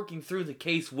 and you're working through the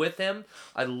case with him.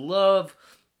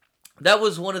 That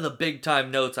was one of the big time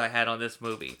notes I had on this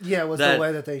movie. Yeah, it was the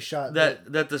way that they shot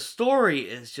that the story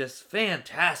is just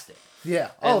fantastic.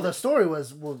 Yeah. Oh, the story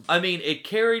was. I mean, it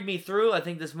carried me through. I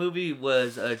think this movie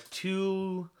was a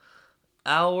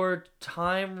 2-hour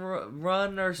time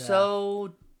run or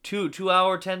so. 2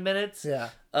 hour 10 minutes. Yeah.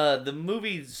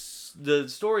 The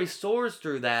story soars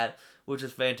through that, which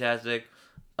is fantastic.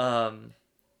 And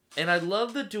I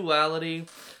love the duality,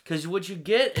 because what you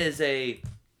get is a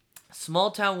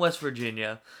small town West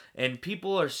Virginia, and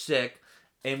people are sick.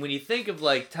 And when you think of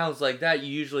like towns like that,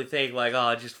 you usually think like,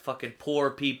 oh, just fucking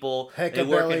poor people. They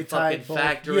work in fucking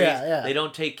factories. They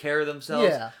don't take care of themselves.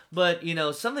 Yeah. But,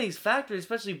 some of these factories,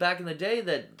 especially back in the day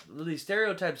that these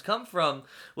stereotypes come from,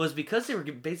 was because they were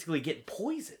basically getting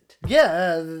poisoned.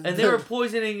 Yeah. And they were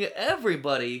poisoning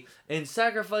everybody and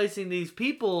sacrificing these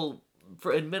people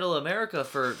in middle America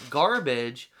for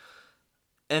garbage.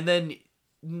 And then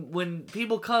when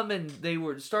people come and they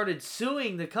started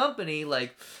suing the company,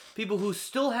 like people who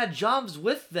still had jobs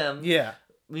with them,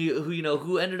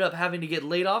 who ended up having to get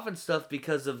laid off and stuff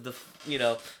because of the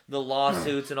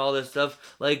lawsuits and all this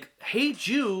stuff, like hate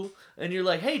you, and you're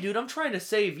like, hey dude, I'm trying to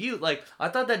save you. Like, I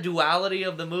thought that duality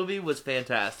of the movie was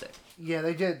fantastic. Yeah,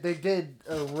 they did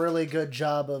a really good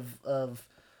job of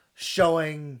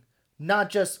showing not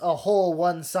just a whole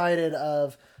one-sided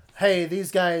of, hey,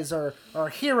 these guys are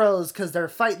heroes because they're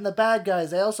fighting the bad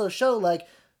guys. They also show, like,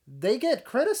 they get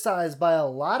criticized by a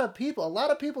lot of people. A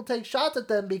lot of people take shots at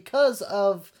them because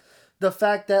of the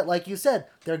fact that, like you said,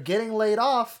 they're getting laid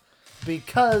off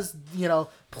because,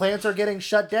 plants are getting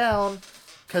shut down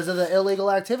because of the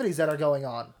illegal activities that are going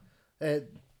on.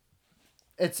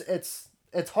 It's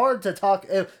hard to talk.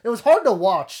 It was hard to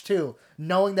watch too,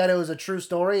 knowing that it was a true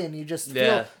story, and you just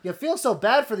feel so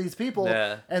bad for these people,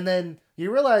 and then you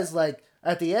realize, like,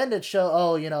 at the end it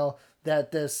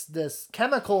that this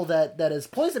chemical that is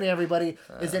poisoning everybody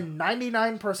is in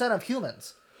 99% of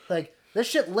humans. Like, this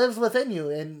shit lives within you,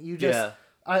 and you just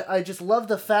I just love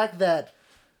the fact that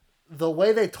the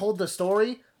way they told the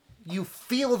story, you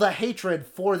feel the hatred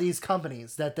for these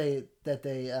companies that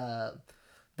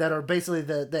are basically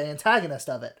the antagonist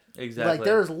of it. Exactly. Like,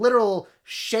 there's literal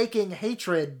shaking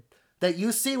hatred that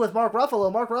you see with Mark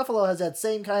Ruffalo. Mark Ruffalo has that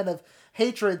same kind of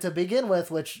hatred to begin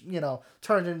with, which,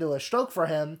 turned into a stroke for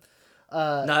him.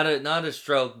 Not a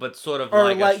stroke, but sort of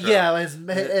or like a stroke. Yeah,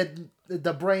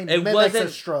 the brain mimics a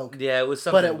stroke. Yeah, it was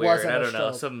something but it weird. Wasn't I don't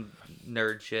know, some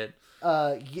nerd shit.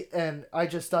 And I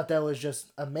just thought that was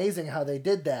just amazing how they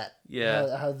did that.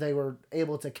 Yeah. How they were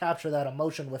able to capture that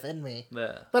emotion within me.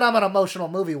 Yeah. But I'm an emotional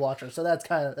movie watcher, so that's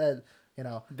kind of,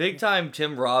 Big time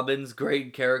Tim Robbins,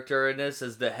 great character in this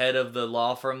as the head of the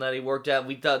law firm that he worked at.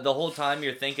 We thought the whole time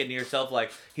you're thinking to yourself,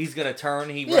 like, he's going to turn.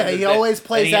 He always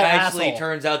plays that asshole. He actually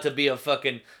turns out to be a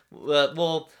fucking...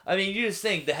 you just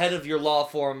think the head of your law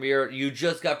firm, you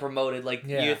just got promoted. Like,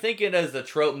 you're thinking as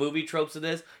the movie tropes of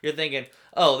this, you're thinking,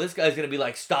 oh, this guy's going to be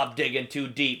like, stop digging too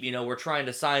deep. We're trying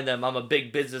to sign them. I'm a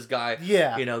big business guy.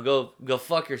 Yeah. Go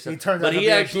fuck yourself. He turns out to be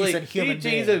a decent human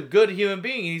being. He's a good human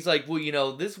being. He's like,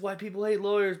 well, this is why people hate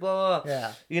lawyers, blah,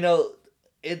 blah. Yeah.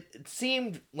 It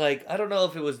seemed like, I don't know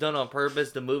if it was done on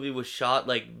purpose. The movie was shot,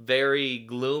 like, very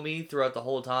gloomy throughout the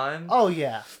whole time. Oh,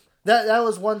 yeah. That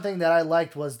was one thing that I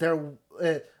liked was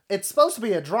it's supposed to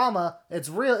be a drama. It's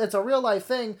a real life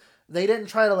thing. They didn't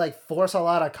try to, like, force a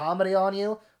lot of comedy on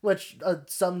you, which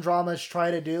some dramas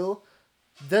try to do.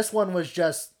 This one was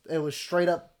it was straight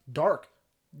up dark.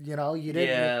 You didn't.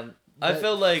 Yeah, I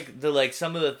feel like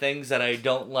some of the things that I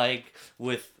don't like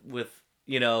with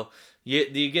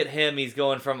you get him. He's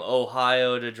going from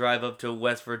Ohio to drive up to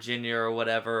West Virginia or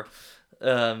whatever.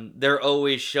 They're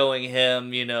always showing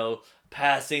him,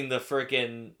 passing the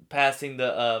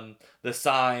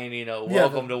sign,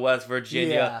 welcome to West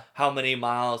Virginia. Yeah. How many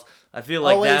miles? I feel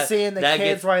like always seeing the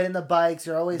kids riding the bikes.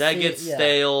 You're always gets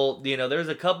stale. There's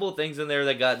a couple of things in there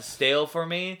that got stale for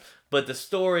me, but the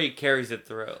story carries it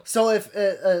through. So if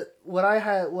what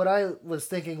I was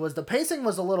thinking was the pacing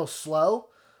was a little slow.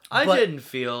 I didn't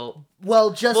feel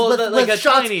with a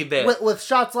shots, tiny bit with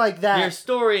shots like that. Your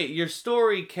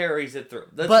story carries it through.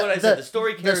 That's what I said. The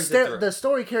story carries it through. The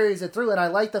story carries it through, and I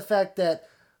like the fact that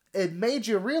it made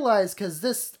you realize, because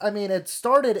it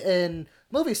started in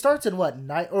movie starts in what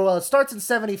it starts in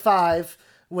 75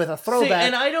 with a throwback. See,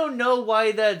 and I don't know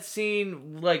why that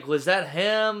scene, like, was that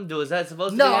him? Was that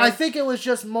supposed to be No, him? I think it was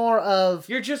just more of...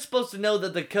 You're just supposed to know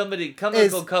that the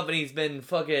chemical company's been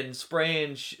fucking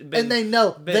spraying... and they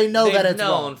know that it's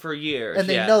wrong. For years. And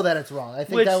they know that it's wrong. I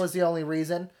think that was the only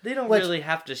reason. They don't really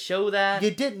have to show that.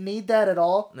 You didn't need that at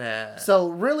all. Nah. So,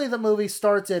 really, the movie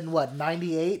starts in,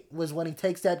 98 was when he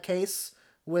takes that case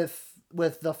with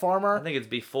the farmer. I think it's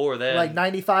before then. Like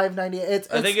 95, 98.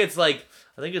 I think it's like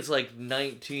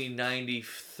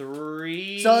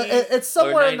 1993. So it's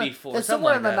somewhere or 94, it's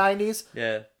somewhere in the that. 90s.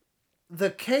 Yeah.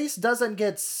 The case doesn't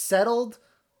get settled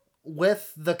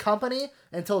with the company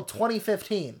until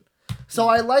 2015. So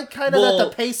I like kind of that the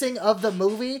pacing of the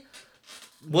movie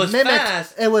was mimicked,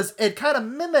 fast. It kind of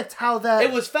mimicked how that...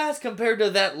 It was fast compared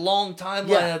to that long timeline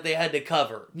that they had to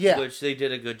cover. Yeah. Which they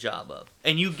did a good job of.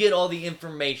 And you get all the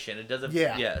information. It doesn't...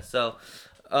 Yeah. Yeah, so...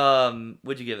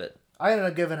 what'd you give it? I ended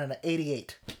up giving it an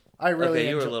 88. I really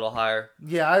you were a little higher.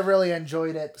 Yeah, I really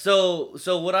enjoyed it. So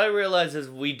what I realized is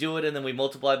we do it and then we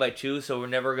multiply by 2, so we're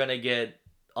never going to get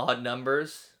odd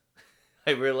numbers.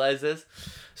 I realize this.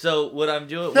 So what I'm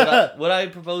doing... what I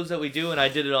propose that we do, and I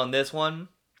did it on this one...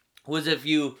 was if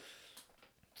you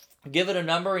give it a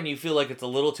number and you feel like it's a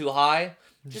little too high,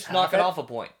 just knock it off a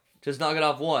point. Just knock it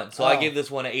off 1. So I gave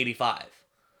this one an 85.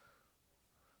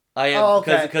 I am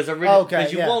because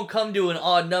you won't come to an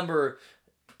odd number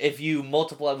if you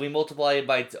multiply. We multiply it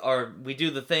by or we do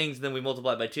the things, then we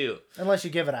multiply it by 2. Unless you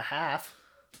give it a half.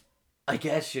 I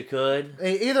guess you could.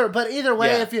 Either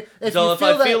way, if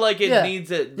I feel like it needs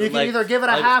it, you can either give it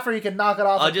a half or you can knock it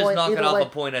off. I'll just knock it off a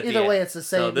point at the end. Either way, it's the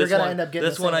same. You're gonna end up getting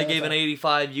this one. I gave an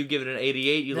 85. You give it an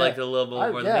 88. You liked it a little bit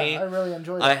more than me. I really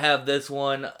enjoyed it. I have this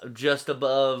one just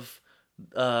above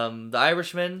The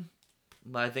Irishman.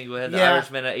 I think we had The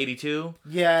Irishman at 82.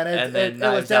 Yeah, and then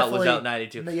Knives Out was out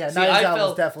 92. Yeah, Knives Out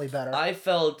was definitely better. I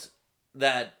felt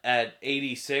that at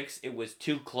 86 it was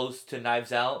too close to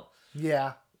Knives Out.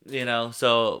 Yeah.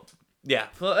 So yeah.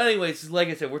 Well, anyways, like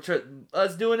I said, we're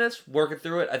us doing this, working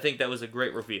through it. I think that was a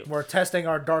great review. We're testing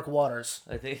our dark waters.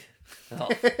 I think. Oh,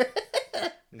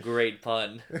 great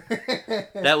pun.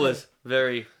 That was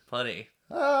very funny.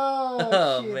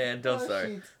 Oh man, don't start.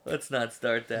 Shit. Let's not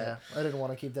start that. Yeah, I didn't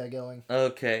want to keep that going.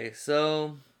 Okay,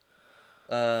 so,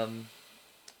 yeah.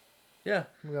 We're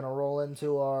gonna roll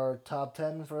into our top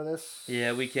 10 for this.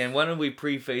 Yeah, we can. Why don't we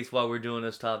preface while we're doing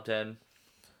this top 10?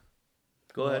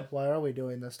 Go ahead. Why are we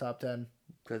doing this top 10?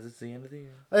 Because it's the end of the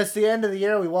year. It's the end of the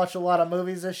year. We watched a lot of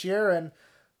movies this year, and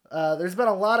there's been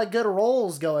a lot of good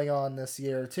roles going on this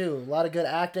year, too. A lot of good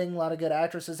acting, a lot of good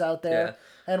actresses out there.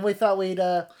 Yeah. And we thought we'd...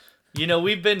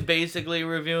 we've been basically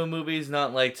reviewing movies,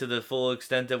 not like to the full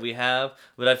extent that we have,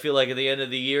 but I feel like at the end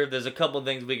of the year, there's a couple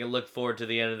things we can look forward to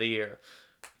the end of the year.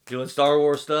 Doing Star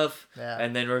Wars stuff,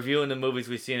 and then reviewing the movies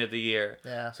we've seen at the year.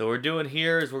 Yeah. So what we're doing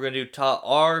here is we're going to do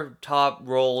our top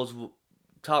roles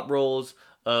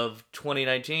of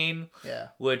 2019,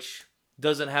 which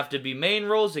doesn't have to be main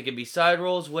roles, it can be side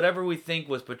roles, whatever we think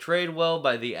was portrayed well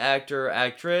by the actor,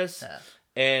 actress,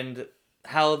 and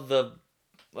how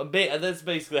that's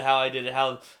basically how I did it,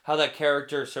 how that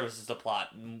character services the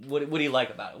plot. What do you like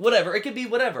about it? Whatever. It could be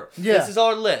whatever. Yeah. This is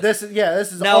our list. This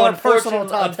is now our personal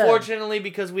top 10. Unfortunately,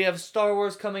 because we have Star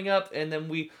Wars coming up, and then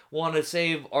we want to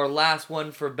save our last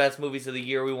one for best movies of the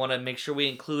year, we want to make sure we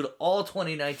include all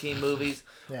 2019 movies.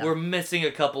 We're missing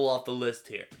a couple off the list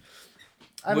here.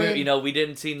 We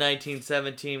didn't see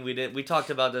 1917. We talked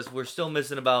about this. We're still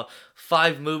missing about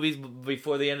 5 movies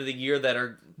before the end of the year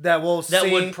that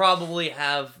would probably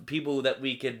have people that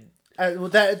we could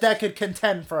that could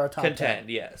contend for a top 10.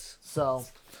 Yes. So,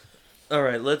 all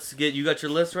right, you got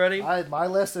your list ready? My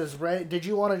list is ready. Did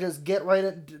you want to just get right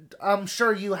in? I'm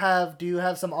sure you have. Do you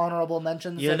have some honorable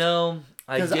mentions?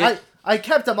 I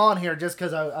kept them on here just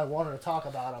because I wanted to talk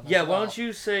about them. Yeah, why don't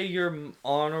you say your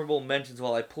honorable mentions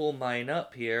while I pull mine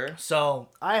up here? So,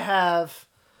 I have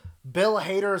Bill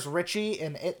Hader's Richie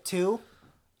in It 2.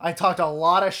 I talked a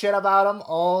lot of shit about him,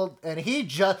 and he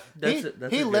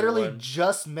literally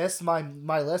just missed my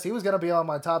list. He was going to be on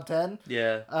my top 10.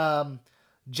 Yeah.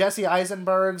 Jesse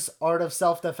Eisenberg's Art of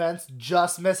Self-Defense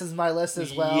just misses my list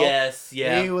as well. Yes,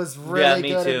 yeah. He was really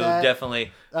good too, in that.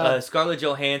 Definitely. Scarlett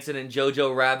Johansson in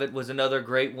Jojo Rabbit was another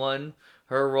great one.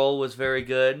 Her role was very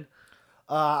good.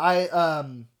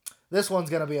 This one's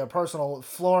gonna be a personal.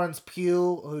 Florence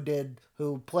Pugh,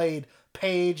 who played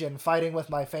Paige in Fighting with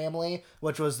My Family,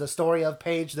 which was the story of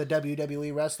Paige, the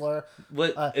WWE wrestler.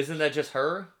 Isn't that just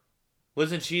her?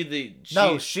 Wasn't she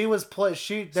No, she was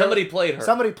somebody played her.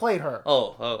 Somebody played her.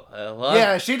 Well,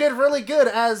 yeah, she did really good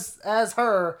as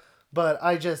her, but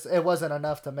it wasn't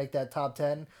enough to make that top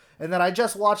 10. And then I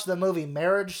just watched the movie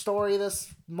Marriage Story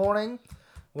this morning,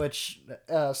 which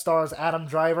stars Adam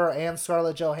Driver and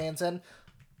Scarlett Johansson.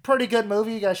 Pretty good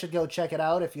movie. You guys should go check it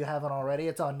out if you haven't already.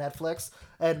 It's on Netflix.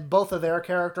 And both of their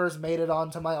characters made it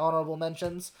onto my honorable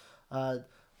mentions.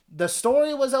 The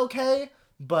story was okay,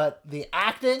 but the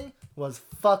acting was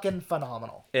fucking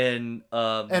phenomenal. And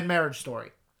Marriage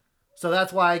Story. So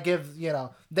that's why I give,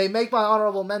 they make my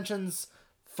honorable mentions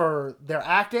for their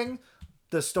acting.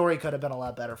 The story could have been a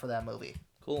lot better for that movie.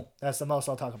 Cool. That's the most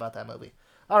I'll talk about that movie.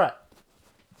 All right.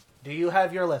 Do you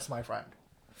have your list, my friend?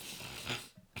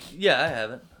 Yeah, I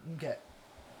have it. Okay.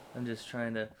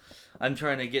 I'm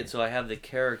trying to get so I have the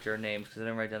character names because I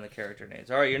didn't write down the character names.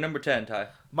 All right, your number 10, Ty.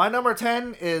 My number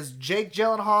 10 is Jake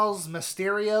Gyllenhaal's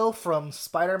Mysterio from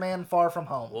Spider-Man Far From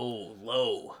Home. Whoa,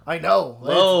 low. I know.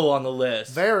 Low on the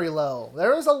list. Very low.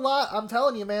 There was a lot, I'm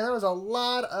telling you, man, there was a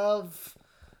lot of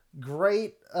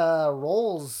great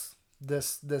roles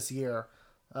this year.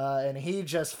 And he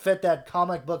just fit that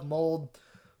comic book mold.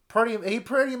 He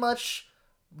pretty much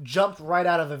jumped right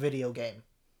out of a video game.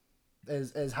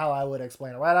 Is how I would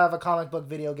explain it. Right out of a comic book,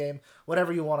 video game,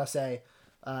 whatever you want to say.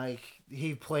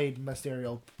 He played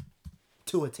Mysterio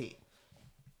to a T.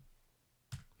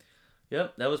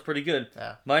 Yep, that was pretty good.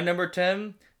 Yeah. My number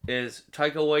 10 is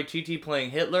Taika Waititi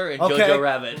playing Hitler in Jojo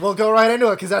Rabbit. We'll go right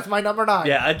into it because that's my number 9.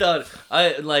 Yeah, I thought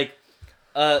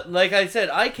like I said,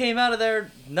 I came out of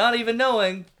there not even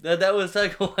knowing that was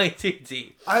Taika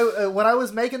Waititi. When I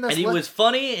was making this, and he was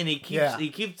funny, and he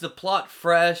keeps the plot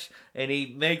fresh, and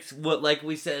he makes what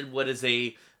is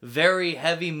a very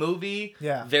heavy movie,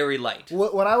 very light.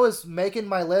 When I was making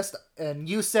my list, and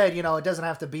you said it doesn't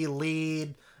have to be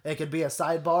lead, it could be a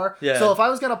sidebar. Yeah. So if I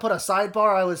was gonna put a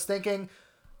sidebar, I was thinking,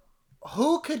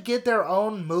 who could get their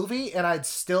own movie, and I'd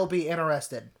still be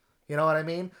interested. You know what I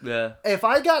mean? Yeah. If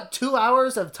I got 2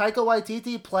 hours of Taika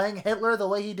Waititi playing Hitler the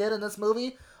way he did in this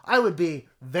movie, I would be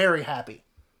very happy.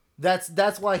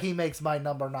 That's why he makes my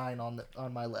number 9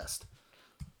 on my list.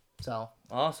 So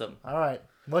awesome. All right.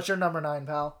 What's your number 9,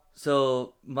 pal?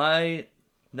 So my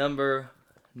number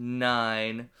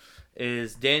 9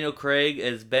 is Daniel Craig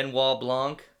as Benoit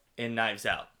Blanc in Knives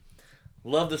Out.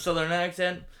 Love the Southern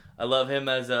accent. I love him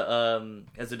as a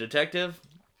detective.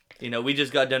 We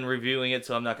just got done reviewing it,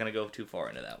 so I'm not going to go too far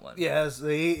into that one. Yes,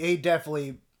 he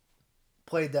definitely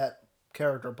played that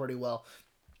character pretty well.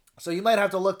 So you might have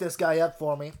to look this guy up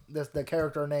for me, the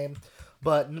character name.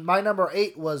 But my number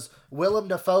 8 was Willem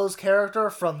Dafoe's character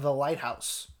from The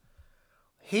Lighthouse.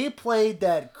 He played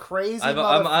that crazy...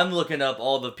 I'm looking up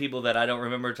all the people that I don't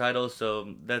remember titles,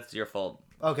 so that's your fault.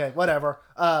 Okay, whatever.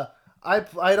 I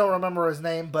don't remember his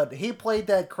name, but he played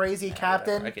that crazy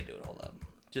captain. Whatever. I can do it. Hold up.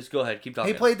 Just go ahead. Keep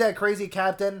talking. He played that crazy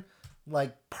captain,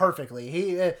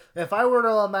 perfectly. If I were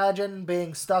to imagine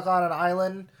being stuck on an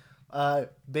island,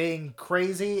 being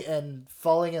crazy and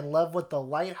falling in love with the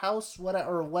lighthouse,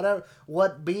 whatever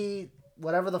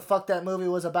the fuck that movie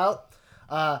was about,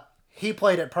 he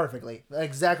played it perfectly.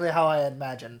 Exactly how I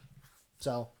imagined.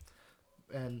 So,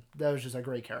 and that was just a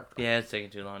great character. Yeah, it's taking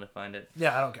too long to find it.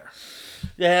 Yeah, I don't care.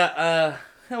 Yeah,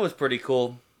 that was pretty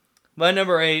cool. My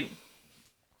number 8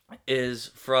 is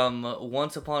from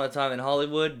Once Upon a Time in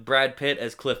Hollywood, Brad Pitt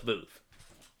as Cliff Booth.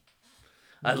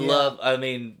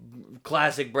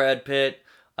 Classic Brad Pitt.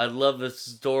 I love the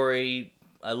story.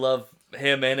 I love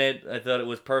him in it. I thought it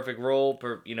was perfect role,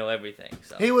 everything.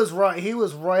 So he was right. He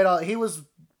was right on. He was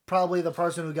probably the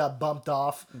person who got bumped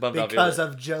off because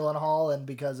of Gyllenhaal and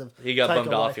because of he got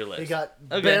bumped off your list. He got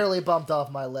barely bumped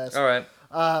off my list. All right.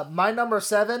 My number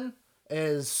 7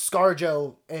 is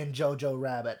ScarJo in Jojo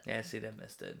Rabbit. Yeah, see, that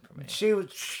missed it for me.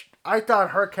 I thought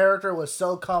her character was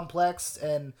so complex,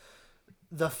 and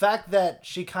the fact that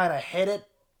she kind of hit it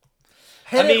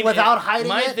without hiding it.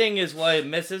 My thing is why it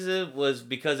misses it was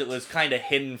because it was kind of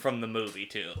hidden from the movie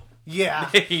too. Yeah,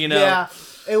 Yeah,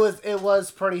 it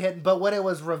was pretty hidden, but when it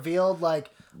was revealed,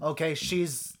 okay,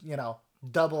 she's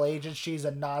double agent, she's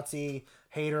a Nazi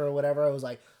hater or whatever, it was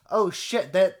like, oh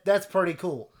shit, that's pretty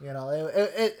cool.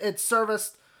 It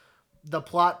serviced the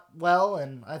plot well,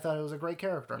 and I thought it was a great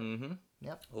character. Mm-hmm.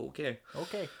 Yep.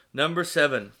 Okay. Number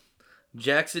 7,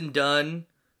 Jackson Dunn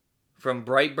from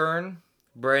Brightburn,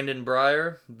 Brandon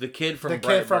Breyer, the kid from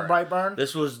Brightburn.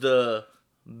 This was the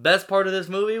best part of this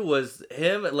movie was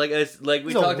him. Like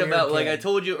we talked about, kid. Like I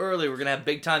told you earlier, we're gonna have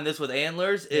big time this with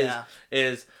Antlers.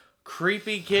 Is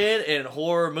creepy kid in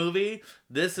horror movie.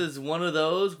 This is one of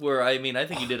those where I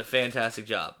think he did a fantastic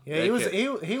job. Yeah,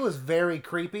 he was very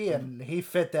creepy, and he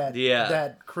fit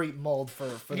that creep mold for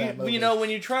that movie. When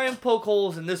you try and poke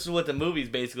holes, and this is what the movie's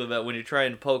basically about. When you try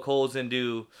and poke holes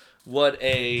into what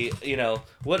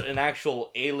an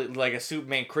actual alien, like a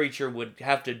Superman creature would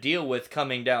have to deal with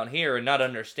coming down here and not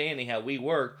understanding how we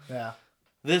work. Yeah.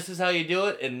 This is how you do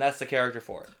it, and that's the character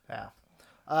for it. Yeah.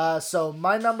 So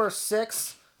my number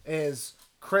 6 is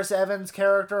Chris Evans'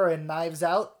 character in Knives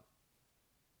Out.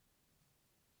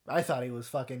 I thought he was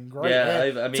fucking great.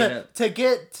 Yeah, I mean, it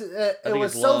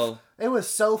was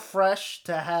so fresh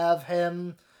to have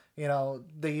him, the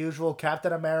usual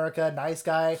Captain America, nice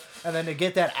guy, and then to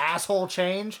get that asshole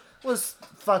change was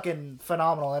fucking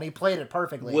phenomenal, and he played it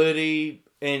perfectly. Witty,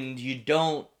 and you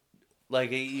don't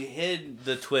you hid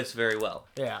the twist very well.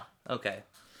 Yeah. Okay.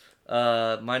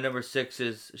 My number 6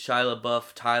 is Shia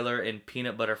LaBeouf, Tyler, and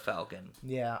Peanut Butter Falcon.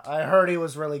 Yeah, I heard he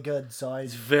was really good, so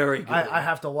it's very good. I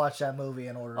have to watch that movie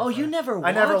in order. Oh, you never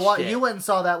watched it? You went and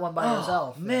saw that one by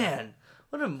yourself. Man,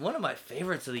 one of my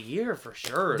favorites of the year for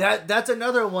sure. That's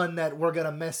another one that we're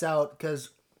gonna miss out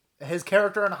because his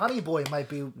character in Honey Boy might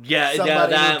be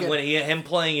him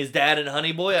playing his dad in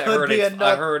Honey Boy. I heard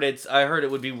it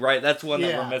would be right. That's one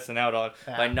that we're missing out on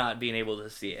by not being able to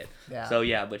see it. Yeah. So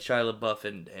but Shia LaBeouf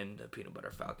and Peanut Butter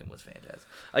Falcon was fantastic.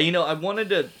 I wanted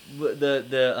to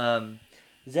the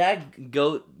Zach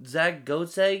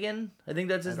Goatsagen, I think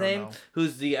that's his name,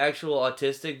 who's the actual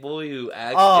autistic boy who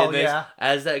acts in this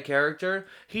as that character.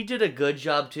 He did a good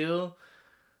job too.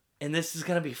 And this is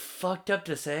gonna be fucked up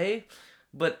to say,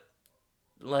 but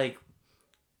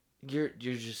you're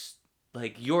just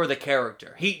you're the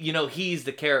character. He's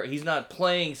the character. He's not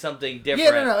playing something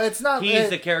different. Yeah, no, it's not.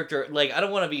 He's the character. I don't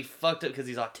want to be fucked up because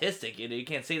he's autistic. You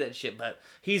can't say that shit, but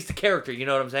he's the character. You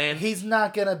know what I'm saying? He's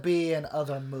not gonna be in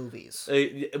other movies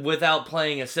without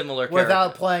playing a similar character.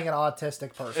 Without playing an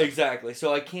autistic person. Exactly.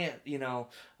 So I can't.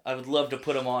 I would love to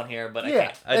put him on here, but I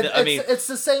can't. It's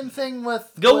the same thing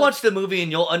with... watch the movie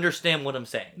and you'll understand what I'm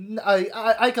saying.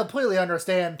 I completely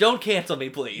understand. Don't cancel me,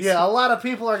 please. Yeah, a lot of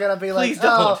people are going to be please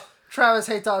don't. Travis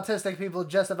hates autistic people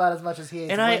just about as much as he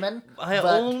hates women. I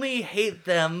only hate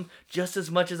them just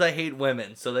as much as I hate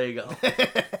women, so there you go.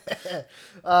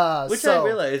 I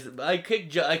realized, I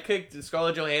kicked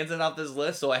Scarlett Johansson off this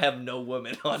list, so I have no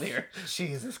women on here.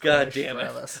 Jesus Christ, God damn it.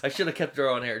 Travis. I should have kept her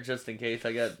on here just in case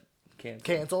I got...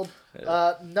 Canceled.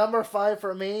 Number 5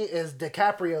 for me is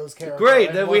DiCaprio's character.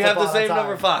 Great, then we have the same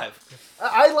number 5.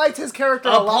 I liked his character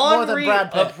a lot more than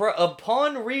Brad Pitt.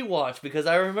 Upon rewatch, because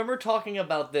I remember talking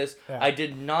about this, I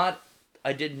did not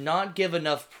give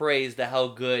enough praise to how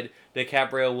good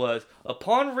DiCaprio was.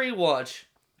 Upon rewatch,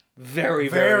 very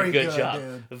good job.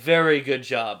 Dude. Very good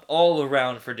job all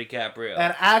around for DiCaprio.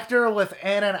 An actor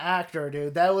within an actor,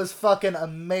 dude. That was fucking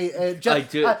amazing.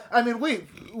 I mean, we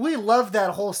loved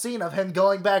that whole scene of him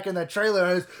going back in the trailer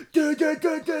and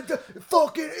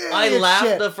fucking idiot I laughed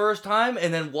shit. the first time,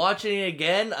 and then watching it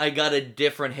again, I got a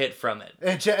different hit from it.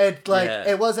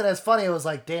 It wasn't as funny. It was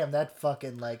like, damn, that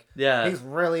fucking he's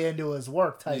really into his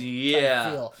work type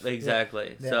feel.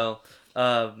 Exactly. Yeah. So.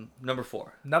 Number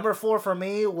 4. Number 4 for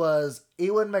me was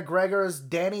Ewan McGregor's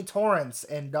Danny Torrance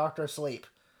in Dr. Sleep.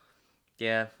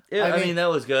 Yeah, I mean that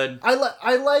was good.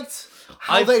 I liked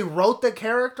how they wrote the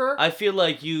character. I feel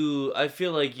like you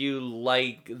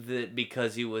like that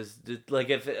because he was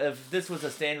if this was a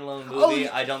standalone movie,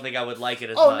 I don't think I would like it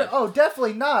as much. Oh,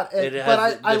 definitely not. It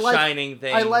has the Shining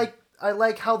thing. I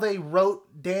like how they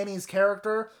wrote Danny's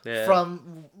character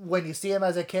from when you see him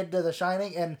as a kid to The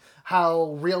Shining and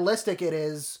how realistic it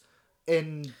is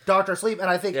in Dr. Sleep. And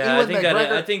I think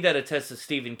I think that attests to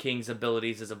Stephen King's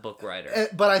abilities as a book writer.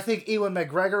 But I think Ewan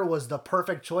McGregor was the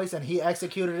perfect choice and he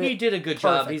executed it. He did a good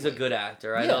job. He's a good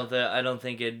actor. Yeah. I don't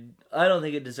think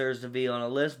it deserves to be on a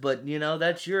list, but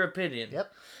that's your opinion.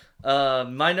 Yep.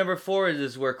 My number 4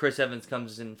 is where Chris Evans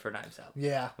comes in for Knives Out.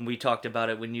 Yeah. And we talked about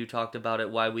it when you talked about it,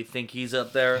 why we think he's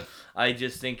up there. I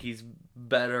just think he's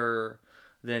better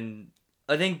than...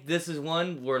 I think this is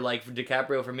one where, for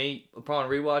DiCaprio, for me, upon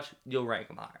rewatch, you'll rank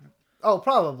him higher. Oh,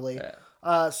 probably. Yeah.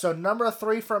 So number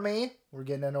 3 for me, we're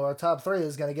getting into our top 3,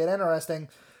 is going to get interesting,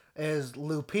 is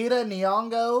Lupita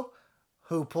Nyong'o,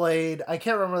 who played... I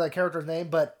can't remember that character's name,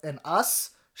 but in Us...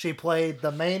 She played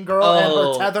the main girl and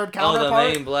her tethered counterpart.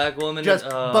 The main black woman.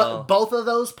 But both of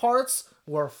those parts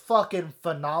were fucking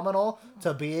phenomenal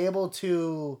to be able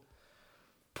to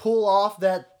pull off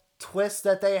that twist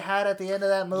that they had at the end of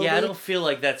that movie. Yeah, I don't feel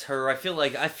like that's her. I feel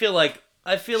like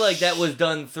that was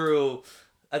done through.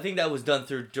 I think that was done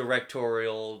through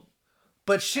directorial.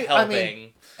 But helping. I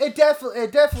mean, it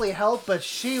definitely helped. But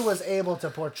she was able to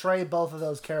portray both of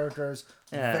those characters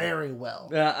very well.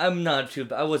 I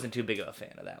wasn't too big of a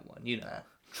fan of that one.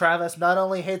 Travis not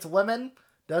only hates women,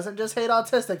 doesn't just hate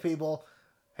autistic people,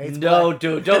 Dude, don't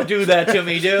do that to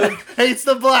me, dude. Hates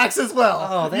the blacks as well.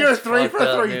 Oh, that's You're 3 for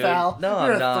 3, dude. pal. No,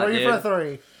 You're I'm not, 3 dude.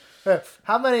 for 3.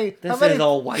 How many? This is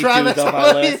all white dudes on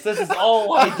my list. This is all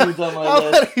white dudes on my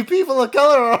list. How many people of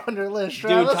color are on your list,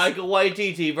 Travis? Dude, Taika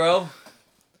Waititi, bro.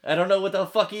 I don't know what the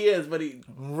fuck he is, but he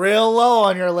real low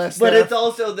on your list. But there. it's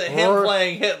also him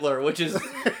playing Hitler, which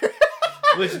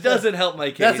doesn't help my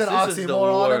case. That's an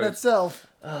oxymoron in itself.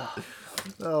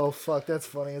 Oh fuck, that's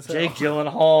funny as hell. Jake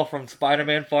Gyllenhaal from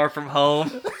Spider-Man: Far From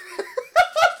Home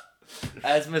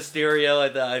as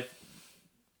Mysterio.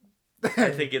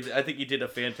 I think he did a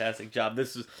fantastic job.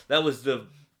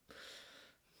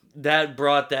 That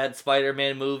brought that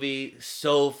Spider-Man movie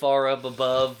so far up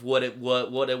above what it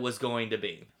was going to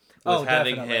be. Was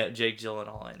having Jake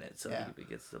Gyllenhaal in it, so he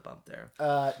gets the bump there.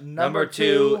 Number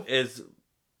 2 is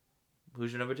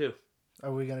who's your number 2?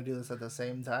 Are we gonna do this at the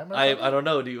same time? I don't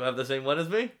know. Do you have the same one as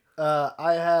me?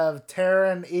 I have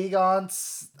Taron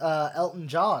Egerton's Elton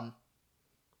John.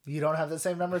 You don't have the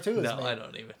same number 2 as me. No, I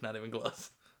don't even. Not even close.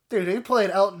 Dude, he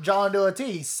played Elton John to a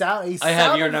T. I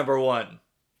have your number 1.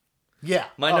 Yeah.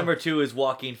 My number 2 is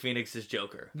Joaquin Phoenix's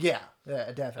Joker. Yeah,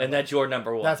 definitely. And that's your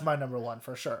number 1. That's my number 1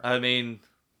 for sure. I mean,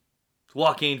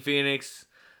 Joaquin Phoenix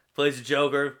plays the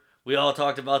Joker. We all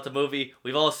talked about the movie.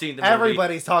 We've all seen the movie.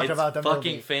 Everybody's talked about the movie. It's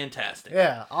fucking fantastic.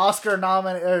 Yeah, Oscar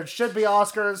nominated. Should be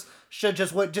Oscars. Should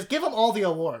just win. Just give them all the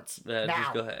awards. Now.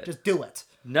 Just go ahead. Just do it.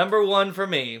 Number 1 for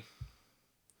me,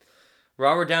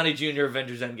 Robert Downey Jr.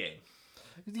 Avengers Endgame.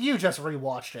 You just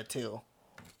rewatched it too.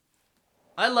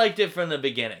 I liked it from the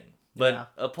beginning.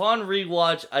 But upon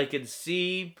rewatch, I could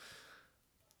see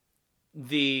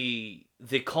the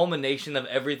culmination of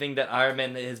everything that Iron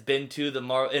Man has been to the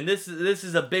Marvel, and this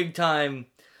is a big time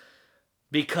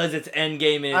because it's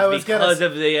Endgame and it's because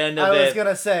of the end of it. I was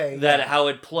gonna say that how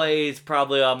it plays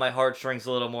probably on my heartstrings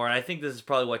a little more, and I think this is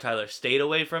probably why Tyler stayed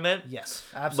away from it. Yes,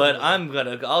 absolutely.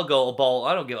 But I'll go ball.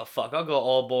 I don't give a fuck. I'll go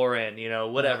all bore in.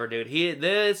 Whatever, dude.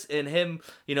 This and him.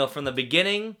 From the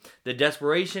beginning, the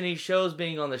desperation he shows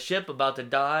being on the ship about to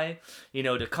die.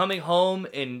 To coming home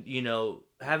and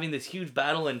having this huge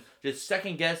battle and just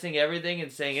second guessing everything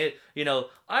and saying it.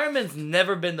 Iron Man's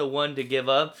never been the one to give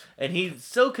up, and he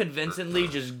so convincingly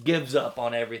just gives up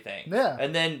on everything. Yeah.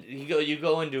 And then you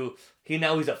go into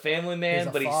he's a family man,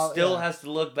 but he still has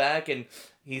to look back, and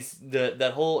he's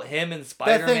that whole him and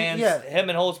Spider-Man, him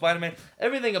and whole Spider-Man,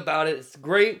 everything about it is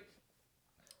great.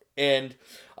 And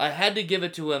I had to give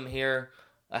it to him here.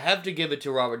 I have to give it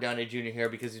to Robert Downey Jr. here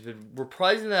because he's been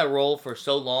reprising that role for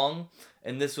so long,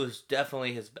 and this was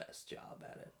definitely his best job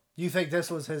at it. You think this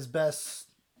was his best?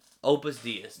 Opus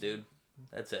Deus, dude.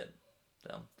 That's it.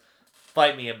 So,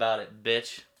 fight me about it,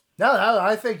 bitch. No,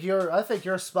 I think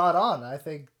you're spot on. I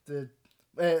think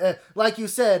like you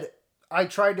said, I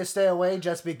tried to stay away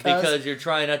just because you're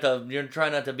trying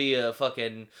not to be a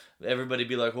fucking everybody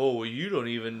be like, oh, well, you don't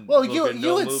even. Well,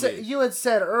 you had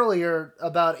said earlier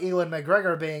about Ewan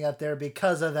McGregor being up there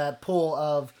because of that pull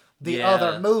of the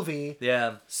other movie.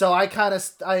 Yeah. So I tried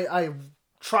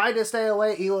to stay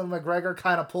away. Ewan McGregor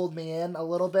kind of pulled me in a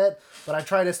little bit, but I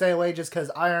tried to stay away just because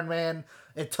Iron Man.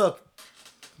 It took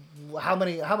how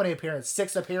many appearances?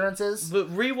 6 appearances.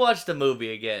 But rewatch the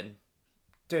movie again,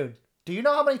 dude. Do you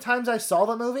know how many times I saw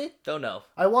the movie? Don't know.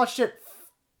 I watched it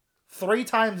 3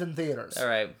 times in theaters. All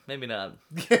right, maybe not.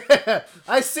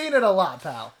 I've seen it a lot,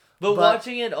 pal. But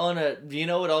watching it on you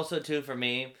know what also too for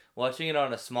me, watching it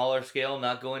on a smaller scale,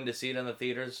 not going to see it in the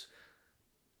theaters,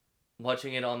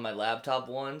 watching it on my laptop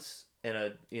once in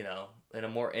a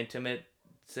more intimate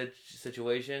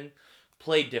situation,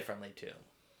 played differently too.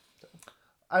 So.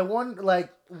 I wonder,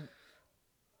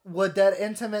 would that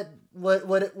intimate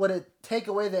would it take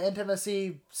away the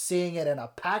intimacy seeing it in a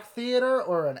packed theater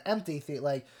or an empty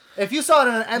theater? If you saw it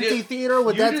in an empty theater,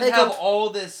 would that take? You have all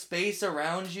this space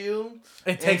around you.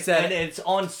 It takes that, and it's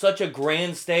on such a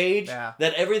grand stage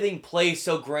that everything plays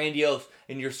so grandiose,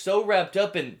 and you're so wrapped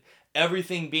up in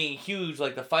everything being huge,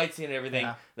 like the fight scene and everything,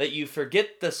 that you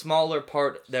forget the smaller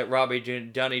part that Robert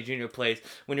Downey Jr. plays.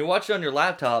 When you're watching on your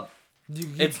laptop.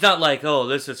 It's not like, oh,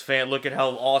 this is fan. Look at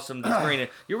how awesome the screen is.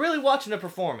 You're really watching a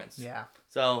performance. Yeah.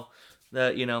 So,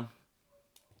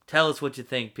 tell us what you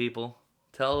think, people.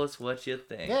 Tell us what you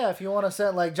think. Yeah, if you want to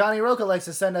send, Johnny Roca likes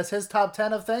to send us his top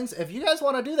 10 of things. If you guys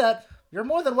want to do that, you're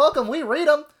more than welcome. We read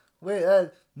them.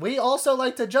 We also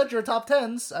like to judge your top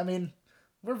 10s. I mean,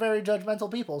 we're very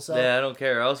judgmental people, so... Yeah, I don't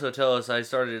care. Also tell us, I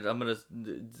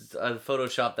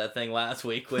photoshopped that thing last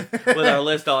week with our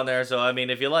list on there, so, I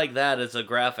mean, if you like that as a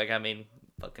graphic, I mean,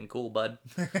 fucking cool, bud.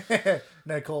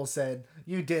 Nicole said,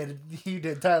 You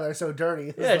did Tyler so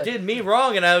dirty. Yeah, it did me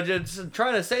wrong, and I was just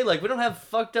trying to say, like, we don't have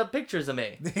fucked up pictures of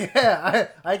me. Yeah,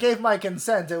 I gave my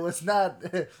consent. It was not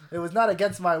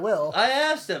against my will. I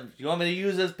asked him, "You want me to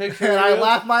use this picture?" And I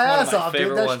laughed my ass off.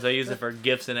 Favorite dude. Ones. I use it for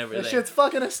gifts and everything. That shit's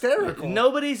fucking hysterical.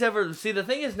 Nobody's ever the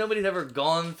thing is nobody's ever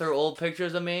gone through old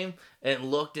pictures of me and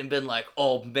looked and been like,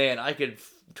 "Oh man, I could."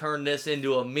 Turn this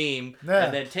into a meme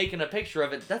and then taking a picture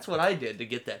of it. That's what I did to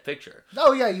get that picture.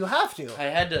 Oh yeah, you have to. I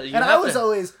had to.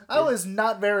 I was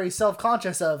not very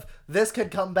self-conscious of this could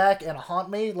come back and haunt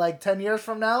me like 10 years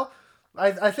from now.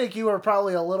 I think you were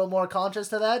probably a little more conscious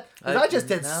to that. Because I just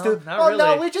did stupid. Oh really.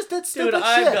 No, we just did stupid shit. Dude,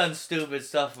 I've done stupid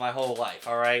stuff my whole life.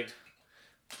 All right.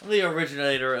 I'm the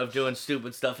originator of doing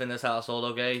stupid stuff in this household,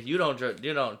 okay? You don't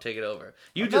take it over.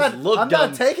 I'm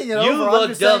not taking it over. I'm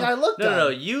just saying I look dumb. No,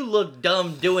 you look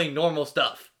dumb doing normal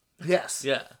stuff. Yes.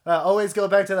 Yeah. Always go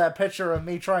back to that picture of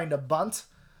me trying to bunt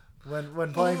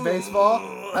when playing baseball.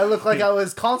 I look like I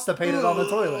was constipated on the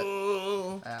toilet.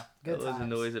 Yeah, good times. That was the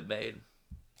noise it made.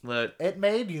 But it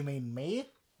made? You mean me?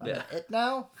 Yeah. It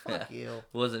now? Fuck you.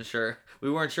 Wasn't sure.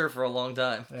 We weren't sure for a long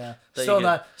time. Yeah. Still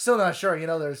not sure. You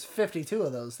know, there's 52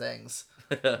 of those things.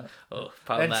 Oh,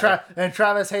 problematic. And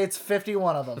Travis hates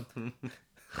 51 of them.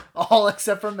 All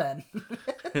except for men.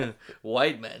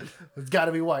 White men. It's got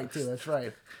to be white too. That's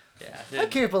right. Yeah. I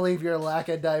can't believe your lack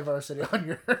of diversity on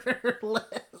your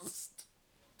list.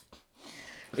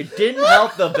 It didn't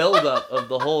help the buildup of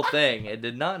the whole thing. It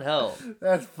did not help.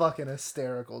 That's fucking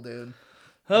hysterical, dude.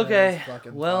 Okay,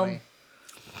 well, funny.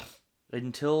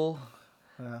 Until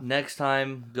next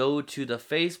time, go to the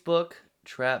Facebook,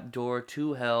 Trapdoor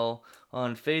to Hell,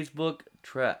 on Facebook,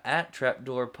 at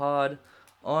Trapdoor Pod,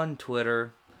 on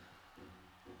Twitter.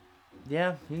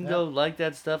 Yeah, you can go like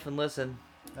that stuff and listen.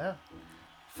 Yeah.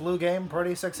 Flu game,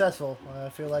 pretty successful. I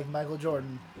feel like Michael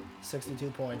Jordan, 62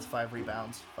 points, 5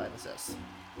 rebounds, 5 assists.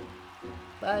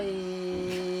 Bye.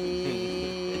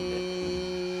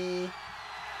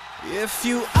 If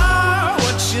you are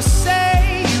what you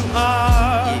say you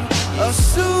are, a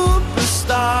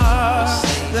superstar,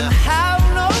 then have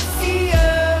no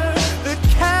fear. The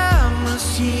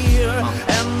camera's here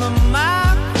and the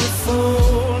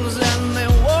microphones, and they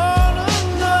wanna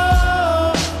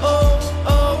know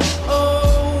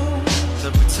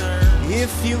the return.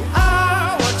 If you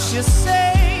are what you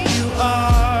say you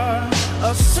are,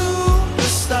 a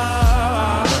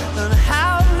superstar, then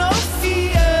have no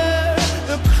fear.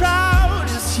 The crowd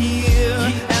is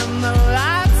here and the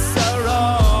lights are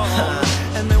on,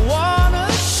 and they wanna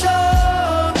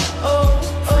show.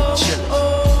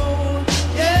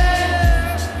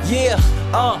 Yeah.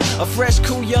 A fresh,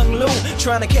 cool young Lou,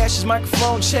 trying to cash his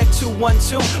microphone check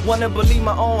 212. Wanna believe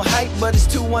my own hype, but it's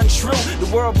too untrue. The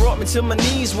world brought me to my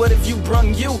knees. What have you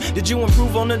brung you? Did you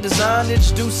improve on the design? Did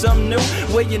you do something new?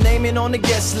 Where your name in on the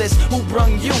guest list? Who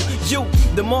brung you? You,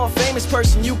 the more famous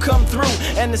person, you come through,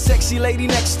 and the sexy lady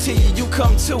next to you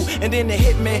come too. And then the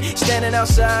hitman standing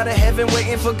outside of heaven,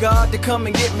 waiting for God to come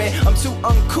and get me. I'm too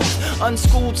uncouth,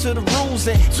 unschooled to the rules,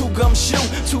 and too gumshoe.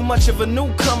 Too much of a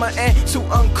newcomer and too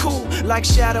uncool, like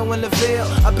Shadow in the Veil.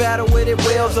 I battle with it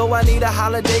well, though I need a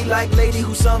holiday like Lady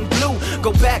Who Sung Blue.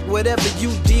 Go back, whatever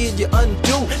you did, you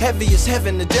undo. Heavy as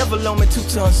heaven, the devil on me 2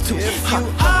 tons too. If you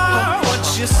are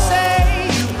what you say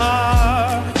you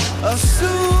are, a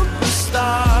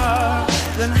superstar,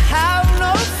 then have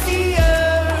no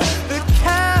fear. The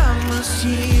camera's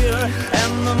here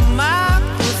and the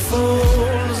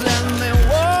microphones, and they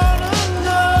wanna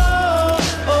know.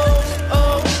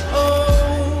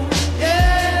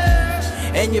 Yeah.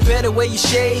 And you better wear your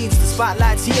shades. The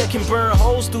spotlights here can burn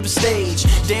holes through the stage,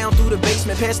 down through the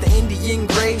basement, past the Indian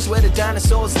graves where the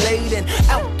dinosaurs laid, and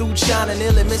out through China,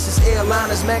 nearly misses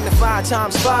airliners, magnified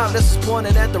 ×5. This is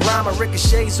pointed at the rhyme,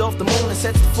 ricochets off the moon and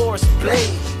sets the forest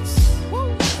ablaze.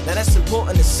 Now that's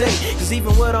important to say, cause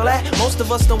even with all that, most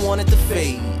of us don't want it to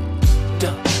fade.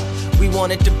 We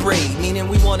want it to braid, meaning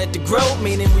we want it to grow,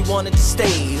 meaning we want it to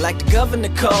stay. Like the governor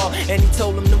called and he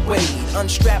told him to wait.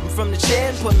 Unstrap him from the chair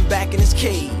and put him back in his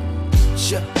cage.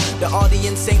 The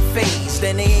audience ain't phased,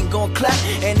 and they ain't gon' clap,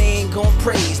 and they ain't gon'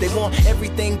 praise. They want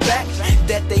everything back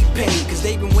that they paid, cause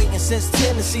they've been waiting since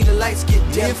 10 to see the lights get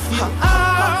dim. If you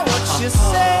are what you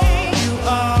say you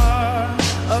are,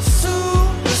 a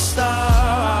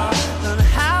superstar, then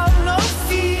have no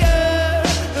fear.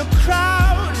 The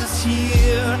crowd is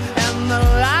here and the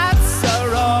lights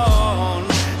are on,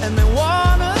 and they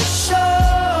wanna show.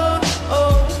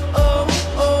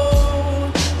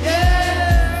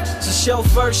 Show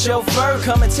first, first chauffeur,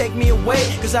 come and take me away.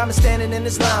 Cause I've been standing in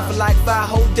this line for like 5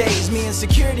 whole days. Me and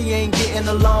security ain't getting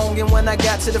along. And when I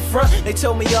got to the front, they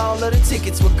told me all of the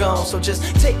tickets were gone. So just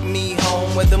take me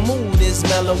home where the mood is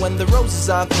mellow, when the roses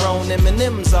are thrown,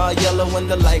 M&M's are yellow, when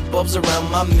the light bulbs around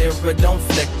my mirror don't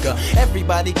flicker.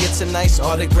 Everybody gets a nice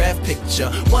autograph picture,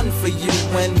 one for you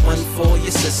and one for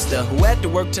your sister, who had to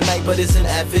work tonight but is an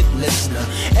avid listener.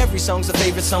 Every song's a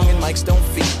favorite song and mics don't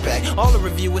feedback. All the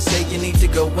reviewers say you need to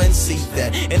go and see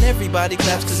that. And everybody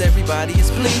claps cause everybody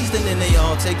is pleased. And then they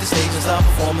all take the stage and start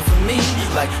performing for me.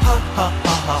 Like ha ha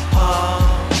ha ha ha,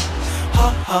 ha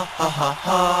ha ha ha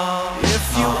ha.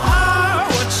 If you are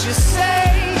what you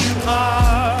say you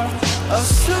are, a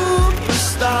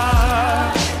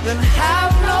superstar, then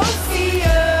have no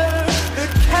fear. The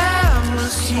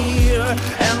camera's here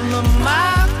and the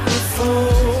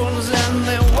microphones, and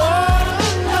they wanna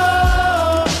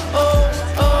know,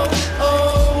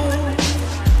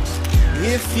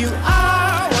 if you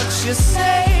are what you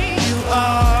say you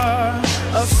are,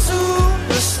 a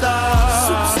superstar,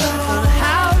 then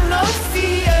have no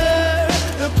fear.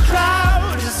 The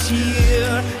crowd is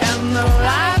here and the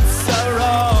lights are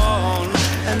on,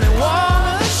 and they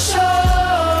wanna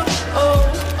show,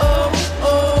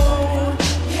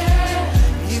 yeah.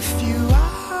 If you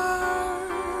are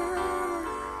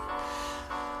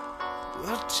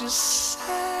what you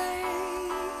say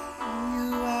you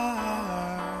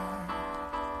are,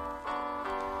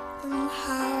 then